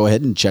that you can go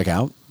ahead and check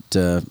out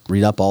to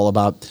read up all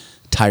about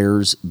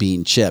tires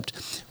being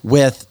chipped.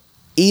 With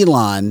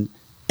Elon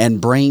and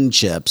brain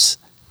chips,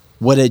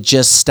 would it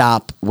just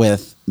stop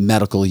with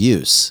medical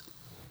use?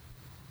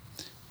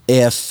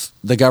 If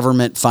the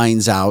government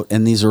finds out,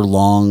 and these are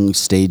long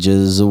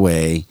stages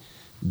away,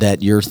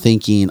 that you're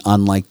thinking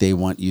unlike they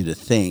want you to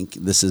think,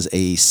 this is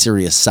a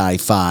serious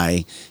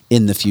sci-fi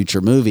in the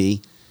future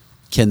movie,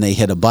 can they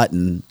hit a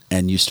button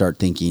and you start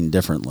thinking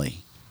differently?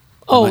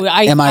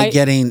 I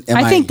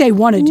think they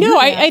want to do No,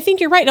 that. I think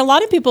you're right. A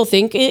lot of people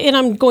think, and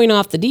I'm going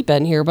off the deep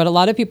end here, but a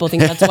lot of people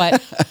think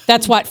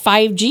that's what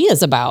 5G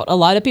is about. A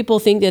lot of people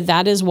think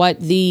that is what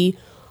the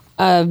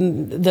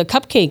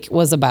cupcake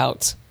was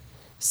about.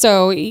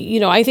 So,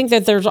 I think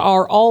that there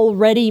are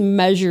already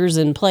measures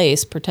in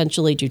place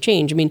potentially to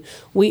change. I mean,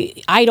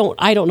 I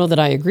don't know that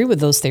I agree with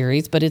those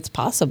theories, but it's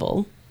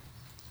possible.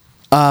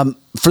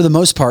 For the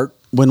most part,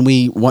 when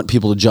we want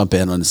people to jump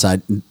in on the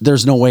side,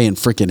 there's no way in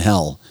freaking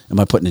hell am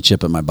I putting a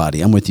chip in my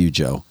body. I'm with you,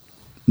 Joe.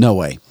 No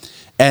way.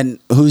 And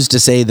who's to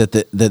say that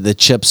the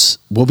chips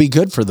will be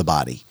good for the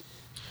body?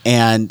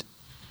 And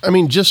I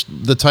mean, just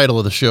the title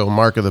of the show,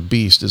 Mark of the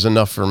Beast, is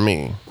enough for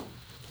me.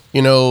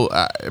 Even though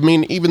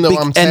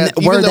I'm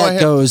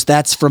goes,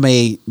 that's from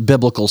a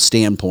biblical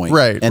standpoint,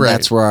 right? And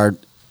that's where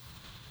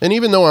and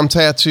even though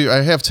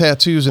I have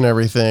tattoos and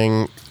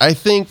everything, I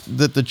think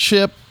that the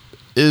chip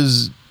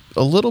is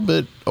a little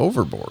bit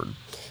overboard.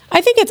 I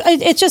think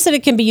it's just that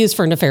it can be used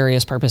for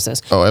nefarious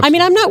purposes. Oh, absolutely. I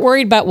mean, I'm not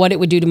worried about what it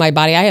would do to my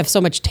body. I have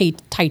so much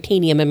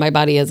titanium in my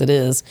body as it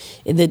is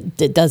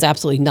that it does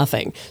absolutely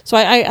nothing. So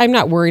I'm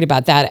not worried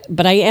about that.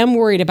 But I am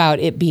worried about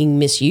it being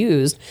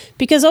misused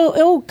because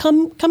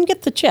come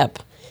get the chip.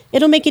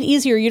 It'll make it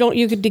easier.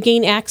 You could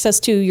gain access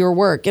to your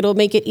work. It'll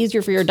make it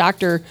easier for your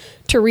doctor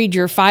to read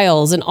your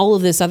files and all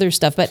of this other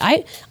stuff. But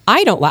I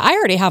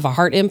already have a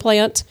heart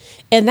implant,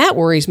 and that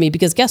worries me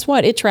because guess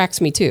what? It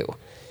tracks me too.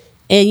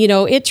 And,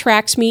 it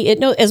tracks me. As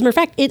a matter of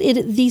fact,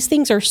 these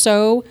things are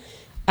so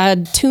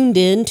tuned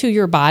in to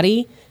your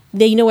body.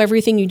 They know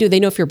everything you do. They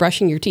know if you're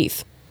brushing your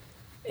teeth.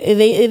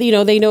 They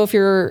know if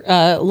you're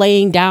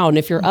laying down,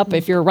 if you're up,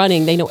 if you're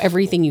running. They know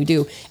everything you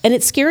do. And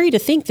it's scary to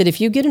think that if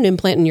you get an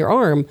implant in your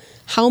arm,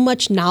 how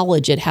much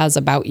knowledge it has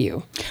about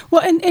you.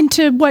 Well, and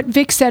to what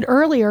Vic said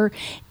earlier,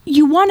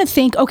 you want to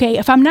think, okay,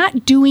 if I'm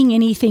not doing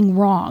anything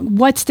wrong,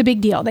 what's the big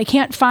deal? They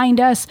can't find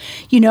us,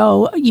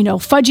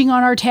 fudging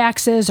on our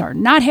taxes or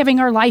not having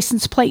our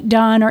license plate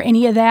done or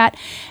any of that.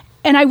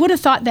 And I would have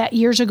thought that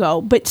years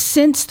ago. But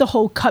since the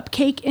whole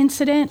cupcake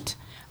incident,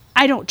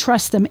 I don't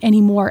trust them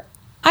anymore.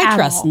 I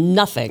trust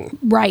nothing.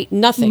 Right.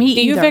 Nothing. Me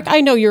Do you, either. Vic?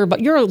 I know you're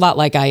a lot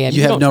like I am.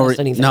 You have don't trust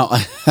anything. No.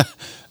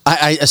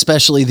 I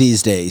especially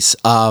these days,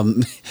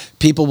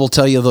 people will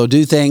tell you they'll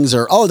do things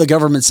or, the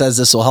government says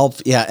this will help.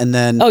 Yeah. And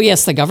then. Oh,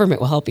 yes, the government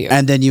will help you.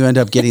 And then you end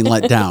up getting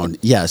let down.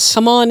 Yes.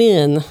 Come on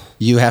in.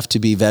 You have to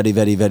be very,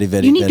 very, very,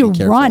 very, you need very to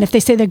careful. run. If they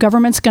say the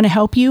government's going to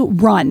help you,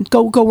 run.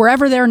 Go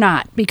wherever they're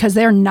not because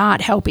they're not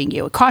helping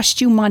you. It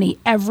costs you money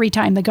every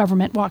time the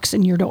government walks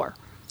in your door.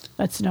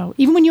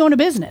 Even when you own a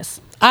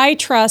business. I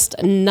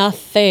trust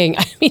nothing.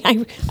 I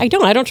mean, I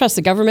don't trust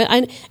the government.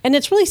 And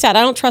it's really sad.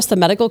 I don't trust the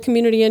medical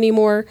community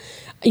anymore.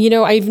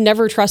 I've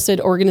never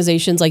trusted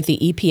organizations like the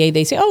EPA.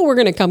 They say, we're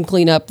going to come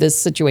clean up this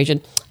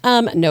situation.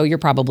 No, you're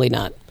probably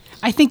not.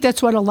 I think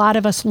that's what a lot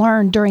of us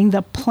learned during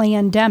the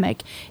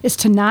pandemic is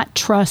to not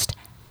trust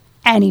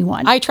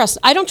anyone. I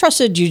don't trust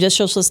the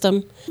judicial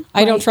system.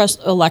 I don't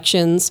trust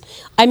elections.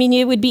 I mean,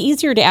 it would be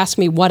easier to ask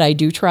me what I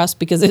do trust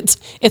because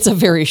it's a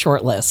very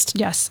short list.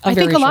 Yes. I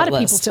think a lot of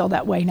people feel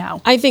that way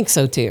now. I think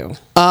so too.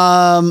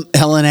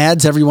 Helen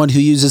adds everyone who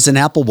uses an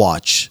Apple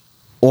Watch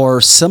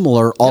or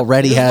similar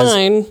already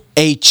has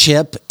a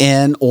chip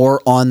in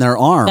or on their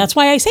arm. That's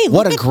why I say,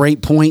 what a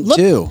great point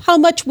too. How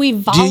much we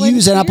volunteer. Do you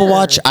use an Apple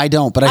Watch? I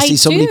don't, but I see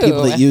so many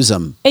people that use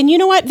them. And you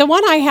know what? The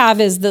one I have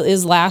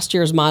is last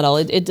year's model.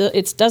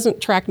 It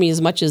doesn't track me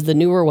as much as the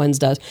newer ones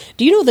does.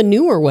 Do you know the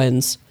newer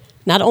ones?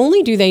 Not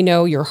only do they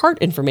know your heart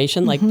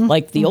information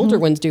like the older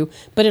ones do,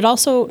 but it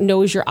also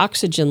knows your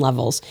oxygen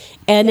levels.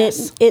 And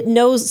it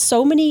knows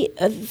so many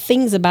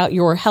things about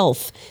your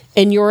health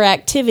and your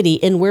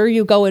activity and where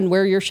you go and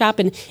where you're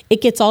shopping.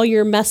 It gets all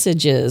your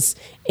messages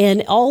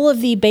and all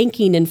of the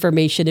banking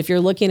information. If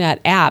you're looking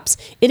at apps,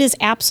 it is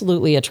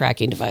absolutely a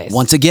tracking device.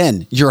 Once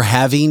again, you're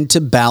having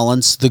to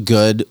balance the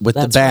good with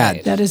the bad.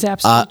 Right. That is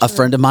absolutely true. A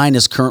friend of mine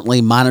is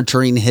currently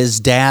monitoring his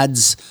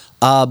dad's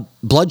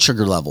blood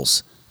sugar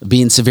levels,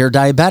 being severe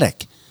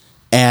diabetic.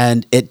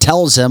 And it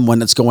tells him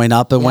when it's going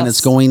up and when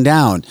it's going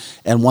down.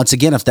 And once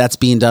again, if that's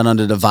being done on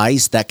a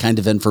device, that kind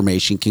of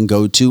information can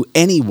go to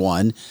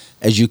anyone,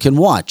 as you can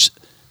watch.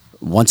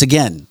 Once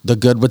again, the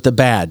good with the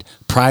bad.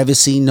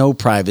 Privacy, no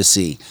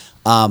privacy.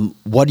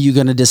 What are you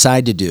going to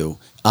decide to do?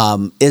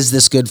 Is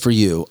this good for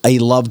you? A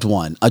loved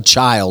one, a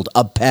child,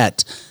 a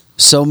pet?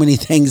 So many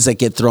things that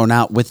get thrown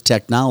out with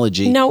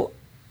technology. Now,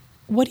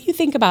 what do you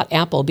think about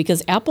Apple?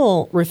 Because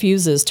Apple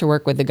refuses to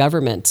work with the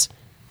government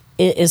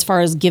as far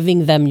as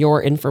giving them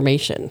your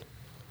information.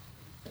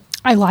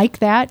 I like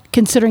that,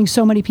 considering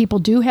so many people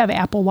do have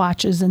Apple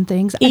Watches and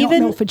things. I don't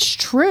know if it's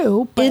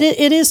true. But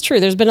it is true.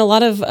 There's been a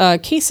lot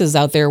of cases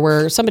out there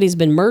where somebody's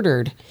been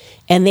murdered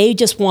and they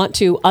just want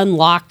to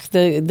unlock,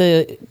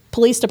 the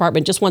police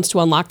department just wants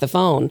to unlock the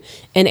phone.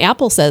 And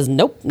Apple says,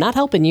 nope, not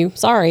helping you.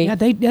 Sorry. Yeah,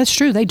 that's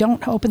true. They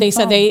don't open the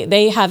phone. They said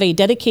they have a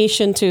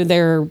dedication to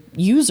their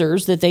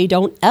users that they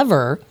don't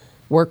ever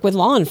work with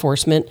law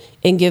enforcement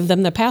and give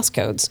them the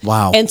passcodes.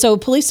 Wow. And so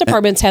police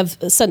departments have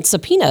sent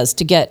subpoenas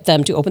to get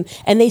them to open,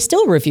 and they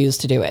still refuse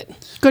to do it.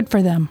 Good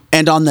for them.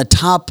 And on the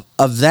top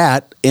of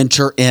that,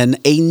 enter in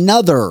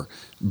another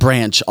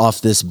branch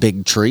off this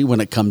big tree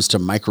when it comes to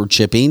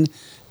microchipping.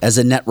 As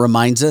Annette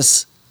reminds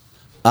us,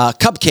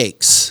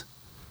 cupcakes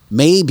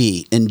may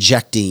be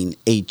injecting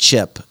a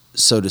chip,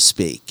 so to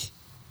speak.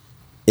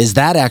 Is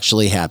that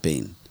actually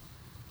happening?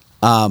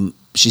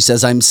 She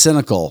says, I'm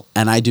cynical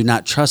and I do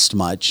not trust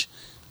much.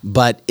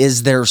 But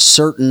is there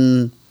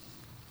certain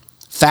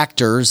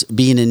factors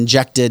being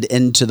injected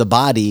into the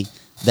body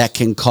that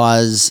can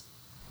cause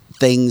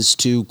things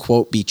to,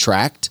 quote, be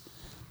tracked,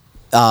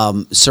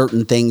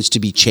 certain things to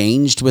be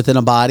changed within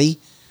a body?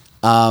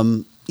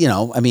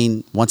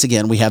 Once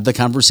again, we have the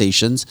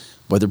conversations,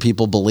 whether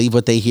people believe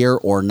what they hear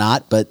or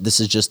not, but this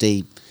is just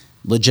a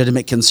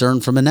legitimate concern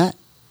from Annette.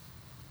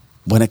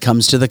 When it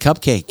comes to the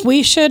cupcake,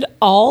 we should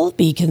all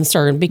be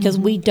concerned because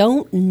we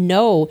don't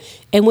know.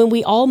 And when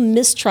we all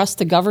mistrust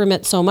the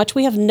government so much,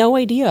 we have no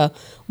idea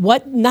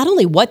not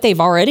only what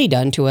they've already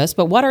done to us,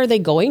 but what are they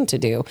going to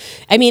do?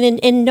 I mean,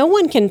 and no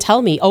one can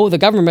tell me, the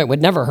government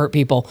would never hurt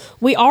people.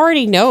 We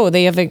already know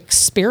they have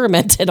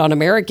experimented on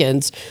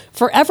Americans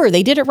forever.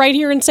 They did it right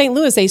here in St.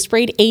 Louis. They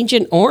sprayed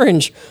Agent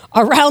Orange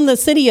around the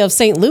city of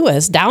St.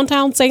 Louis,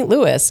 downtown St.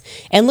 Louis.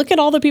 And look at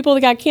all the people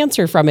that got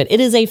cancer from it. It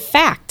is a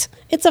fact.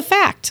 It's a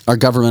fact. Our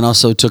government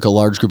also took a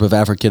large group of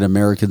African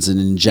Americans and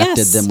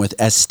injected them with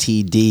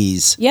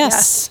STDs.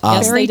 Yes.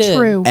 Very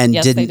true. And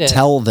didn't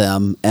tell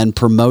them and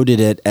promoted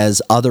it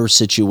as other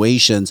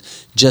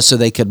situations just so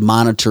they could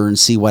monitor and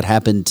see what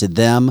happened to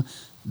them,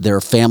 their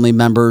family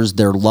members,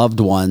 their loved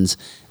ones,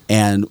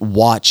 and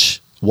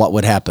watch what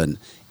would happen.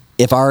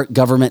 If our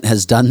government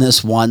has done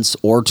this once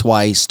or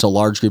twice to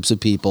large groups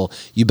of people,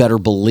 you better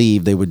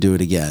believe they would do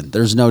it again.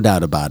 There's no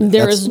doubt about it.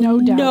 There is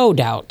no doubt. No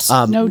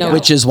doubt.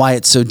 Which is why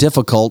it's so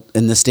difficult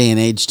in this day and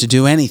age to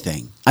do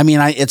anything. I mean,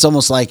 it's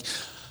almost like,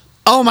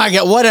 oh my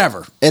God,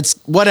 whatever. It's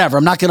whatever.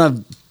 I'm not going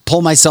to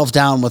pull myself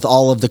down with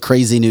all of the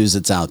crazy news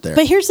that's out there.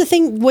 But here's the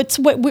thing.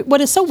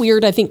 What is so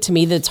weird, I think, to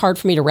me, that's hard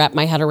for me to wrap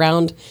my head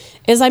around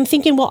is I'm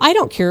thinking, well, I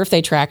don't care if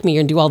they track me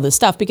and do all this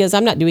stuff because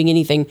I'm not doing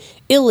anything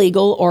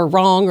illegal or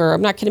wrong or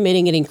I'm not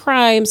committing any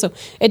crime. So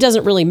it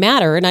doesn't really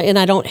matter. And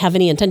I don't have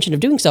any intention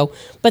of doing so.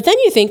 But then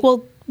you think,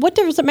 well, what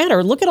does it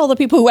matter? Look at all the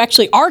people who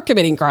actually are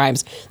committing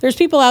crimes. There's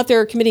people out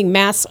there committing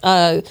mass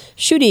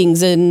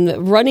shootings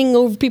and running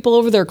over people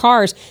over their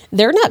cars.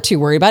 They're not too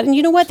worried about it. And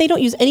you know what? They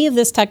don't use any of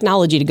this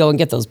technology to go and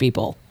get those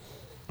people.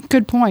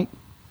 Good point.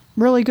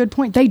 Really good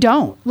point. They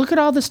don't. Look at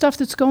all the stuff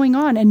that's going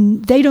on,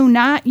 and they do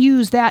not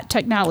use that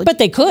technology. But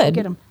they could.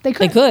 Get them. They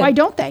could. Why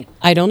don't they?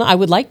 I don't know. I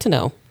would like to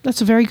know.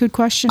 That's a very good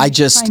question.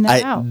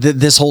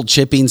 This whole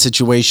chipping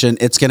situation,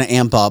 it's going to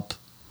amp up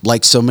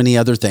like so many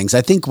other things.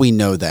 I think we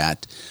know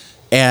that.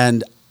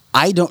 And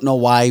I don't know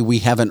why we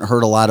haven't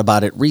heard a lot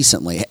about it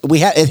recently.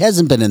 It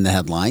hasn't been in the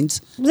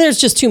headlines. There's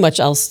just too much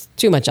else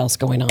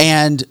going on.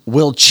 And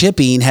will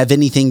chipping have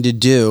anything to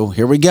do,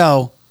 here we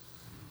go,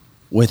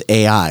 with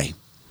AI?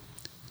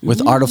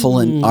 With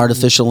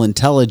artificial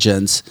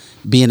intelligence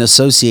being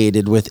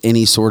associated with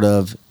any sort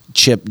of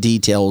chip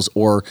details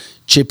or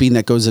chipping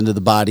that goes into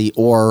the body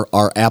or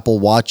our Apple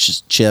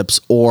Watch chips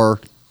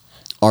or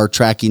our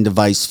tracking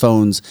device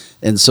phones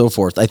and so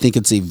forth. I think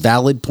it's a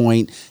valid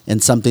point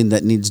and something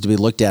that needs to be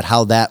looked at,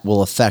 how that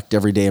will affect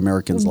everyday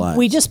Americans' lives.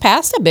 We just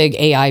passed a big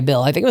AI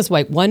bill. I think it was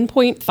like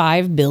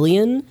 $1.5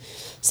 billion,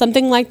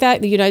 something like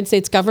that, the United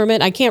States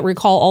government. I can't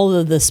recall all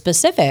of the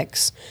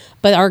specifics,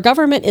 but our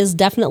government is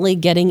definitely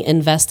getting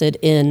invested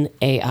in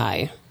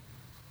AI.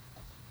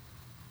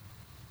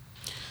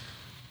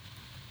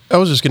 I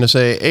was just going to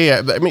say AI.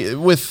 I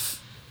mean, with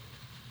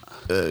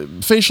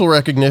facial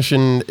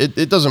recognition,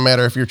 it doesn't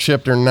matter if you're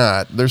chipped or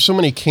not. There's so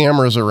many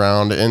cameras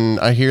around, and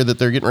I hear that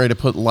they're getting ready to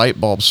put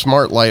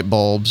smart light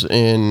bulbs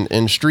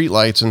in street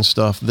lights and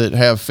stuff that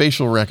have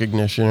facial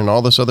recognition and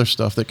all this other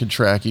stuff that could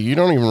track you. You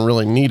don't even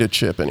really need a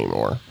chip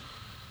anymore.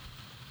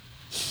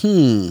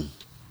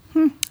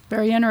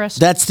 Very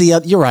interesting.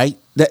 You're right.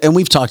 And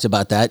we've talked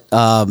about that.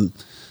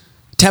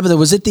 Tabitha,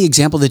 was it the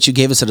example that you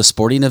gave us at a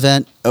sporting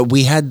event?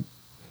 We had,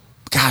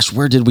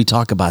 where did we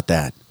talk about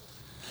that?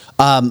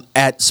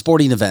 At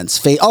sporting events.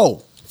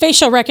 Facial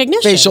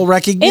recognition. Facial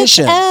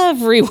recognition. It's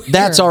everywhere.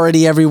 That's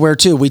already everywhere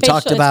too. We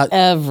talked about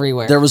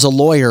everywhere. There was a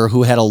lawyer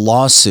who had a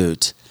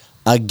lawsuit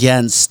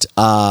against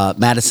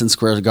Madison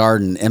Square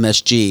Garden,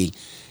 MSG,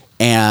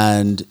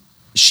 and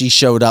she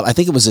showed up. I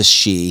think it was a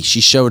she. She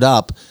showed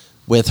up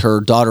with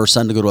her daughter or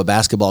son to go to a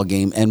basketball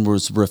game and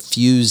was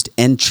refused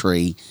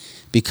entry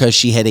because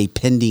she had a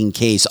pending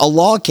case, a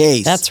law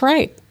case. That's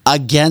right.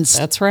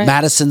 Against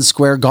Madison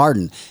Square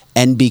Garden.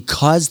 And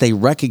because they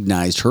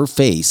recognized her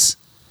face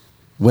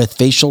with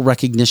facial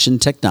recognition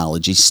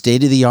technology,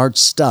 state-of-the-art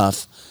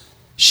stuff,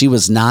 she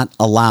was not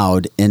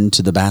allowed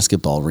into the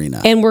basketball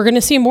arena. And we're going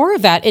to see more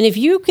of that. And if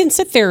you can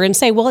sit there and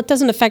say, well, it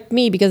doesn't affect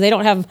me because they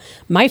don't have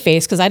my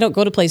face, because I don't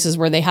go to places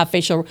where they have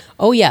facial.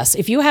 Oh, yes.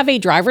 If you have a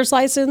driver's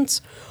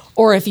license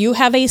or if you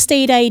have a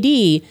state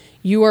ID,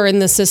 you are in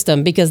the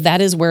system because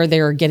that is where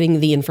they're getting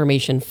the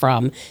information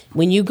from.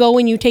 When you go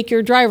and you take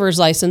your driver's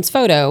license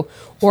photo,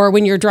 or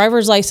when your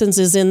driver's license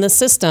is in the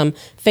system,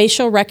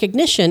 facial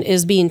recognition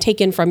is being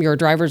taken from your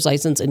driver's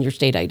license and your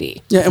state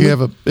ID. Yeah,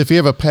 if you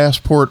have a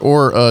passport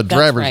or a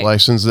driver's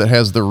license that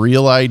has the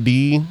real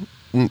ID,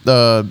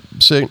 then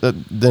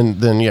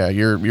yeah,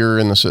 you're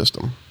in the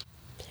system.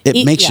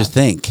 It makes you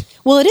think.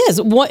 Well, it is.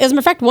 As a matter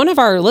of fact, one of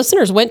our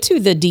listeners went to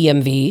the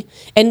DMV,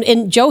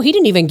 and Joe, he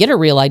didn't even get a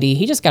real ID.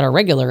 He just got a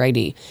regular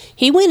ID.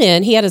 He went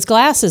in, he had his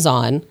glasses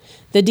on.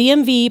 The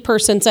DMV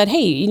person said,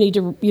 hey, you need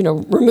to,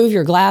 remove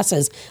your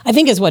glasses, I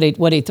think is what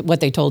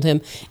they told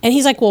him. And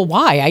he's like, well,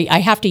 why? I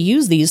have to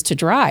use these to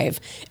drive.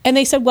 And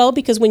they said, well,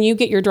 because when you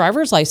get your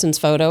driver's license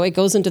photo, it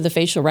goes into the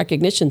facial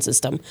recognition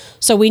system.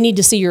 So we need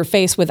to see your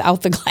face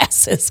without the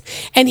glasses.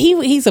 And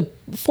he's a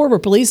former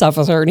police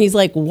officer, and he's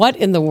like, what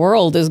in the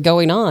world is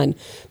going on?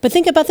 But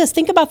think about this.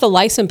 Think about the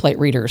license plate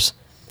readers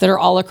that are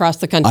all across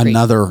the country.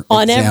 Another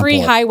on example. Every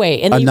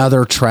highway. And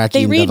another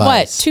tracking device. They read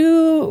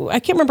device. I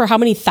can't remember how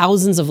many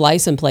thousands of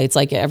license plates,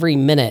 like every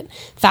minute.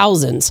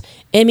 Thousands.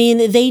 I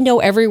mean, they know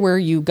everywhere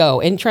you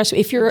go. And trust me,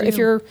 if you're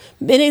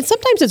and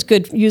sometimes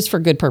it's used for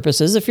good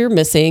purposes, if you're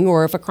missing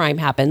or if a crime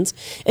happens.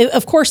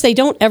 Of course, they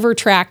don't ever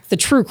track the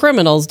true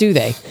criminals, do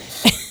they?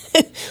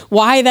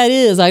 Why that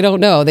is, I don't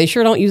know. They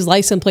sure don't use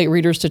license plate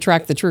readers to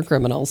track the true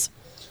criminals.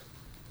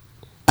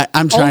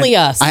 I'm trying. Only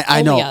us.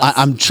 I know.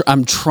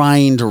 I'm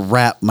trying to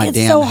wrap my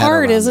damn so head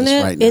hard, around isn't this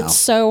it? right now. It's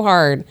so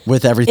hard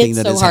with everything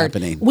that is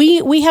happening.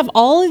 We have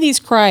all of these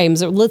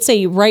crimes. Let's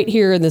say right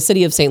here in the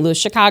city of St. Louis,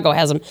 Chicago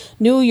has them.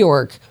 New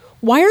York.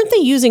 Why aren't they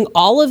using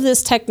all of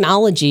this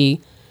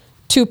technology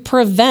to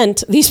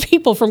prevent these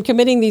people from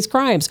committing these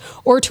crimes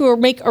or to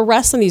make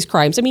arrests on these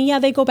crimes? I mean, yeah,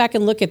 they go back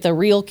and look at the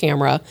real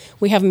camera.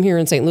 We have them here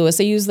in St. Louis.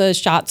 They use the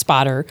shot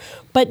spotter,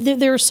 but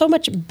there are so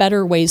much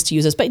better ways to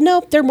use this. But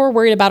no, they're more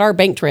worried about our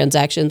bank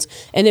transactions.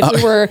 And if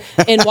we were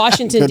in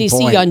Washington,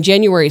 D.C. on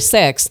January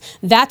 6th,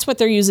 that's what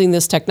they're using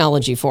this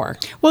technology for.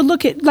 Well,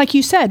 like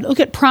you said, look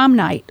at prom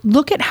night.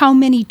 Look at how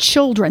many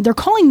children, they're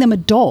calling them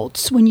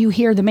adults when you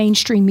hear the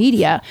mainstream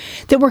media,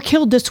 that were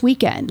killed this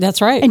weekend.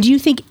 That's right. And do you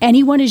think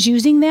anyone is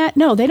using that?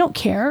 No, they don't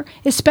care,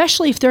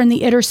 especially if they're in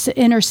the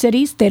inner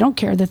cities. They don't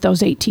care that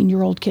those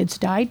 18-year-old kids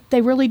died.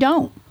 They really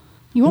don't.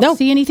 You won't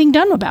see anything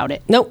done about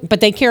it. No,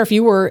 but they care if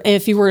you were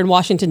in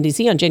Washington,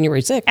 D.C. on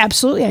January 6th.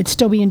 Absolutely. I'd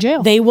still be in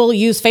jail. They will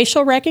use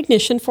facial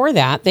recognition for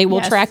that. They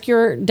will track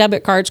your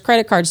debit cards,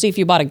 credit cards, see if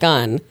you bought a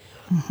gun.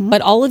 Mm-hmm.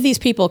 But all of these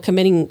people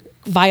committing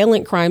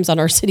violent crimes on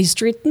our city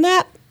street,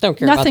 don't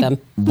care about them.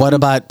 What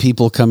about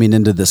people coming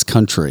into this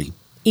country?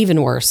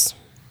 Even worse.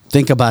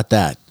 Think about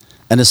that.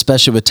 And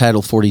especially with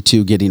Title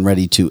 42 getting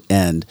ready to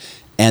end.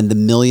 And the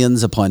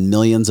millions upon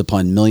millions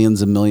upon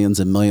millions and millions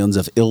and millions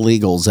of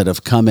illegals that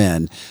have come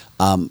in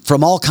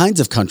from all kinds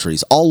of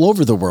countries all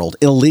over the world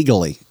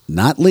illegally,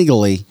 not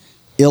legally,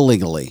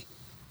 illegally.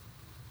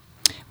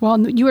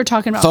 Well, you were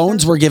talking about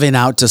phones were given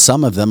out to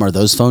some of them. Are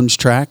those phones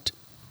tracked?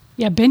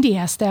 Yeah, Bindi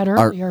asked that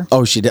earlier.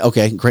 She did.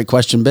 Okay, great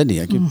question,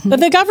 Bindi. Mm-hmm.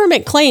 But the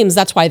government claims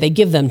that's why they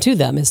give them to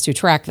them, is to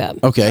track them.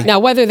 Okay. Now,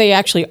 whether they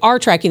actually are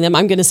tracking them,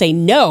 I'm going to say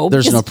no.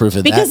 There's no proof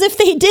of that. Because if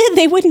they did,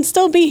 they wouldn't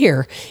still be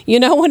here.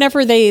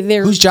 Whenever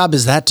they're... Whose job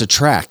is that to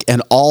track?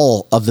 And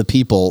all of the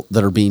people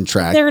that are being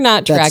tracked? They're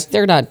not tracked.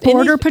 They're not.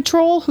 Border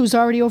Patrol, who's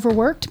already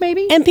overworked,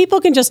 maybe? And people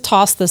can just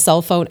toss the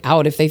cell phone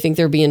out if they think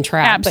they're being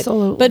tracked.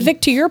 Absolutely. But Vic,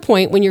 to your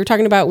point, when you're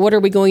talking about what are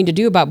we going to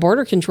do about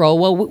border control,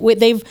 well,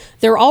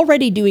 they're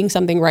already doing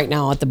something right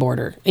now at the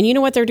border. And you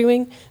know what they're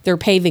doing? They're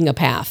paving a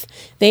path.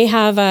 They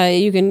have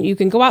you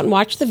can go out and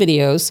watch the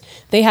videos.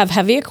 They have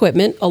heavy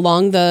equipment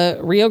along the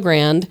Rio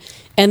Grande,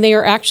 and they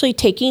are actually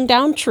taking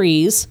down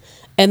trees,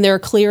 and they're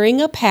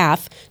clearing a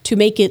path to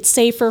make it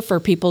safer for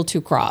people to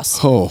cross.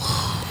 Oh,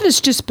 that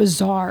is just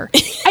bizarre.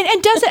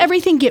 and does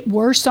everything get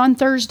worse on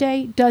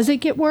Thursday? Does it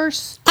get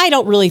worse? I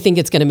don't really think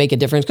it's going to make a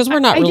difference because we're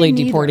not really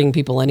deporting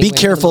people anyway. Be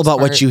careful about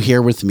what you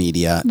hear with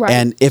media. Right.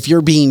 And if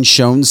you're being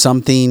shown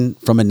something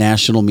from a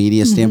national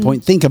media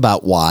standpoint, think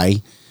about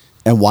why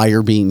and why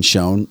you're being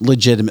shown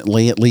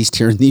legitimately, at least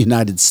here in the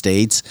United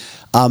States.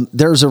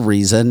 There's a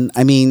reason.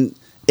 I mean,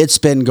 it's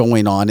been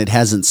going on. It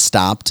hasn't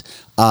stopped.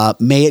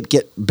 May it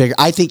get bigger?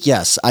 I think,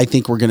 yes. I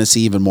think we're going to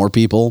see even more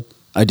people.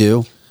 I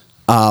do.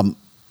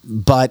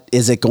 But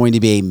is it going to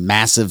be a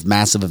massive,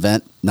 massive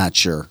event? Not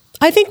sure.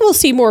 I think we'll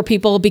see more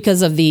people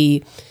because of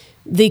the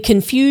the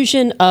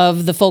confusion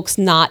of the folks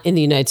not in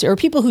the United States or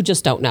people who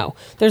just don't know.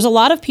 There's a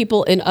lot of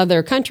people in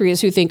other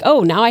countries who think,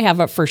 oh, now I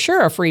have for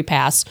sure a free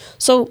pass.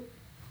 So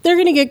they're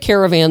going to get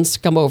caravans to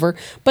come over.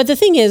 But the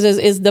thing is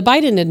the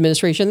Biden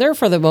administration, they're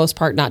for the most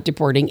part not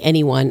deporting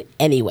anyone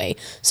anyway.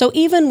 So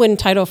even when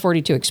Title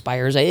 42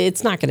 expires,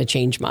 it's not going to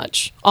change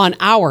much on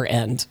our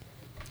end.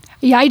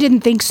 Yeah, I didn't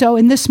think so.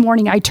 And this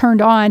morning I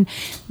turned on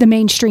the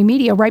mainstream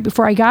media right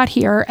before I got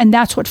here, and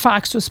that's what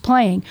Fox was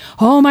playing.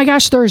 Oh my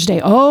gosh,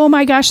 Thursday. Oh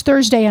my gosh,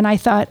 Thursday. And I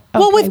thought, okay,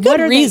 well, with good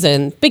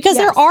reason, because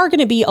there are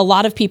going to be a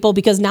lot of people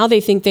because now they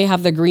think they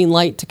have the green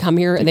light to come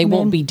here and they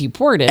won't be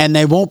deported. And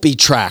they won't be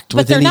tracked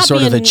with any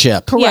sort of a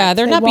chip. Correct. Yeah,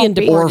 they're not being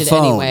deported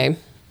anyway.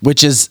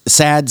 Which is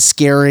sad,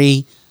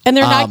 scary. And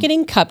they're not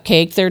getting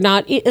cupcaked. They're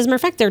not, as a matter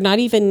of fact, they're not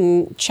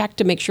even checked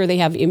to make sure they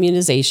have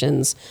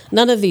immunizations.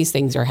 None of these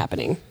things are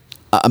happening.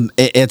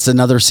 It's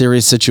another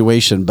serious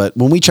situation, but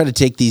when we try to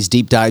take these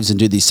deep dives and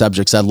do these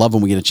subjects, I love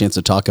when we get a chance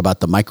to talk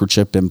about the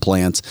microchip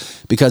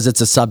implants because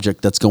it's a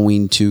subject that's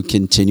going to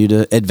continue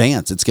to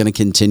advance. It's going to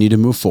continue to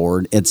move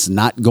forward. It's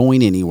not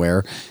going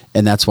anywhere,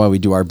 and that's why we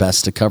do our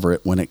best to cover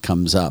it when it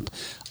comes up.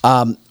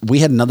 We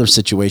had another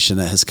situation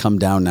that has come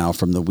down now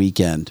from the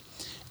weekend,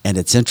 and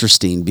it's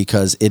interesting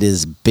because it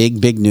is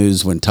big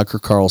news when Tucker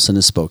Carlson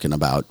is spoken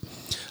about.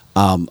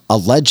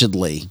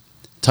 Allegedly,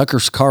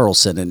 Tucker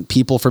Carlson and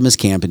people from his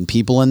camp and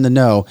people in the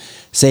know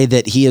say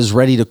that he is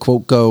ready to,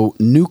 quote, go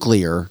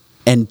nuclear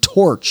and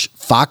torch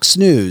Fox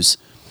News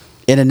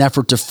in an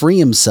effort to free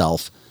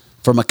himself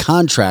from a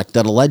contract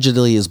that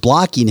allegedly is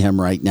blocking him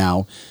right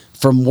now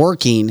from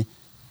working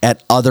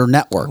at other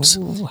networks.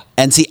 Ooh.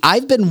 And see,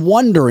 I've been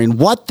wondering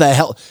what the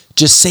hell,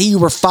 just say you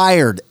were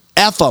fired.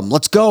 F them.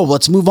 Let's go.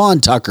 Let's move on,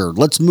 Tucker.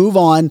 Let's move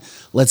on.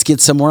 Let's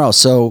get somewhere else.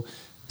 So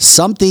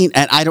something,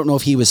 and I don't know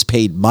if he was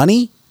paid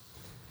money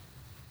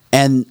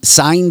and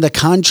signed the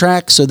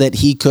contract so that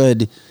he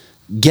could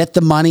get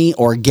the money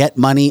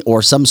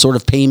or some sort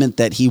of payment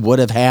that he would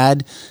have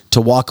had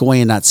to walk away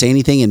and not say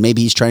anything. And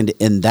maybe he's trying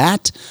to end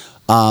that.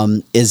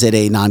 Is it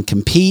a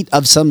non-compete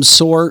of some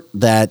sort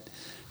that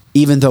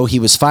even though he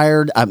was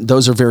fired,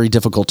 those are very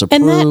difficult to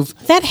prove.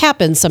 That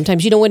happens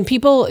sometimes. When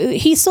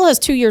he still has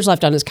 2 years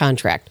left on his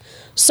contract.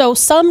 So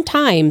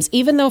sometimes,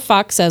 even though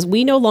Fox says,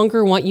 we no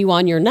longer want you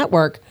on your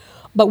network,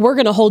 but we're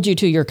going to hold you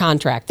to your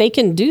contract. They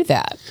can do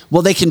that.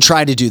 Well, they can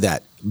try to do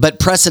that. But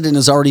precedent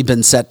has already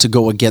been set to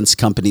go against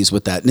companies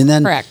with that. And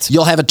then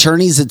You'll have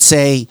attorneys that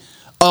say,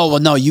 oh,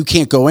 well, no, you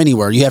can't go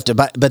anywhere. You have to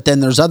buy. But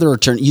then there's other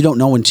attorneys. You don't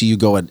know until you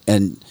go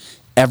and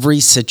every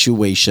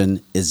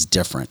situation is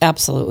different.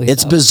 Absolutely.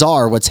 It's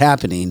bizarre what's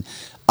happening.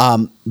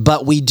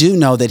 But we do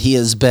know that he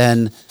has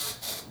been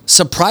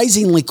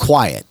surprisingly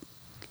quiet.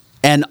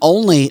 And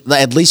only,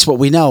 at least what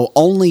we know,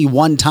 only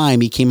one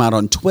time he came out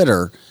on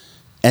Twitter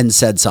and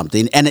said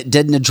something, and it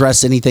didn't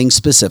address anything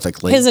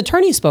specifically. His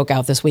attorney spoke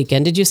out this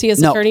weekend. Did you see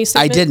his attorney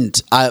statement? I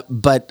didn't,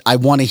 but I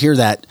want to hear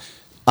that.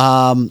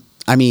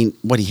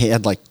 He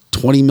had like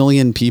 20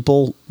 million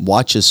people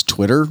watch his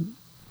Twitter,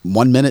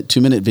 1 minute, 2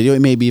 minute video.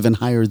 It may be even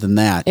higher than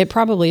that. It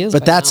probably is.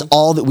 But that's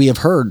all that we have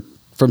heard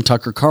from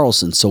Tucker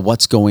Carlson. So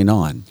what's going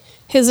on?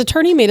 His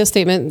attorney made a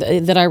statement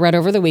that I read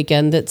over the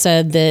weekend that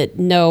said that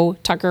no,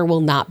 Tucker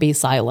will not be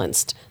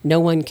silenced.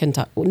 No one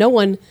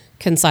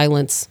can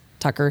silence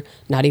Tucker,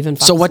 not even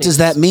Fox So what News. does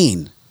that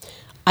mean?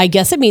 I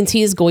guess it means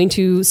he is going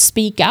to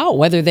speak out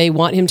whether they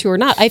want him to or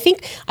not. I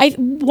think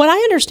what I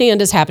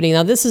understand is happening.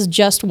 Now, this is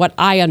just what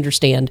I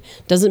understand.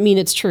 Doesn't mean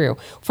it's true.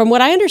 From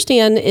what I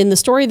understand in the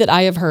story that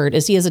I have heard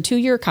is he has a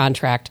 2-year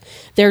contract.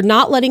 They're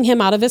not letting him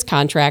out of his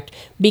contract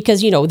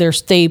because,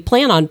 they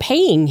plan on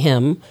paying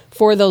him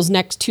for those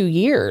next 2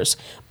 years.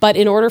 But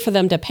in order for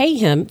them to pay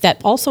him,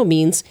 that also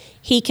means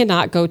he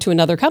cannot go to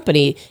another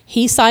company.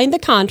 He signed the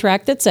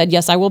contract that said,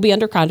 yes, I will be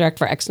under contract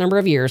for X number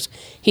of years.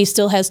 He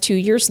still has 2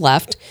 years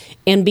left.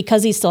 And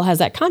because he still has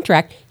that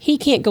contract, he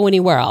can't go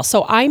anywhere else.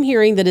 So I'm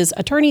hearing that his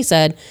attorney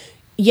said,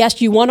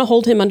 yes, you want to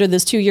hold him under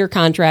this 2-year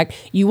contract.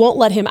 You won't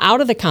let him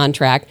out of the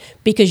contract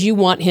because you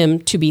want him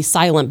to be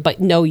silent. But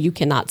no, you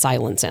cannot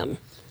silence him.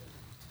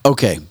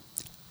 Okay.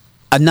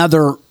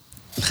 Another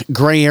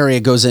gray area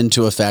goes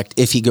into effect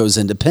if he goes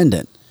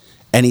independent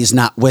and he's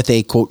not with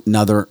a, quote,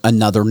 another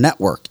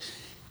network.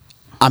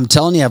 I'm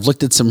telling you, I've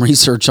looked at some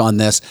research on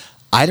this.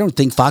 I don't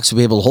think Fox will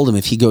be able to hold him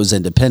if he goes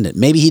independent.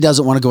 Maybe he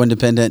doesn't want to go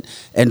independent.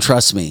 And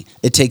trust me,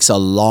 it takes a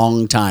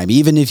long time,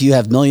 even if you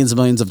have millions and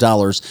millions of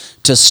dollars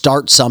to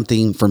start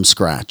something from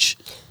scratch.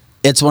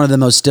 It's one of the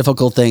most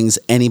difficult things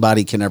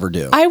anybody can ever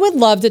do. I would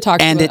love to talk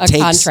to a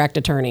contract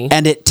attorney.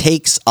 And it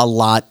takes a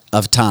lot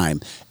of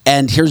time.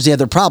 And here's the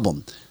other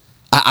problem.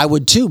 I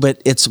would too,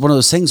 but it's one of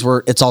those things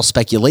where it's all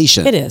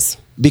speculation. It is.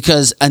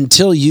 Because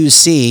until you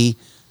see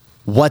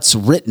what's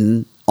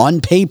written on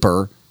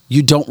paper,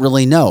 you don't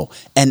really know.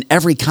 And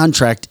every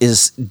contract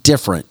is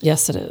different.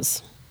 Yes, it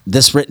is.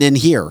 this written in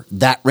here,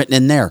 that written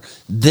in there.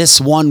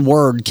 This one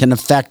word can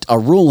affect a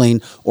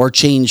ruling or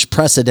change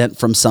precedent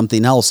from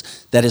something else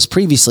that has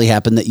previously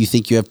happened that you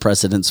think you have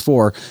precedence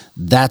for.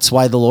 That's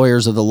why the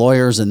lawyers are the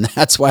lawyers, and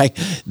that's why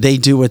they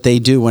do what they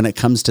do when it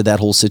comes to that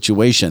whole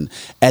situation.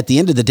 At the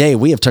end of the day,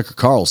 we have Tucker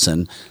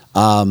Carlson,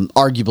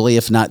 arguably,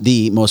 if not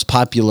the most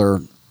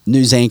popular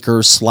news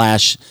anchor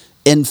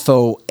 /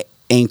 info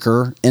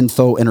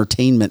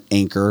entertainment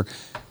anchor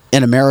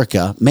in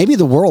America, maybe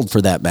the world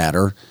for that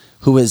matter,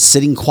 who is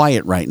sitting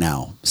quiet right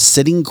now,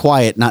 sitting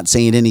quiet, not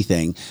saying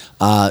anything.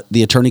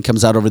 The attorney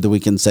comes out over the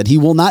weekend and said he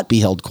will not be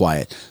held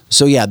quiet.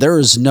 So, yeah, there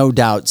is no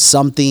doubt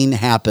something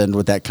happened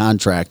with that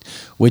contract,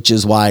 which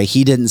is why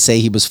he didn't say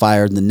he was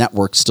fired, and the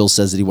network still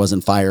says that he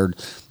wasn't fired,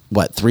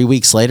 3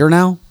 weeks later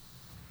now?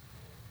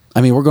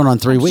 I mean, we're going on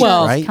 3 weeks,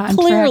 right?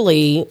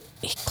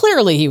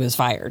 Clearly he was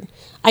fired.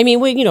 I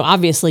mean,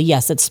 obviously,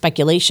 yes, it's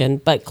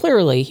speculation, but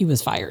clearly he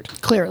was fired.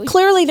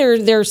 Clearly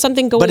there's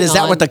something going on. But is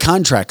that what the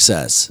contract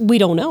says? We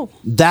don't know.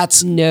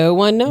 No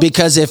one knows.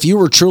 Because if you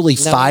were truly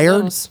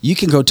fired, you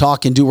can go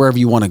talk and do wherever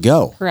you want to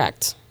go.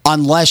 Correct.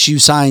 Unless you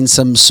sign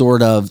some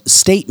sort of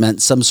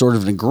statement, some sort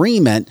of an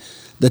agreement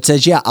that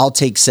says, yeah, I'll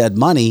take said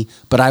money,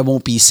 but I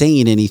won't be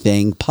saying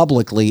anything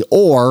publicly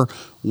or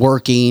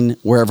working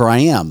wherever I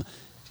am.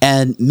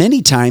 And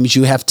many times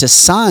you have to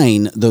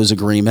sign those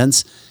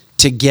agreements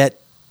to get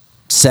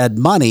said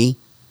money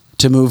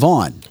to move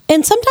on.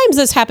 And sometimes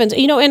this happens,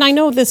 and I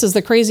know this is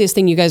the craziest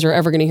thing you guys are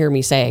ever going to hear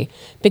me say,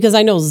 because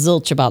I know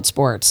zilch about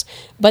sports,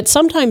 but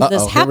sometimes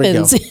this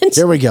happens.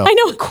 Here we go. I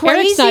know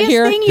craziest Eric's not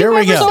here. Thing you've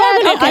ever said?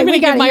 I'm going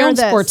to give my own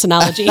sports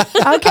analogy.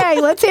 Okay,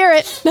 let's hear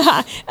it.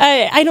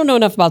 I don't know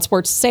enough about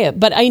sports to say it,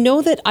 but I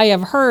know that I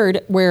have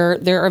heard where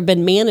there have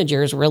been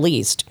managers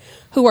released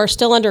who are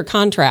still under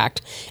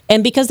contract.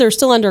 And because they're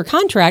still under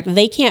contract,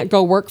 they can't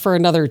go work for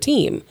another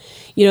team.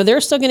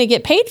 They're still going to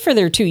get paid for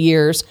their 2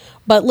 years.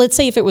 But let's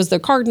say if it was the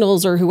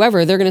Cardinals or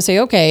whoever, they're going to say,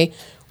 okay,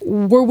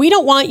 we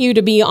don't want you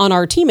to be on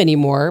our team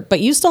anymore,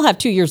 but you still have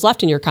 2 years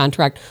left in your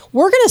contract.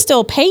 We're going to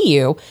still pay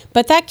you,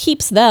 but that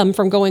keeps them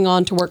from going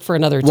on to work for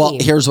another team. Well,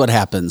 here's what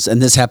happens,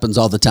 and this happens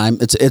all the time.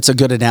 It's a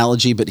good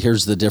analogy, but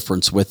here's the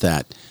difference with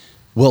that.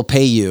 We'll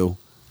pay you,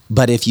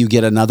 but if you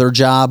get another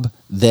job,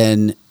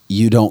 then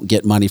you don't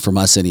get money from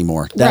us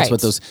anymore. That's right. what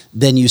those.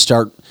 Then you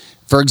start.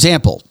 For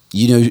example,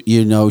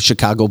 you know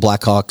Chicago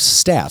Blackhawks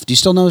staff. Do you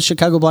still know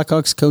Chicago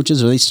Blackhawks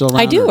coaches? Are they still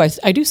around? I do.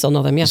 I do still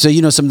know them. Yeah. So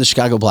you know some of the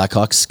Chicago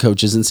Blackhawks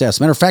coaches and staff. As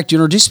a matter of fact, you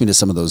introduced me to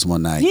some of those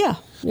one night. Yeah.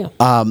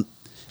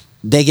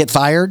 They get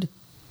fired.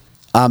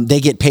 They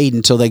get paid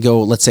until they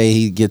go. Let's say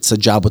he gets a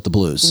job with the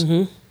Blues.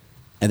 Mm-hmm.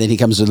 And then he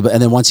comes to and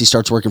then once he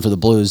starts working for the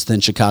Blues, then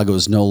Chicago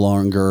is no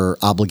longer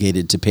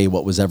obligated to pay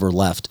what was ever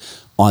left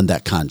on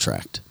that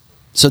contract.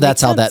 So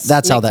that's how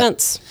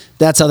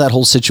that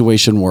whole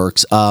situation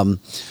works.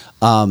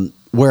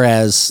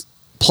 Whereas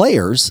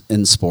players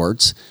in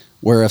sports,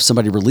 where if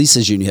somebody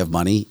releases you and you have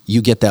money,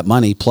 you get that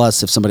money.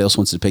 Plus, if somebody else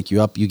wants to pick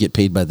you up, you get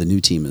paid by the new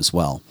team as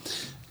well.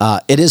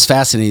 It is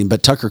fascinating.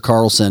 But Tucker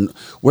Carlson,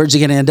 where's he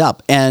going to end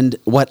up? And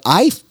what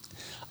I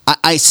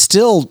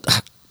still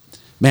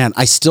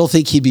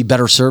think he'd be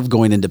better served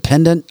going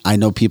independent. I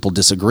know people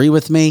disagree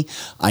with me.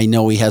 I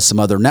know he has some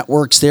other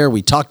networks there.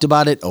 We talked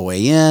about it,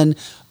 OAN.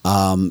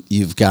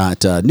 You've got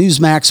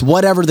Newsmax,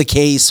 whatever the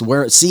case,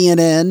 where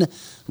CNN,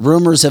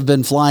 rumors have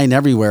been flying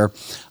everywhere.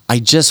 I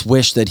just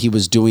wish that he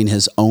was doing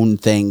his own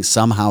thing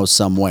somehow,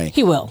 some way.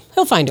 He will.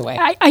 He'll find a way.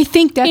 I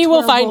think that's he will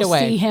where find we'll a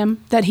way. See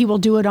him, that he will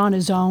do it on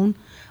his own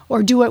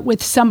or do it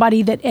with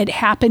somebody that it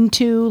happened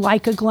to,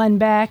 like a Glenn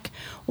Beck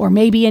or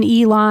maybe an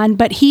Elon.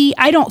 But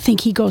I don't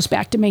think he goes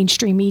back to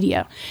mainstream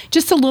media.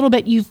 Just a little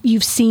bit.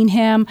 You've seen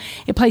him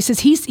at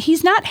places.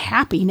 He's not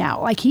happy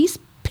now. Like, he's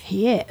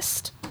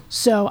pissed.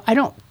 So I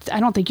don't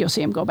think you'll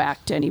see him go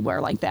back to anywhere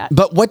like that.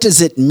 But what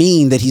does it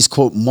mean that he's,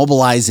 quote,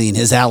 mobilizing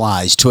his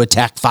allies to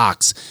attack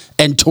Fox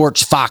and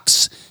torch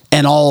Fox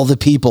and all the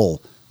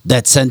people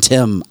that sent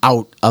him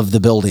out of the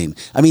building?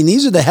 I mean,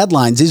 these are the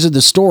headlines. These are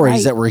the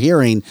stories that we're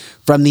hearing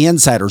from the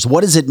insiders.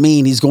 What does it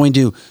mean he's going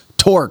to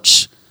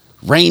torch,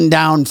 rain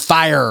down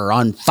fire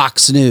on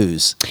Fox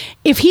News?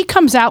 If he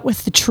comes out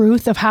with the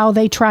truth of how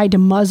they tried to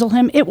muzzle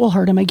him, it will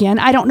hurt him again.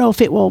 I don't know if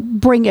it will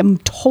bring him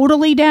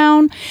totally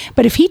down,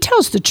 but if he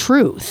tells the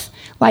truth,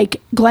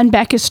 like Glenn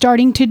Beck is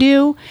starting to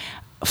do,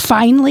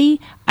 finally,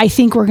 I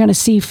think we're going to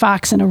see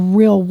Fox in a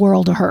real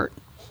world of hurt.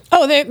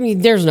 Oh,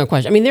 there's no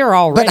question. I mean, they're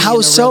already in a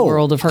real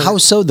world of hurt. How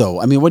so,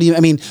 though? I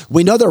mean,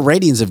 we know their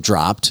ratings have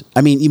dropped.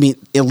 I mean, you mean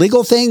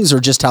illegal things or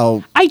just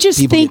how I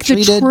just think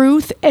the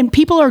truth, and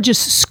people are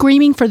just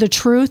screaming for the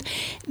truth.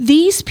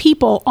 These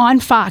people on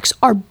Fox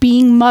are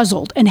being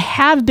muzzled and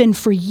have been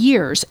for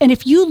years. And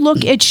if you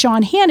look at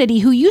Sean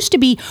Hannity, who used to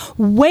be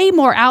way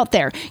more out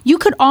there, you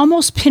could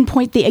almost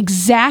pinpoint the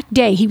exact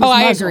day he was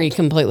muzzled. I agree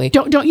completely.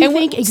 Don't you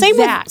think?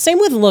 Exact. Same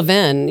with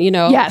Levin,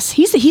 Yes,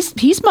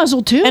 he's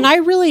muzzled too. And I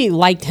really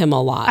liked him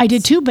a lot. I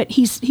did too, but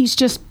he's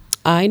just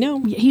I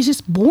know. He's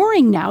just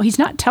boring now. He's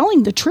not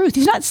telling the truth.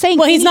 He's not saying.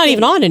 Well, he's not anything.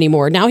 even on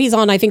anymore. Now he's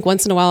on, I think,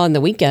 once in a while on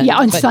the weekend. Yeah,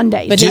 on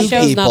Sundays. But his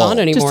show's not on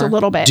anymore. Just a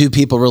little bit. Do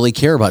people really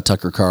care about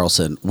Tucker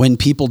Carlson? When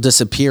people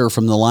disappear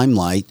from the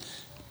limelight,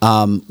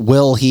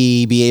 will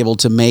he be able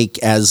to make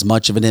as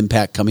much of an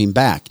impact coming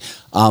back?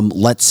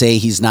 Let's say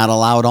he's not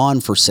allowed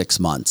on for 6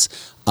 months.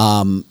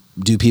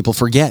 Do people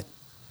forget?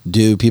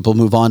 Do people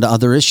move on to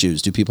other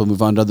issues? Do people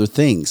move on to other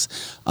things?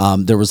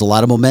 There was a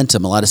lot of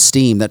momentum, a lot of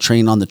steam, that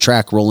train on the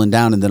track rolling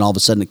down, and then all of a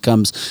sudden it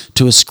comes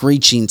to a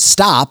screeching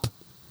stop.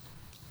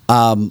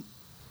 The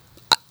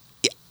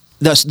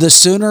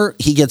sooner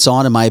he gets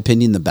on, in my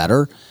opinion, the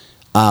better.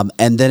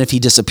 And then if he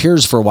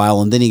disappears for a while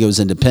and then he goes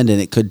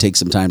independent, it could take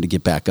some time to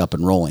get back up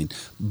and rolling.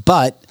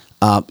 But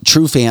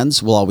true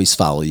fans will always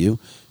follow you.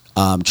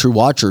 True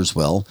watchers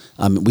will.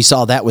 We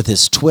saw that with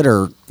his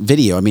Twitter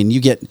video. I mean, you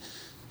get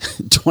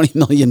 20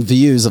 million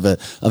views of a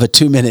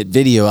 2-minute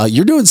video.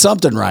 You're doing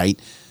something right.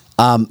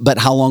 But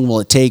how long will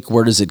it take?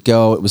 Where does it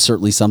go? It was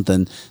certainly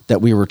something that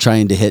we were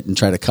trying to hit and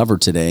try to cover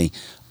today.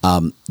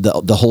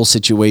 The whole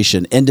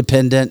situation,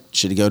 independent,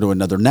 should he go to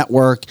another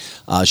network?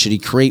 Should he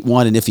create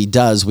one? And if he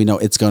does, we know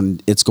it's going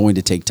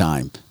to take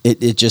time.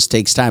 It just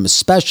takes time,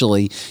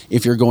 especially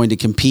if you're going to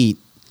compete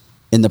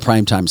in the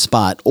primetime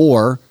spot,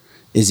 or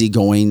is he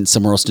going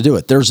somewhere else to do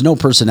it? There's no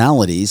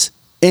personalities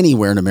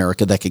anywhere in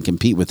America that can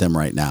compete with him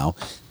right now.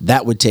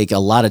 That would take a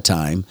lot of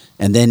time.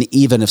 And then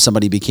even if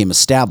somebody became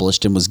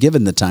established and was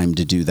given the time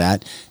to do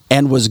that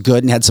and was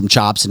good and had some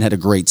chops and had a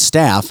great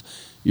staff,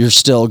 you're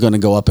still going to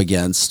go up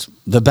against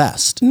the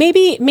best.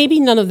 Maybe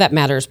none of that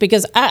matters,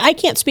 because I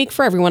can't speak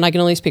for everyone. I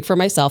can only speak for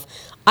myself.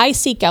 I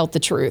seek out the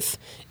truth.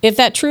 If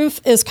that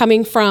truth is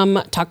coming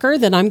from Tucker,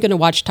 then I'm going to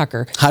watch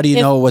Tucker. How do you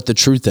know what the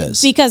truth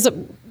is? Because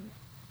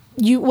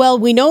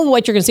we know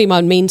what you're going to see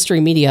on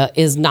mainstream media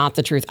is not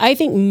the truth. I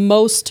think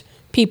most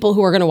people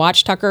who are going to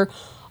watch Tucker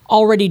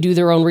already do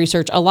their own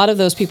research. A lot of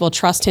those people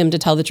trust him to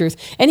tell the truth.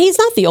 And he's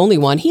not the only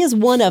one. He is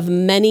one of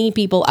many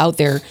people out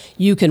there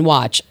you can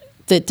watch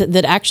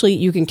that actually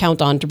you can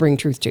count on to bring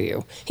truth to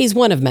you. He's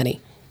one of many.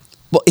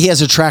 Well, he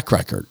has a track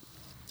record.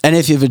 And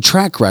if you have a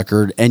track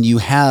record and you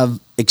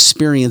have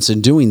experience in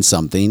doing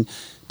something,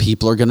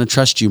 people are going to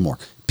trust you more.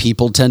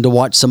 People tend to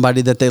watch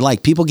somebody that they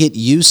like. People get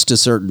used to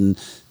certain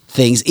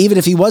things. Even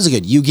if he was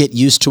good, you get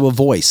used to a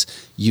voice.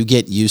 You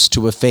get used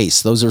to a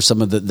face. Those are some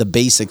of the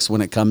basics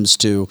when it comes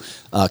to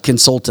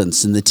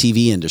consultants in the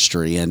TV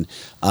industry. And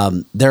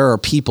there are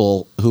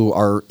people who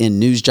are in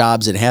news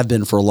jobs and have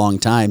been for a long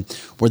time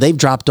where they've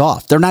dropped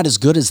off. They're not as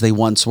good as they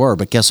once were.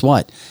 But guess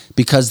what?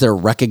 Because they're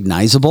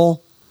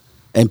recognizable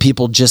and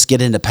people just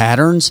get into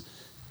patterns,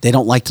 they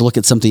don't like to look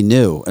at something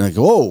new. And I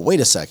go, oh, wait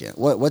a second.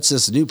 What's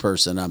this new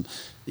person?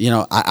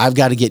 I've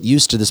got to get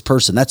used to this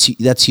person.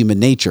 That's human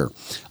nature.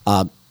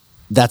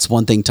 That's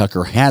one thing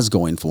Tucker has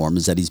going for him,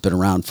 is that he's been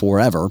around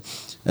forever.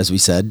 As we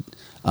said,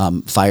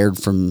 fired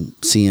from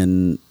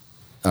CNN,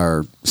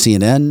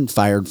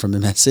 fired from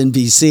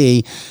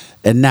MSNBC,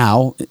 and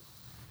now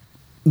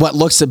what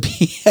looks to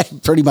be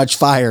pretty much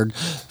fired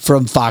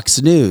from Fox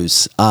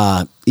News,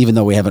 even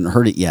though we haven't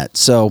heard it yet.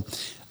 So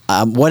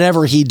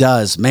whatever he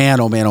does, man,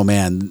 oh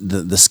man,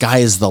 the sky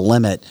is the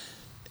limit.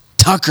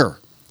 Tucker,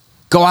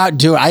 go out and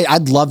do it.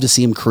 I'd love to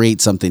see him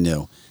create something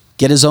new.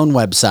 Get his own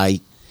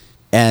website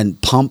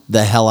and pump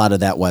the hell out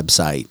of that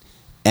website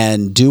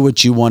and do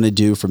what you want to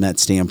do from that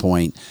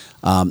standpoint.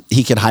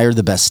 He could hire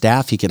the best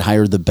staff. He could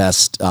hire the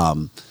best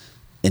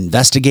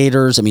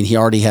investigators. I mean, he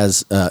already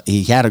has,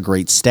 he had a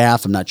great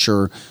staff. I'm not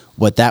sure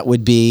what that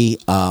would be.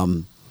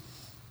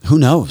 Who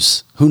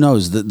knows?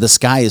 The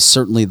sky is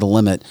certainly the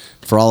limit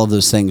for all of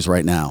those things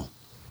right now.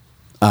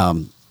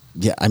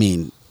 Yeah, I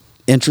mean,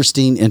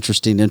 interesting.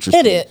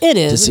 It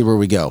is. To see where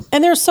we go.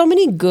 And there's so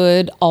many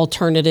good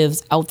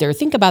alternatives out there.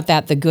 Think about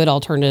that, the good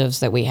alternatives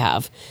that we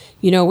have.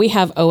 We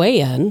have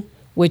OAN,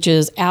 which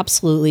is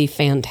absolutely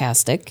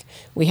fantastic.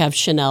 We have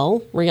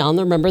Chanel Rion,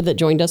 remember, that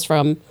joined us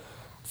from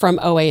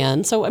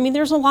OAN. So, I mean,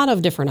 there's a lot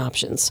of different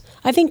options.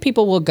 I think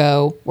people will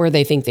go where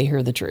they think they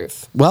hear the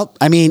truth. Well,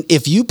 I mean,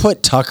 if you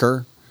put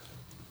Tucker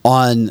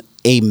on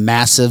a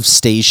massive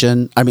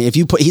station, I mean,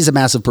 he's a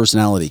massive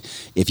personality.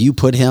 If you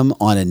put him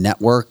on a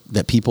network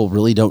that people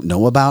really don't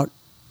know about,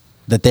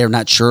 that they're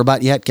not sure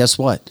about yet, guess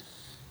what?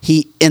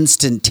 He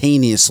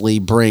instantaneously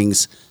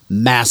brings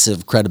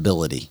massive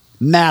credibility.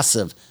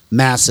 Massive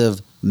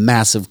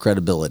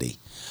credibility.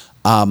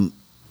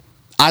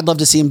 I'd love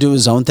to see him do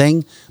his own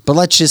thing, but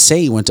let's just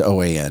say he went to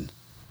OAN.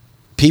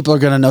 People are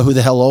going to know who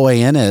the hell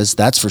OAN is,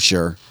 that's for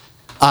sure,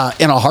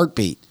 in a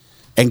heartbeat.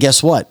 And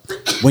guess what?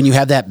 When you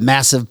have that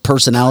massive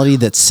personality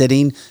that's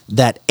sitting,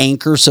 that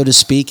anchor, so to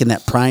speak, in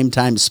that prime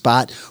time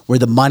spot where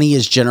the money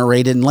is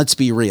generated, and let's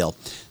be real,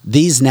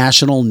 these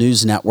national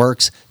news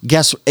networks,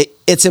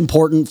 it's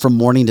important from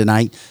morning to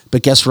night,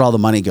 but guess where all the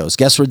money goes?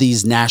 Guess where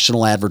these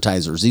national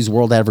advertisers, these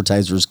world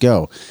advertisers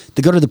go?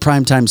 They go to the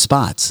prime time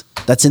spots.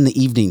 That's in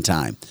the evening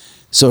time.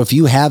 So if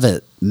you have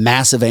a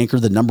massive anchor,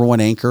 the number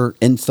one anchor,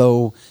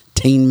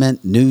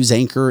 infotainment news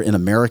anchor in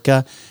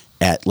America,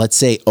 at, let's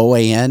say,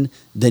 OAN,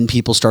 then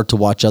people start to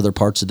watch other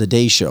parts of the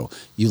day show.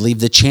 You leave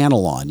the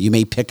channel on. You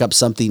may pick up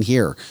something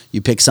here.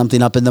 You pick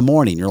something up in the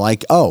morning. You're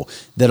like, oh,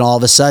 then all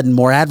of a sudden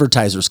more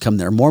advertisers come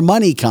there. More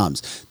money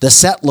comes. The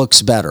set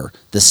looks better.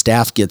 The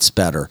staff gets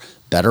better.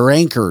 Better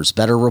anchors,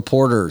 better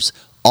reporters.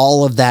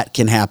 All of that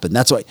can happen.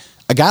 That's why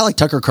a guy like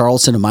Tucker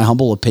Carlson, in my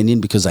humble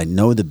opinion, because I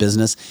know the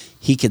business,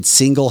 he could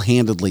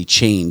single-handedly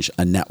change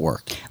a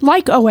network.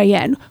 Like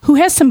OAN, who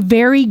has some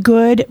very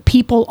good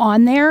people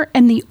on there,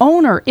 and the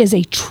owner is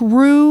a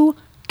true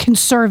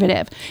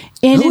conservative.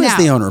 Who is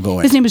the owner of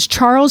OAN? His name is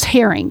Charles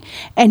Herring,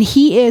 and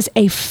he is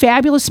a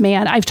fabulous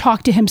man. I've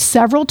talked to him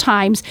several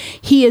times.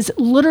 He is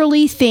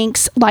literally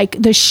thinks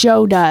like the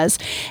show does.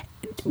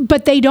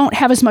 But they don't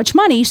have as much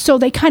money, so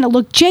they kind of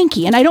look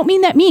janky. And I don't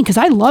mean that mean, because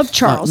I love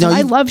Charles and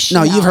I love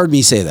Chanel. No, you've heard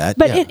me say that.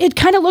 But it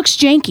kind of looks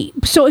janky.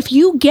 So if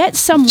you get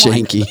someone,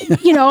 janky.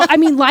 I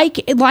mean,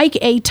 like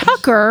a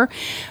Tucker,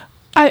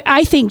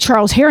 I think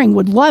Charles Herring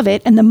would love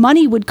it, and the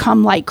money would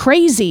come like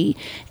crazy.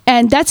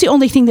 And that's the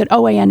only thing that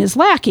OAN is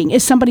lacking,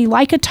 is somebody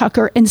like a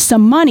Tucker and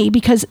some money,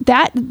 because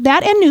that and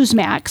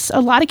Newsmax, a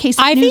lot of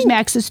cases,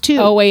 Newsmax is too.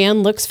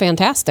 OAN looks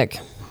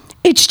fantastic.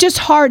 It's just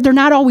hard. They're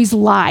not always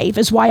live,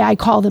 is why I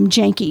call them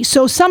janky.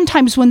 So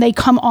sometimes when they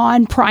come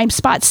on prime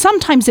spots,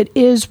 sometimes it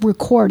is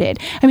recorded.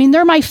 I mean,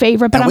 they're my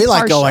favorite, but and we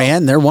like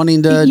OAN. They're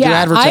wanting to do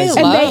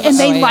advertising. And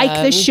they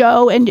like the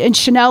show, and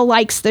Chanel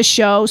likes the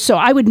show. So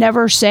I would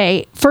never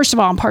say, first of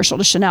all, I'm partial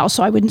to Chanel,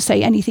 so I wouldn't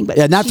say anything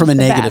but not from a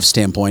negative best.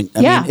 standpoint.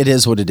 I mean, it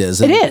is what it is.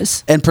 It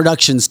is. And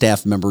production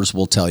staff members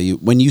will tell you,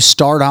 when you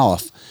start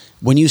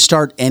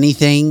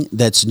anything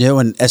that's new,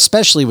 and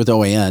especially with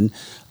OAN,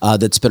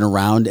 that's been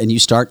around, and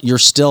you're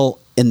still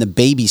in the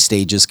baby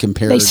stages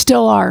compared they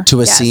still are.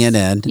 To a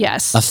CNN,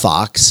 a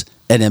Fox,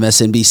 an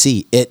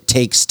MSNBC. It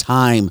takes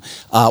time.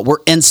 We're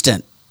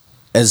instant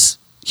as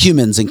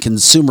humans and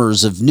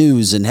consumers of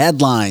news and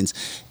headlines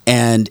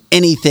and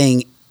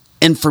anything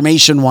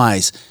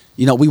information-wise.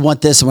 We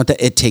want this and want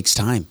that. It takes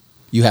time.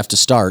 You have to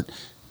start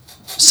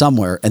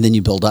somewhere, and then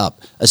you build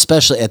up,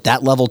 especially at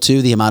that level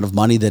too, the amount of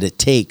money that it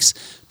takes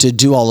to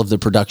do all of the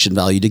production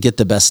value, to get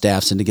the best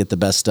staffs and to get the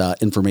best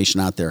information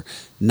out there.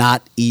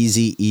 Not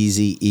easy.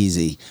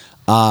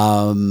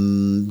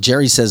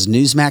 Jerry says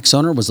Newsmax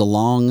owner was a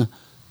long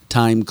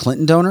time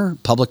Clinton donor.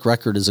 Public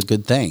record is a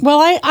good thing. Well,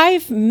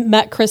 I've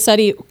met Chris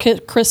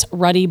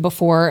Ruddy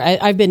before.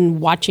 I've been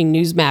watching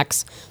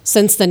Newsmax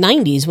since the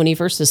 90s when he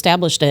first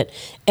established it.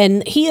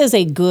 And he is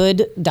a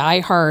good,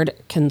 diehard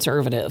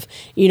conservative.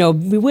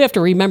 We have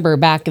to remember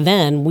back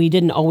then, we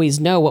didn't always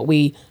know what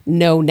we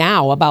know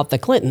now about the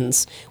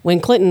Clintons. When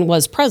Clinton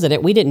was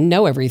president, we didn't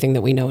know everything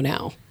that we know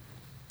now.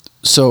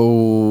 So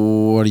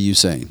what are you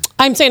saying?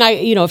 I'm saying,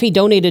 if he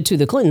donated to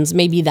the Clintons,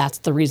 maybe that's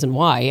the reason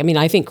why. I mean,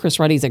 I think Chris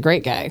Ruddy's a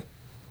great guy.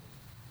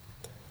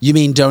 You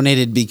mean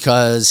donated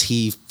because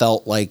he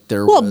felt like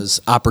there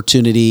was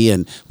opportunity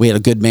and we had a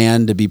good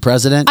man to be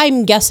president?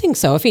 I'm guessing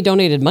so. If he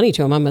donated money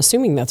to him, I'm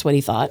assuming that's what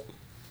he thought.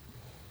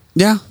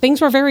 Yeah.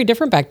 Things were very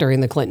different back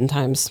during the Clinton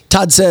times.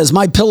 Todd says,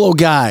 my pillow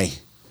guy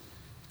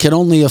can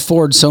only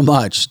afford so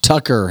much.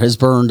 Tucker has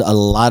burned a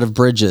lot of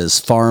bridges,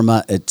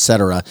 pharma,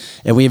 etc.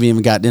 And we haven't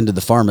even gotten into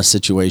the pharma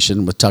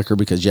situation with Tucker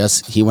because,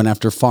 yes, he went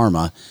after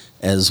pharma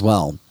as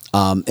well.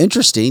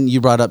 Interesting. You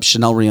brought up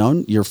Chanel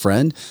Rion, your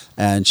friend,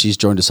 and she's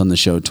joined us on the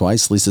show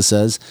twice. Lisa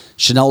says,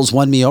 Chanel's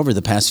won me over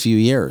the past few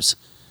years.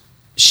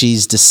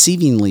 She's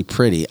deceivingly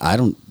pretty. I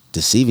don't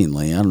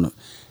know.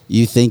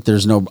 You think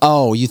there's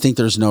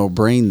no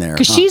brain there.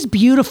 Because she's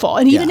beautiful.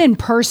 And even in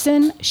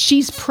person,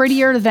 she's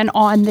prettier than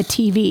on the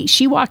TV.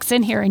 She walks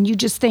in here and you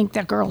just think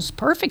that girl's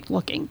perfect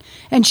looking.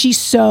 And she's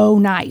so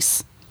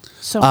nice.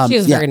 So she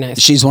is very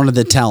nice. She's one of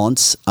the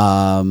talents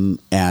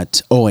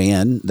at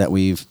OAN that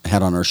we've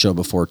had on our show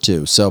before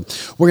too. So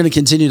we're going to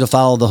continue to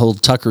follow the whole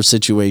Tucker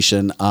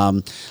situation.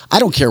 I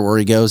don't care where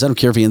he goes. I don't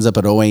care if he ends up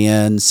at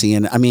OAN,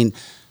 CNN. I mean,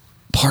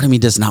 part of me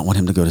does not want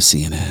him to go to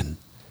CNN.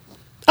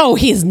 Oh,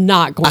 he's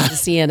not going to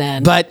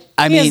CNN. But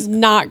he is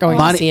not going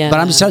to CNN. But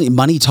I'm just telling you,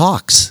 money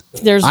talks.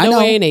 There's no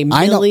way in a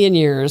million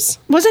years.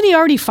 Wasn't he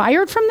already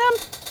fired from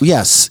them?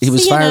 Yes, he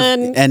was fired,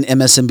 and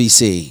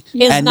MSNBC,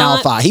 and now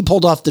Fox. He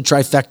pulled off the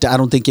trifecta. I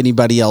don't think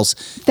anybody else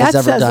has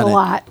ever done it. That says a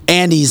lot.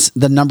 And he's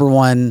the number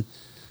one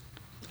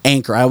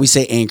anchor. I always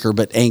say anchor,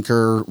 but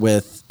anchor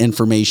with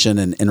information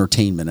and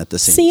entertainment at the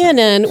same time.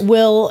 CNN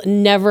will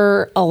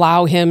never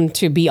allow him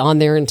to be on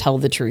there and tell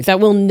the truth. That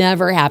will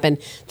never happen.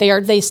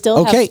 They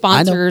still have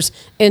sponsors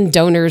and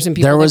donors and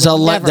people. There was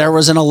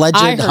an alleged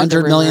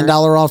 $100 million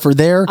offer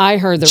there. I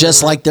heard the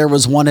just rumor. Like there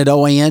was one at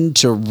OAN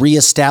to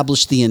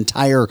reestablish the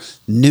entire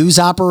news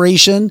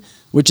operation,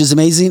 which is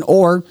amazing.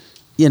 Or,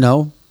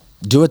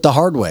 do it the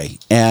hard way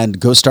and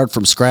go start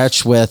from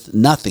scratch with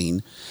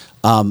nothing,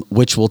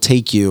 which will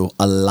take you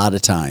a lot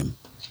of time.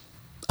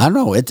 I don't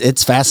know.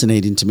 It's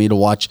fascinating to me to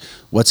watch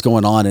what's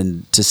going on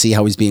and to see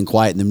how he's being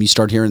quiet. And then you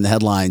start hearing the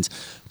headlines,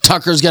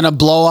 Tucker's going to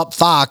blow up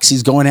Fox.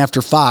 He's going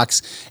after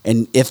Fox.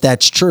 And if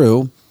that's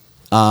true,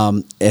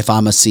 if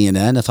I'm a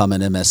CNN, if I'm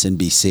an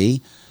MSNBC,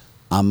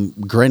 I'm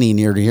grinning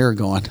ear to ear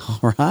going,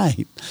 all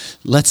right,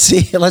 let's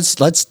see.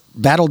 Let's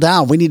battle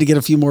down. We need to get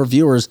a few more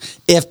viewers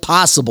if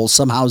possible,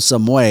 somehow,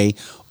 some way.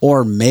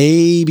 Or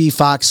maybe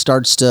Fox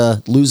starts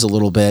to lose a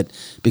little bit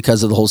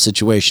because of the whole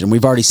situation.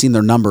 We've already seen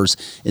their numbers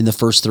in the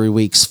first 3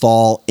 weeks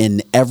fall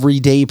in every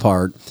day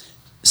part,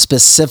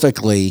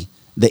 specifically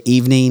the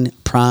evening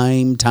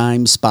prime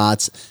time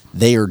spots.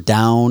 They are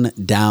down.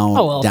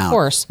 Of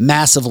course.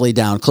 Massively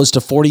down, close to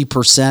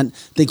 40%. I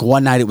think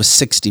one night it was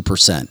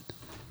 60%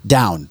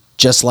 down,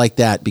 just like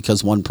that,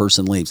 because one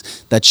person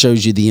leaves. That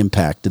shows you the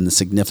impact and the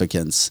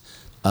significance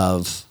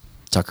of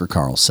Tucker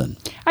Carlson.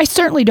 I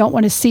certainly don't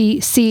want to see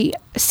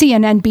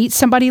CNN beat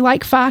somebody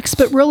like Fox,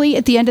 but really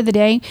at the end of the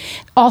day,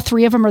 all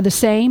three of them are the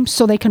same,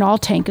 so they can all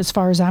tank as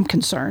far as I'm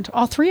concerned.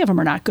 All three of them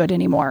are not good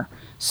anymore.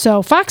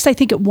 So Fox, I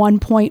think at one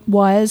point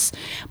was,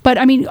 but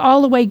I mean,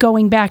 all the way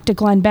going back to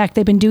Glenn Beck,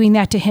 they've been doing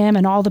that to him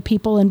and all the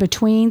people in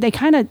between. They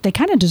kind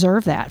of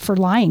deserve that for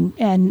lying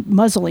and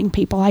muzzling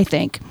people, I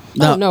think.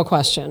 No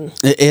question.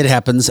 It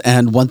happens.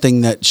 And one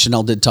thing that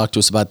Chanel did talk to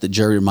us about that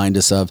Jerry reminded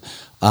us of,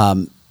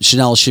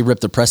 Chanel, she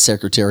ripped the press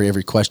secretary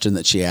every question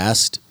that she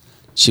asked.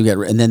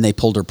 And then they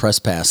pulled her press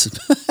pass.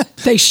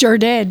 They sure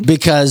did.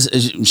 Because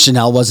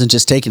Chanel wasn't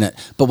just taking it.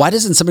 But why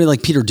doesn't somebody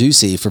like Peter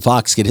Ducey for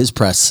Fox get his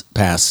press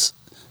pass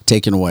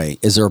taken away?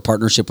 Is there a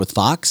partnership with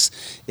Fox?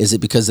 Is it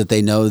because that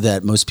they know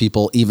that most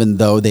people, even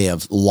though they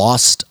have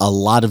lost a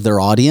lot of their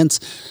audience,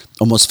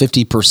 almost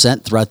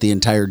 50% throughout the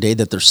entire day,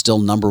 that they're still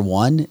number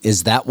one?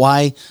 Is that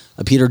why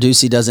Peter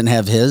Ducey doesn't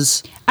have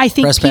his I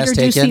think press Peter pass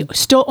taken? Ducey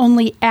still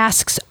only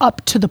asks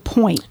up to the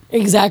point.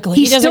 Exactly.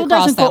 He still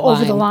doesn't go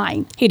over the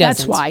line. He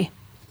doesn't. That's why.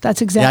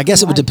 That's exactly. Yeah, I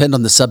guess it would why. depend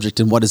on the subject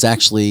and what is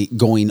actually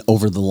going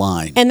over the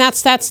line. And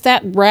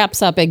that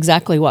wraps up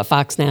exactly what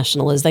Fox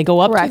National is. They go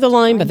up to Correct. the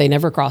line, but they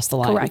never cross the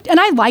line. Correct. And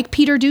I like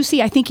Peter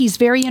Ducey. I think he's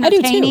very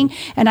entertaining. too.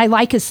 And I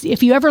like his,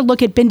 if you ever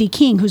look at Bindi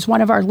King, who's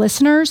one of our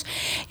listeners,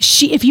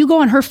 if you go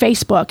on her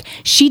Facebook,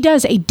 she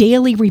does a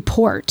daily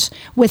report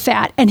with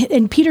that.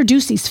 And Peter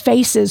Ducey's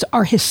faces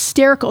are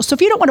hysterical. So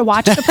if you don't want to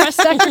watch the press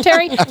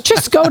secretary,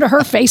 just go to her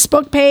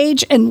Facebook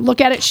page and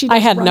look at it. She does I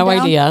had no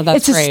rundown. idea.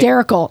 That's It's great.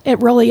 hysterical.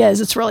 It really is.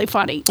 It's really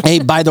funny. Hey,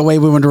 by the way,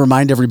 we want to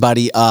remind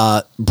everybody,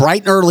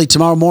 bright and early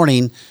tomorrow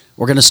morning,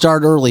 we're going to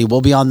start early.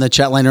 We'll be on the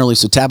chat line early.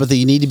 So, Tabitha,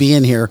 you need to be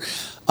in here.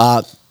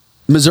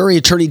 Missouri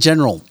Attorney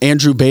General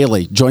Andrew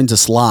Bailey joins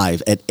us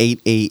live at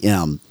 8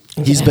 a.m.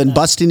 He's been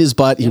busting his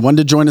butt. He wanted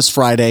to join us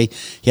Friday.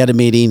 He had a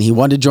meeting. He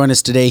wanted to join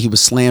us today. He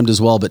was slammed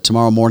as well. But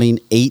tomorrow morning,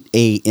 8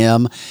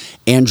 a.m.,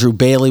 Andrew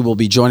Bailey will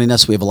be joining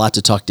us. We have a lot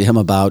to talk to him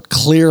about.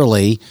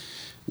 Clearly,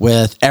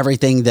 with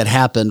everything that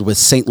happened with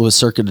St. Louis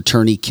Circuit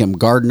Attorney Kim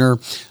Gardner.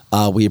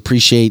 We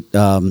appreciate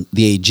the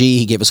AG.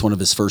 He gave us one of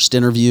his first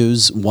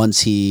interviews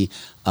once he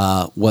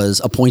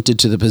was appointed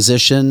to the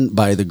position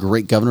by the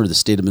great governor of the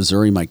state of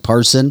Missouri, Mike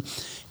Parson.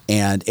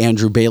 And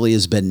Andrew Bailey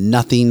has been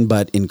nothing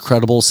but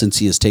incredible since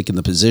he has taken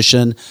the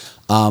position.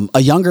 A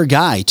younger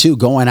guy, too,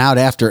 going out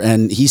after,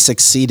 and he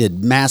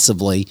succeeded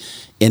massively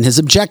in his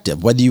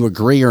objective. Whether you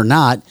agree or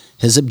not,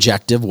 his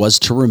objective was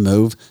to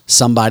remove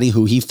somebody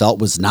who he felt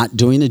was not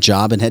doing a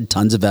job and had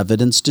tons of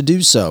evidence to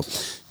do so.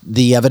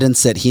 The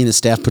evidence that he and his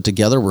staff put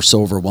together were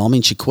so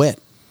overwhelming, she quit.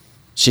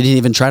 She didn't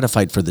even try to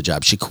fight for the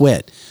job. She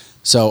quit.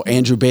 So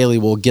Andrew Bailey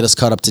will get us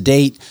caught up to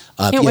date.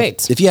 Can't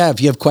wait. If you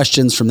have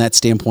questions from that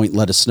standpoint,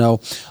 let us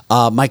know.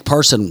 Mike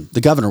Parson,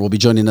 the governor, will be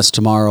joining us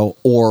tomorrow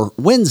or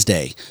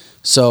Wednesday.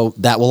 So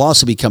that will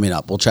also be coming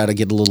up. We'll try to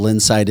get a little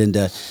insight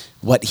into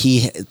what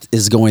he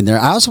is going there.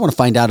 I also want to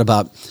find out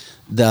about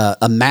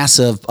a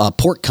massive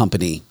pork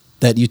company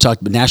that you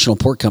talked about, National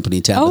Pork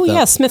Company, Tabitha. Oh,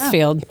 yeah,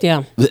 Smithfield.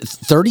 Yeah.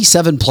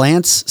 37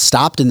 plants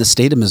stopped in the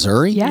state of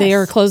Missouri? Yes. They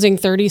are closing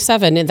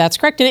 37, and that's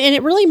correct. And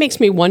it really makes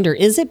me wonder,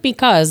 is it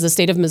because the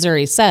state of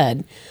Missouri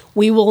said,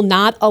 we will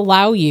not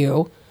allow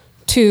you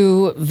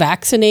to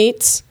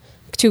vaccinate,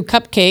 to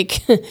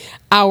cupcake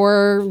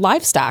our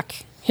livestock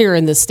here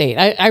in this state?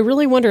 I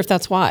really wonder if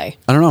that's why.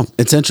 I don't know.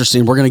 It's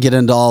interesting. We're going to get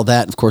into all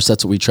that. Of course,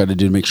 that's what we try to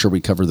do to make sure we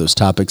cover those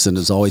topics. And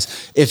as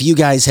always, if you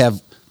guys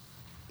have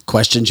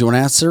questions you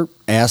want to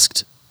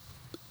asked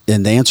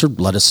and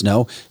answered, let us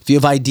know. If you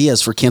have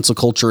ideas for cancel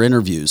culture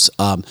interviews,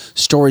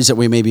 stories that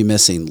we may be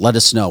missing, let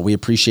us know. We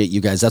appreciate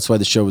you guys. That's why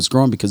the show is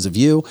growing, because of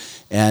you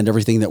and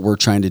everything that we're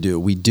trying to do.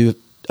 We do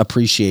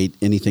appreciate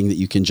anything that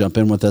you can jump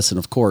in with us. And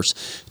of course,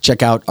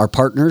 check out our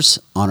partners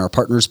on our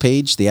partners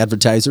page, the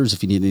advertisers.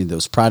 If you need any of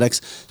those products,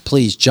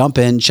 please jump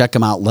in, check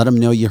them out. Let them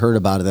know you heard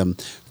about them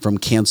from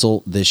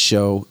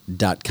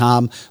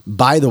cancelthisshow.com.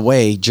 By the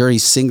way, Jerry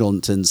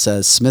Singleton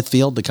says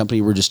Smithfield, the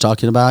company we're just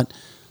talking about,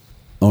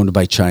 owned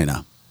by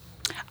China.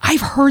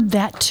 I've heard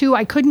that too.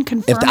 I couldn't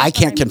confirm. I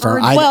can't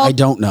confirm. heard- I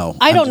don't know.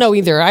 I don't know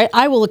either.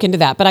 I will look into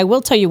that. But I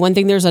will tell you one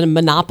thing. There's a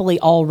monopoly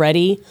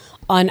already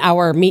on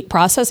our meat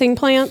processing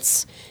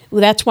plants.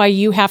 That's why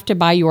you have to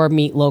buy your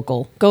meat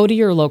local. Go to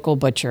your local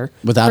butcher.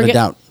 Without a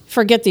doubt.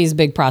 Forget these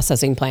big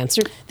processing plants.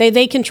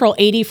 They control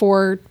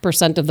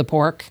 84% of the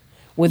pork.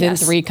 within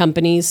 3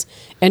 companies.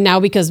 And now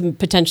because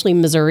potentially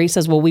Missouri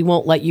says, well, we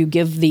won't let you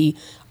give the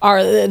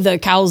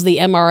cows the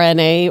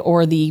mRNA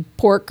or the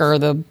pork or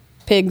the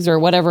pigs or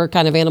whatever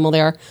kind of animal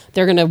they are,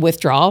 they're going to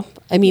withdraw.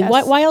 I mean,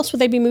 why else would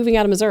they be moving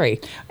out of Missouri?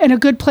 And a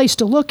good place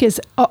to look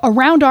is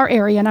around our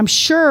area, and I'm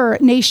sure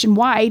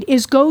nationwide,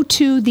 is go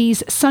to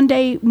these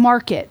Sunday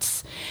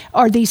markets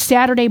or these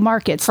Saturday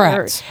markets.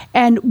 Correct.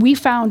 And we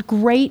found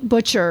great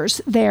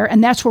butchers there,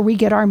 and that's where we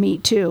get our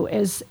meat too,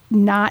 is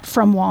not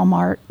from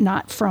Walmart,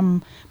 not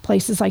from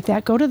places like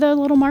that. Go to the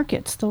little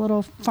markets, the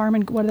little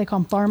farming, what do they call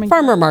them?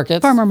 Farmer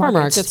markets. Farmer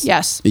markets.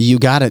 Yes. You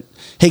got it.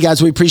 Hey,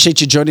 guys, we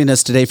appreciate you joining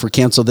us today for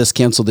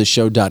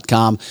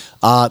cancelthisshow.com.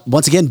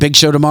 Once again, big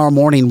show tomorrow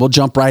morning. We'll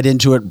jump right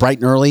into it bright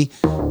and early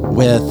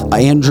with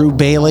Andrew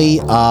Bailey.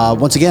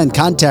 Once again,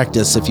 contact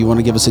us if you want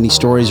to give us any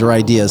stories or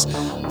ideas.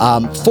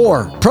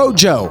 For Pro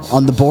Joe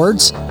on the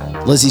boards,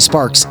 Lizzie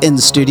Sparks in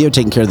the studio,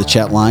 taking care of the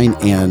chat line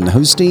and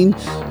hosting.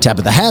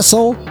 Tabitha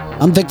Hassel.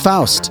 I'm Vic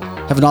Faust.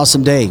 Have an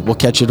awesome day. We'll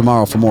catch you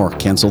tomorrow for more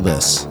Cancel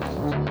This.